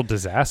structural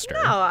disaster.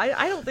 No,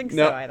 I don't think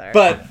so either.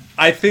 But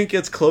I think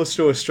it's close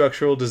to a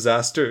structural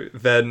disaster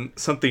than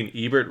something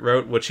Ebert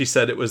wrote, which he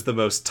said it was the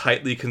most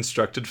tightly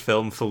constructed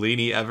film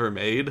Fellini ever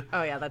made.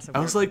 Oh yeah, that's. I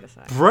was like,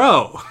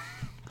 bro,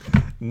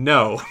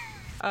 no,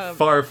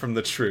 far from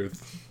the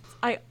truth.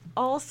 I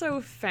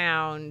also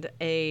found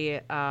a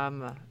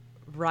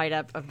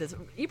write-up of this.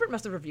 Ebert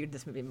must have reviewed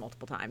this movie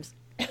multiple times,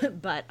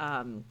 but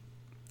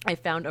I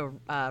found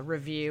a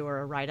review or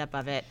a write-up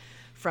of it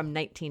from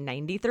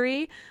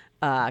 1993,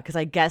 because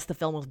I guess the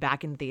film was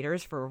back in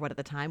theaters for what at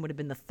the time would have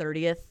been the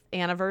 30th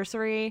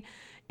anniversary,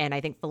 and I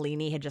think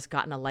Fellini had just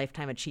gotten a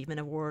Lifetime Achievement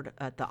Award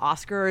at the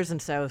Oscars,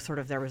 and so sort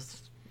of there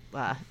was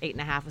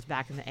 8.5 was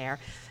back in the air.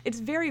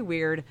 It's very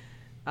weird,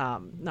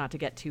 not to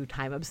get too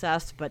time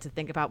obsessed, but to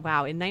think about,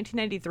 wow, in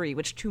 1993,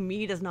 which to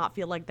me does not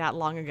feel like that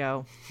long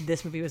ago,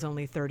 this movie was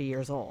only 30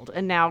 years old,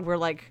 and now we're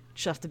like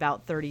just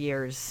about 30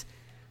 years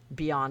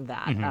beyond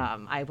that.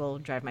 I will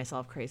drive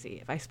myself crazy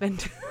if I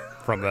spend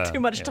too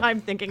much time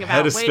thinking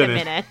about, wait a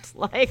minute,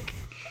 like,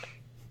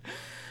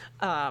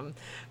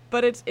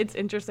 but it's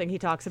interesting. He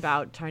talks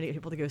about trying to get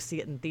people to go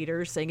see it in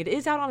theaters, saying it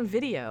is out on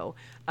video,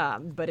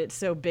 but it's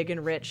so big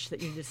and rich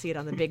that you need to see it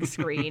on the big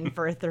screen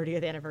for a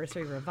 30th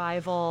anniversary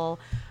revival.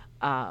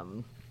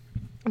 And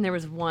there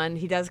was one,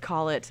 he does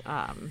call it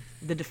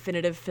the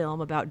definitive film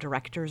about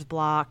director's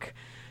block.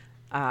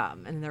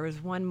 And there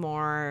was one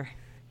more.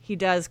 He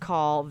does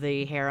call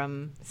the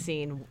harem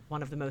scene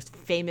one of the most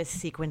famous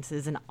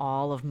sequences in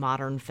all of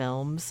modern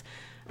films,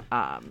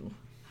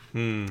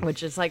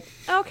 which is like,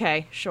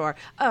 okay, sure.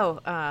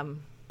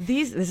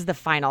 This is the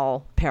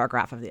final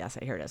paragraph of the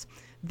essay. Here it is.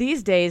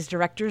 These days,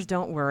 directors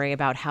don't worry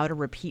about how to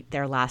repeat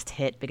their last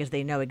hit because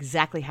they know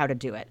exactly how to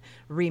do it.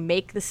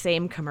 Remake the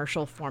same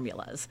commercial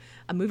formulas.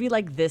 A movie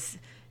like this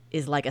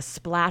is like a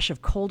splash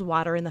of cold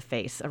water in the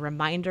face, a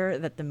reminder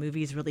that the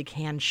movies really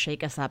can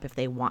shake us up if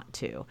they want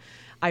to.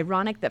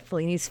 Ironic that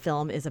Fellini's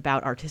film is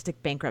about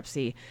artistic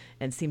bankruptcy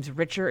and seems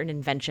richer in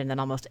invention than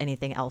almost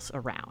anything else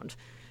around.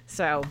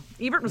 So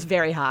Ebert was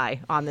very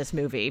high on this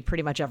movie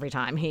pretty much every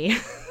time he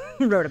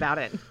wrote about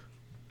it.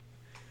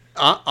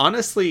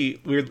 Honestly,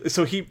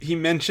 so he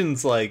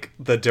mentions like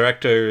the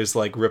directors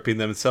like ripping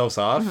themselves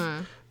off.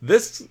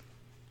 This,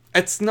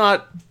 it's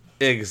not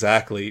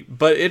exactly,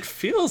 but it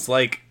feels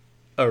like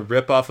a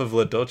rip-off of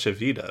La Dolce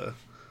Vita,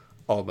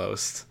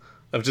 almost,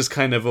 of just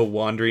kind of a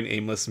wandering,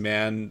 aimless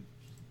man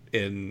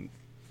in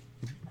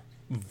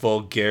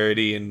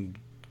vulgarity and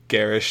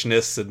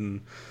garishness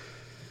and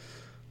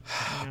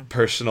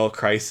personal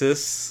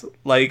crisis.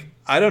 Like,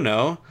 I don't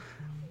know.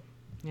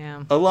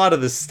 Yeah. A lot of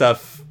this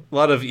stuff, a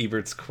lot of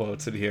Ebert's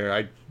quotes in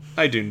here,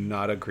 I do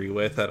not agree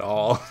with at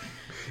all.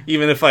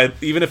 even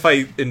if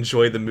I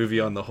enjoy the movie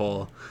on the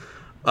whole.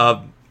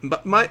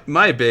 But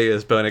my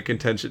biggest bone of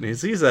contention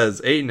is he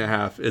says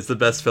 8.5 is the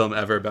best film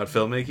ever about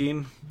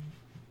filmmaking.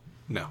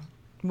 No.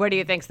 What do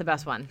you think's the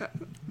best one?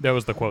 That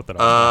was the quote that I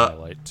was going to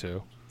highlight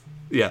too.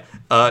 Yeah.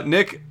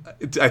 Nick,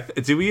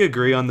 do we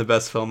agree on the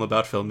best film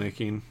about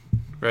filmmaking?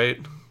 Right?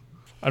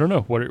 I don't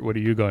know. What are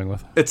you going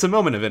with? It's A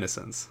Moment of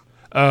Innocence.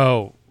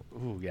 Oh,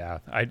 yeah.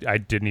 I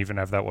didn't even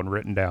have that one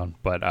written down.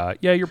 But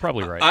yeah, you're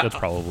probably right. That's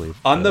probably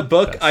on the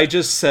book. Best, I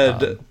just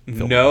said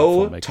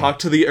no. Talk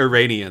to the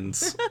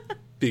Iranians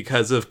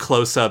because of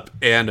Close Up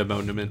and A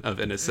Moment of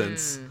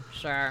Innocence.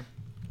 Sure.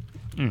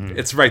 Mm-hmm.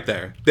 It's right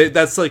there.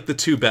 That's like the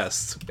two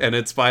best, and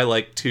it's by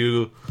like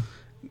two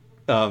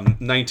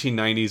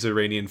 1990s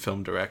Iranian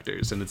film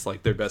directors, and it's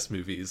like their best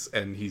movies.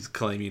 And he's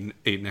claiming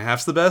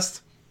 8.5's the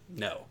best.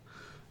 No,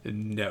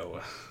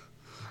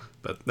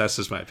 but that's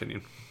just my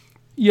opinion.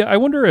 Yeah, I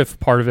wonder if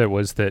part of it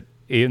was that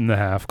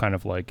 8.5 kind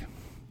of like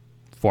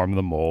formed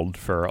the mold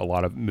for a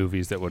lot of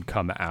movies that would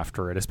come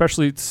after it,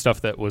 especially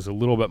stuff that was a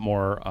little bit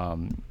more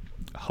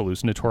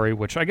hallucinatory,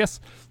 which I guess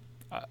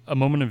A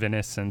Moment of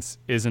Innocence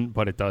isn't,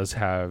 but it does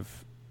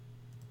have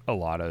a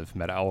lot of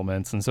meta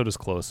elements, and so does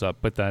Close Up.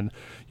 But then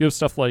you have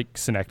stuff like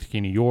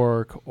Synecdoche, New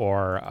York,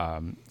 or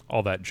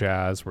all that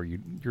jazz where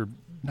you're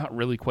not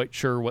really quite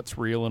sure what's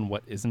real and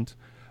what isn't.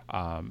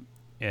 I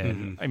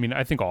mean,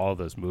 I think all of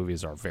those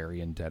movies are very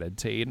indebted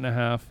to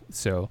 8.5.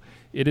 So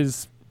it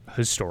is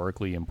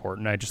historically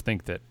important. I just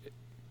think that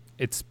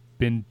it's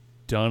been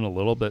done a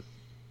little bit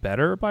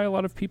better by a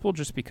lot of people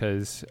just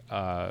because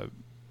I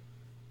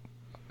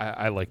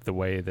like the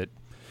way that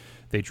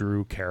they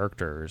drew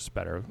characters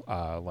better.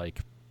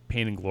 Like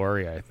Pain and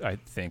Glory, I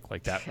think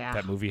like that Yeah.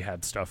 that movie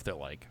had stuff that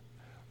like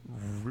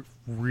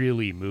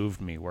really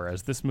moved me,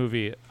 whereas this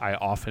movie I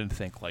often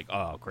think like,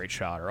 oh, great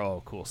shot, or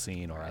oh, cool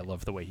scene, or I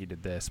love the way he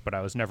did this, but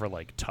I was never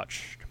like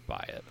touched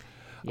by it.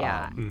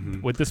 Yeah.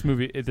 With this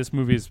movie is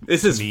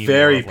This to is me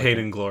very more of, like, Pain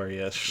and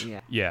Glory-ish.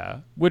 yeah,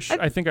 which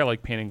I think I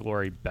like Pain and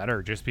Glory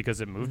better just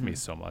because it moved me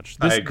so much.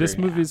 This agree.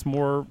 movie's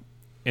more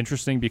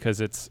interesting because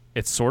it's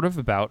sort of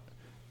about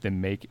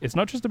it's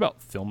not just about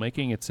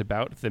filmmaking, it's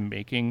about the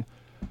making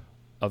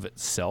of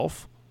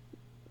itself,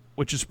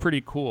 which is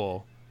pretty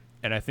cool,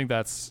 and I think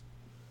that's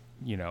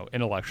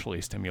intellectually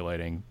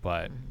stimulating,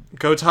 but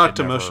Go talk It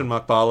to never-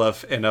 Moshe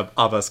Makbalov and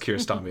Abbas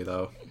Kiarostami,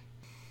 though.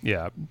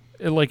 yeah,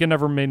 it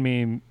never made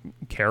me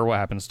care what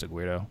happens to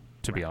Guido,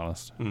 to be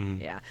honest.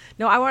 Yeah.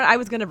 No, I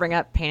was going to bring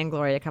up Pain and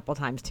Glory a couple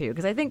times too,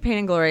 because I think Pain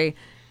and Glory,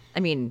 I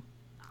mean,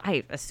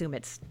 I assume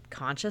it's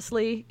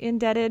consciously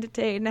indebted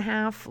to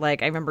 8.5.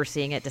 Like, I remember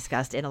seeing it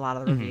discussed in a lot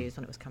of the reviews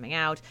when it was coming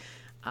out,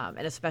 and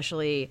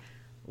especially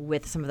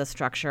with some of the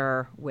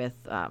structure with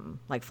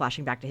like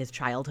flashing back to his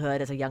childhood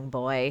as a young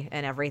boy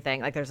and everything.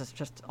 Like, there's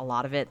just a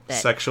lot of it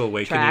that Sexual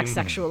awakening. tracks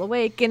sexual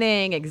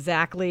awakening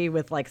exactly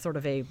with like sort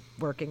of a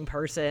working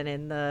person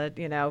in the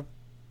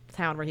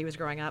town where he was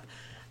growing up.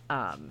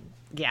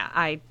 Yeah,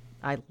 I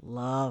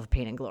love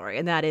Pain and Glory,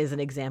 and that is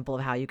an example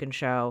of how you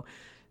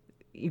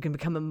can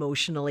become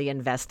emotionally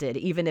invested,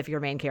 even if your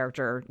main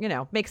character,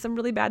 makes some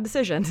really bad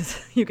decisions.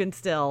 You can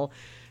still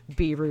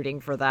be rooting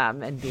for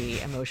them and be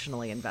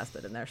emotionally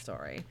invested in their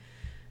story.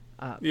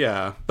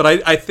 Yeah, but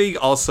I think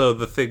also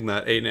the thing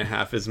that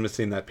 8.5 is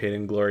missing that Pain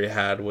and Glory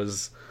had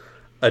was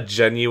a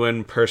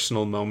genuine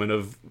personal moment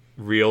of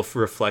real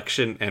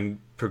reflection and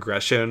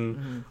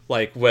progression.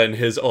 Like when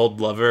his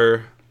old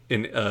lover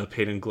in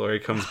Pain and Glory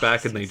comes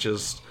back and they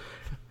just...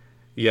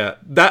 Yeah,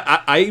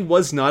 that I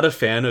was not a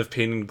fan of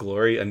Pain and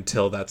Glory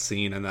until that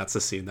scene, and that's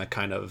a scene that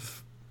kind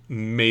of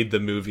made the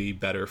movie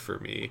better for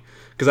me,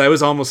 because I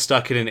was almost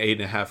stuck in an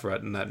 8.5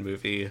 rut in that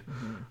movie.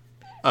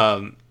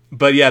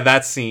 But yeah,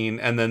 that scene,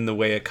 and then the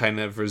way it kind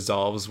of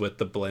resolves with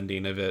the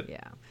blending of it.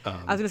 Yeah. I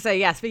was going to say,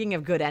 yeah, speaking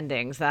of good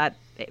endings, that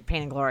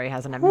Pain and Glory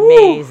has an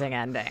amazing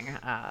ending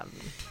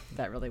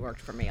that really worked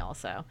for me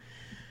also.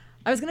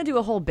 I was going to do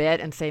a whole bit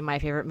and say my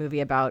favorite movie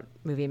about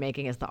movie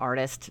making is The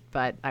Artist,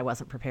 but I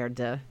wasn't prepared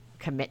to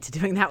commit to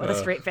doing that with a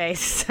straight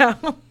face.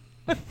 So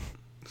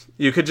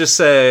You could just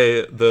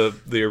say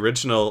the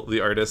original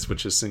The Artist,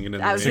 which is Singing in the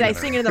Rain. I was going to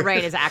say Singing in the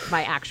Rain is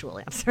my actual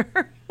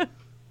answer.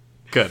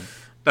 Good.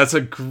 That's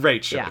a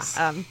great choice.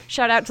 Yeah.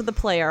 Shout out to The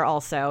Player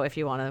also if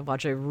you want to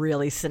watch a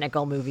really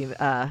cynical movie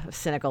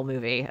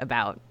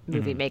about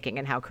movie making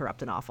and how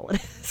corrupt and awful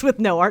it is with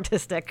no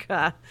artistic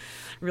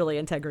really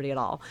integrity at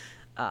all.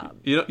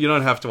 You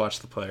don't have to watch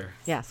The Player.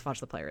 Yes, watch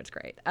The Player. It's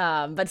great.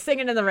 But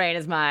Singing in the Rain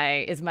is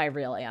my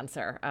real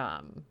answer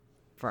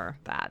for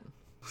that.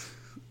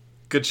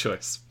 Good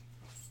choice.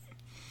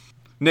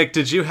 Nick,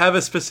 did you have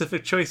a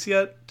specific choice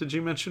yet? Did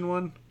you mention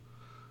one?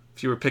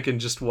 If you were picking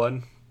just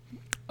one?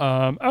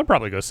 I'd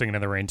probably go Singing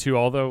in the Rain too,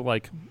 although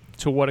like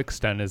to what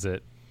extent is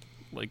it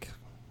like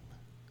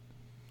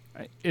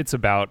it's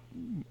about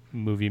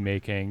movie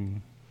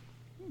making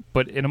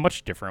but in a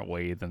much different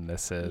way than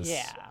this is.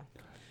 Yeah.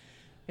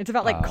 It's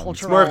about like cultural.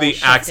 It's more of the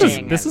acting.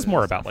 shifting This is and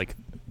more stuff. about like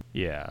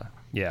yeah.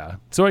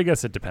 So I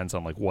guess it depends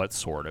on like what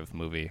sort of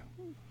movie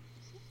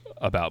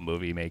about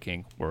movie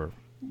making we're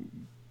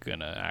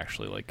gonna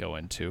actually like go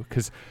into,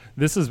 because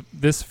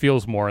this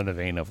feels more in the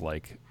vein of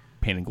like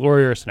Pain and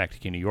Glory or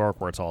Synecdoche, New York,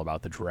 where it's all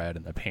about the dread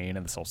and the pain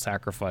and the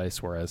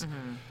self-sacrifice, whereas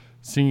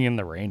Singing in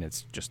the Rain,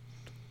 it's just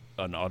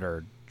an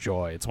utter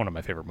joy. It's one of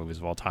my favorite movies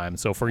of all time.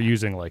 So if we're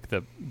using like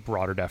the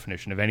broader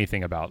definition of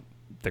anything about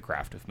the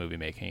craft of movie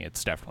making,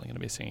 it's definitely going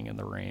to be Singing in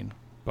the Rain.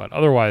 But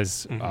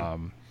otherwise,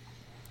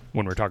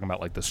 when we're talking about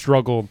like the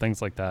struggle and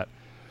things like that,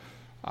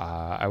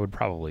 I would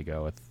probably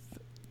go with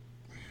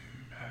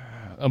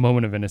A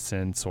Moment of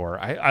Innocence, or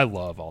I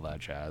love All That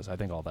Jazz. I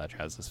think All That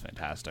Jazz is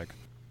fantastic.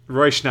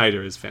 Roy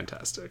Schneider is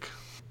fantastic.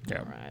 Yeah.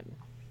 All right.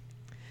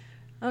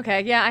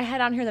 Okay, yeah, I had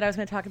on here that I was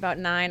going to talk about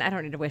 9. I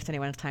don't need to waste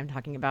anyone's time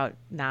talking about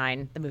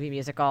 9, the movie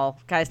musical.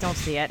 Guys, don't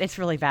see it. It's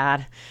really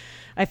bad.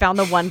 I found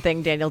the one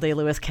thing Daniel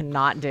Day-Lewis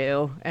cannot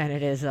do, and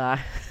it is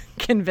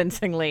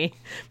convincingly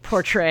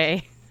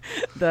portray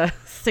the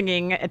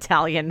singing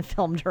Italian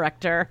film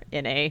director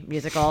in a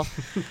musical.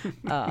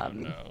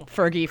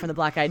 Fergie from the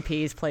Black Eyed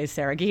Peas plays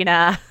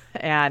Saragina,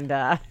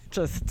 and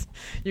just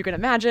you can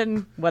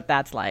imagine what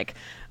that's like.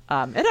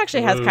 It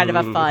actually has kind of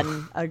a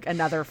fun,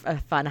 another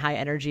fun high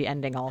energy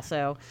ending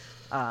also.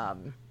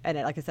 And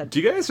like I said, Do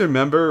you guys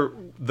remember,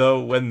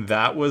 though, when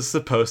that was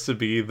supposed to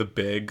be the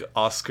big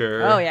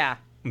Oscar oh yeah.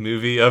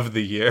 movie of the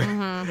year?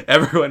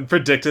 Everyone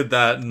predicted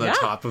that in the Yeah.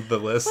 top of the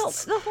list. Well,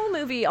 the whole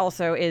movie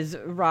also is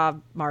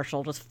Rob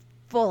Marshall just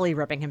fully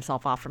ripping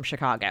himself off from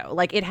Chicago.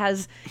 Like it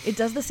does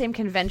the same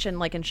convention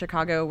like in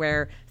Chicago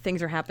where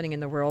things are happening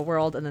in the real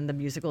world and then the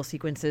musical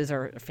sequences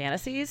are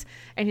fantasies.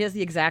 And he does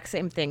the exact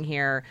same thing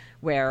here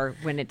where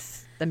when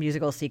it's the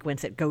musical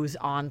sequence, it goes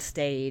on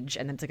stage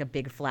and then it's like a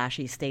big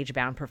flashy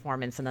stage-bound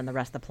performance and then the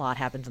rest of the plot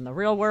happens in the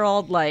real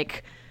world.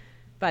 Like,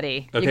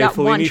 buddy, okay, you got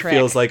Fellini one trick.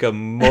 feels like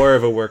more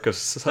of a work of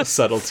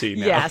subtlety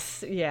now.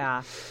 Yes,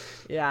 yeah.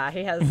 Yeah,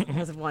 he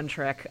has one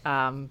trick,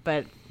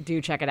 but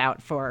do check it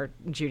out for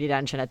Judi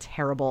Dench in a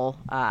terrible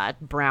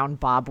brown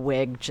bob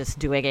wig, just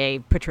doing a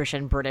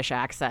patrician British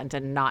accent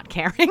and not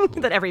caring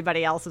that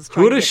everybody else is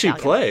trying Who to does she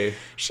Italian. play?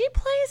 She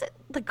plays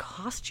the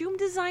costume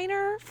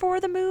designer for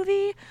the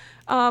movie.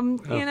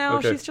 Okay.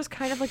 She's just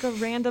kind of like a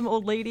random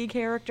old lady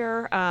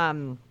character.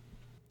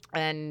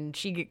 And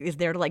she is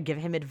there to like give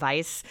him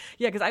advice.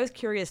 Yeah, because I was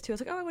curious too. I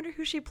was like, oh, I wonder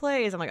who she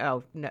plays. I'm like,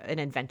 oh, no, an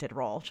invented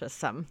role, just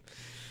some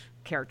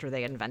character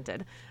they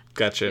invented.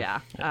 Gotcha. Yeah.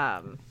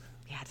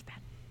 It's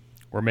bad.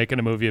 We're making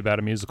a movie about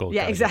a musical.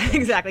 Yeah, Gotta get that.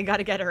 exactly. Got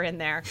to get her in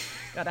there.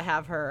 Got to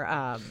have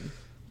her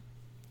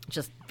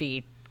just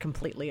be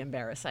completely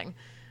embarrassing.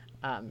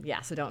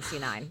 So don't see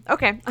 9.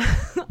 Okay.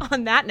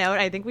 On that note,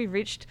 I think we've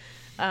reached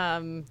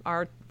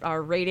our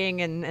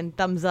rating and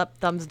thumbs up,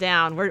 thumbs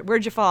down.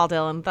 Where'd you fall,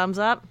 Dylan? Thumbs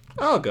up?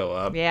 I'll go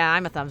up. Yeah,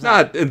 I'm a thumbs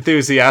up. Not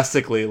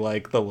enthusiastically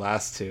like the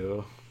last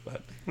two,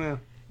 but yeah.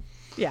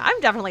 Yeah,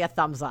 I'm definitely a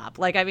thumbs up.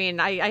 Like, I mean,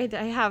 I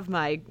have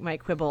my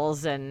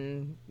quibbles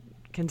and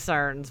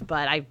concerns,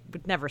 but I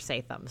would never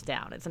say thumbs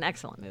down. It's an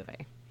excellent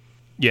movie.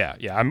 Yeah,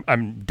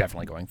 I'm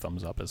definitely going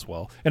thumbs up as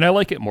well. And I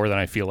like it more than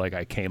I feel like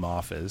I came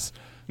off as.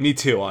 Me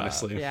too,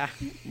 honestly. Yeah.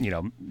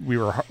 We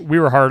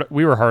were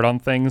hard on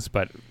things,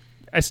 but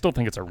I still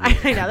think it's a really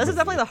I know this is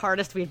definitely the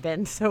hardest we've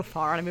been so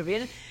far on a movie,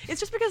 and it's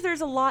just because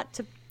there's a lot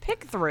to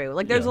pick through.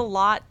 Like there's a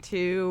lot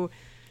to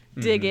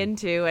dig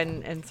into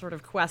and sort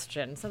of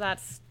question. So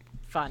that's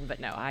fun, but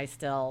no, I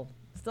still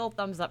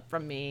thumbs up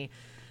from me.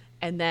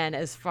 And then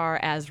as far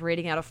as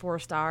rating out of 4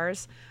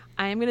 stars,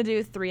 I am going to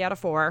do 3 out of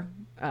 4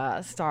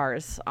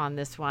 stars on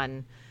this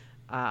one.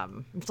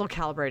 I'm still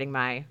calibrating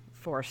my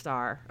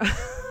 4-star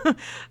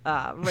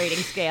rating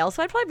scale,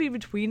 so I'd probably be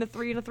between a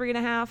 3 and a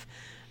 3.5.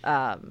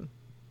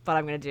 But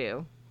I'm going to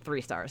do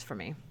 3 stars for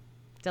me.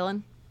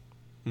 Dylan?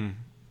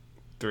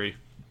 3.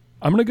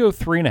 I'm going to go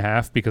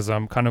 3.5 because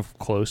I'm kind of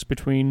close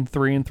between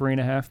 3 and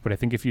 3.5. But I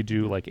think if you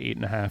do like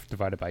 8.5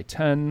 divided by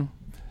 10,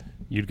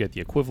 you'd get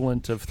the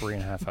equivalent of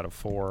 3.5 out of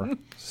 4.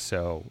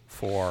 So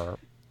for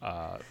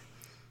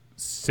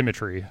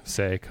symmetry's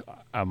sake,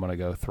 I'm going to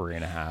go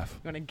 3.5. I'm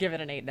going to give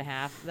it an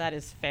 8.5. That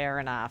is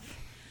fair enough.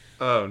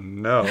 Oh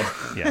no.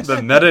 Yes.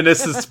 The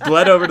meta-ness has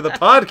bled over to the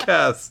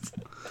podcast.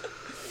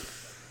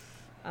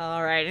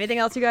 All right. Anything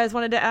else you guys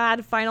wanted to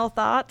add? Final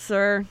thoughts,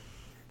 or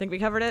think we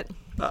covered it?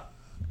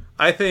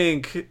 I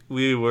think it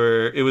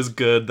was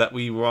good that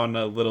we were on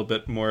a little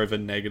bit more of a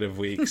negative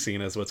week, seeing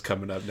as what's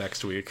coming up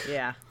next week.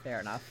 Yeah, fair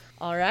enough.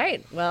 All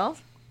right. Well,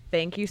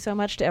 thank you so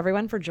much to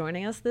everyone for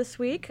joining us this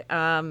week.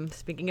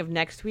 Speaking of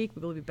next week,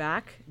 we will be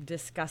back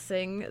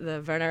discussing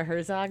the Werner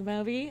Herzog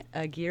movie,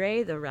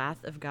 Aguirre, The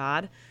Wrath of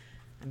God.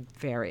 I'm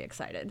very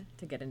excited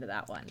to get into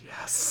that one.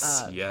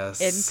 Yes.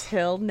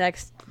 Until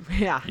next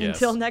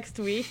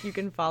week, you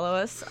can follow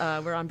us.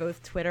 We're on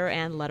both Twitter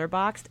and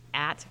Letterboxd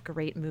at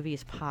Great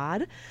Movies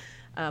Pod.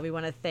 We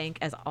want to thank,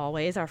 as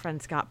always, our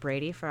friend Scott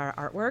Brady for our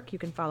artwork. You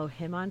can follow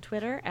him on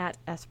Twitter at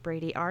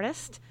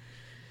SBradyArtist.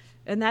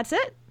 And that's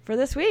it for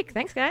this week.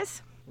 Thanks,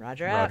 guys.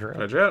 Roger out.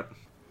 Roger out.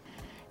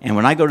 And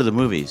when I go to the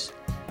movies,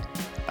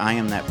 I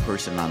am that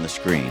person on the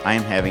screen. I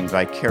am having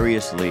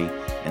vicariously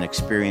an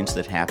experience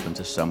that happened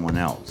to someone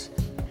else.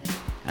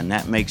 And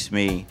that makes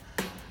me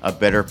a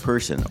better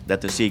person.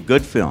 That to see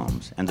good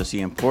films and to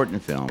see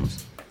important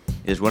films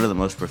is one of the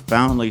most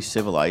profoundly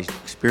civilized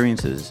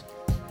experiences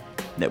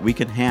that we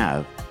can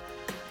have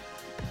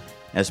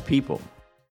as people.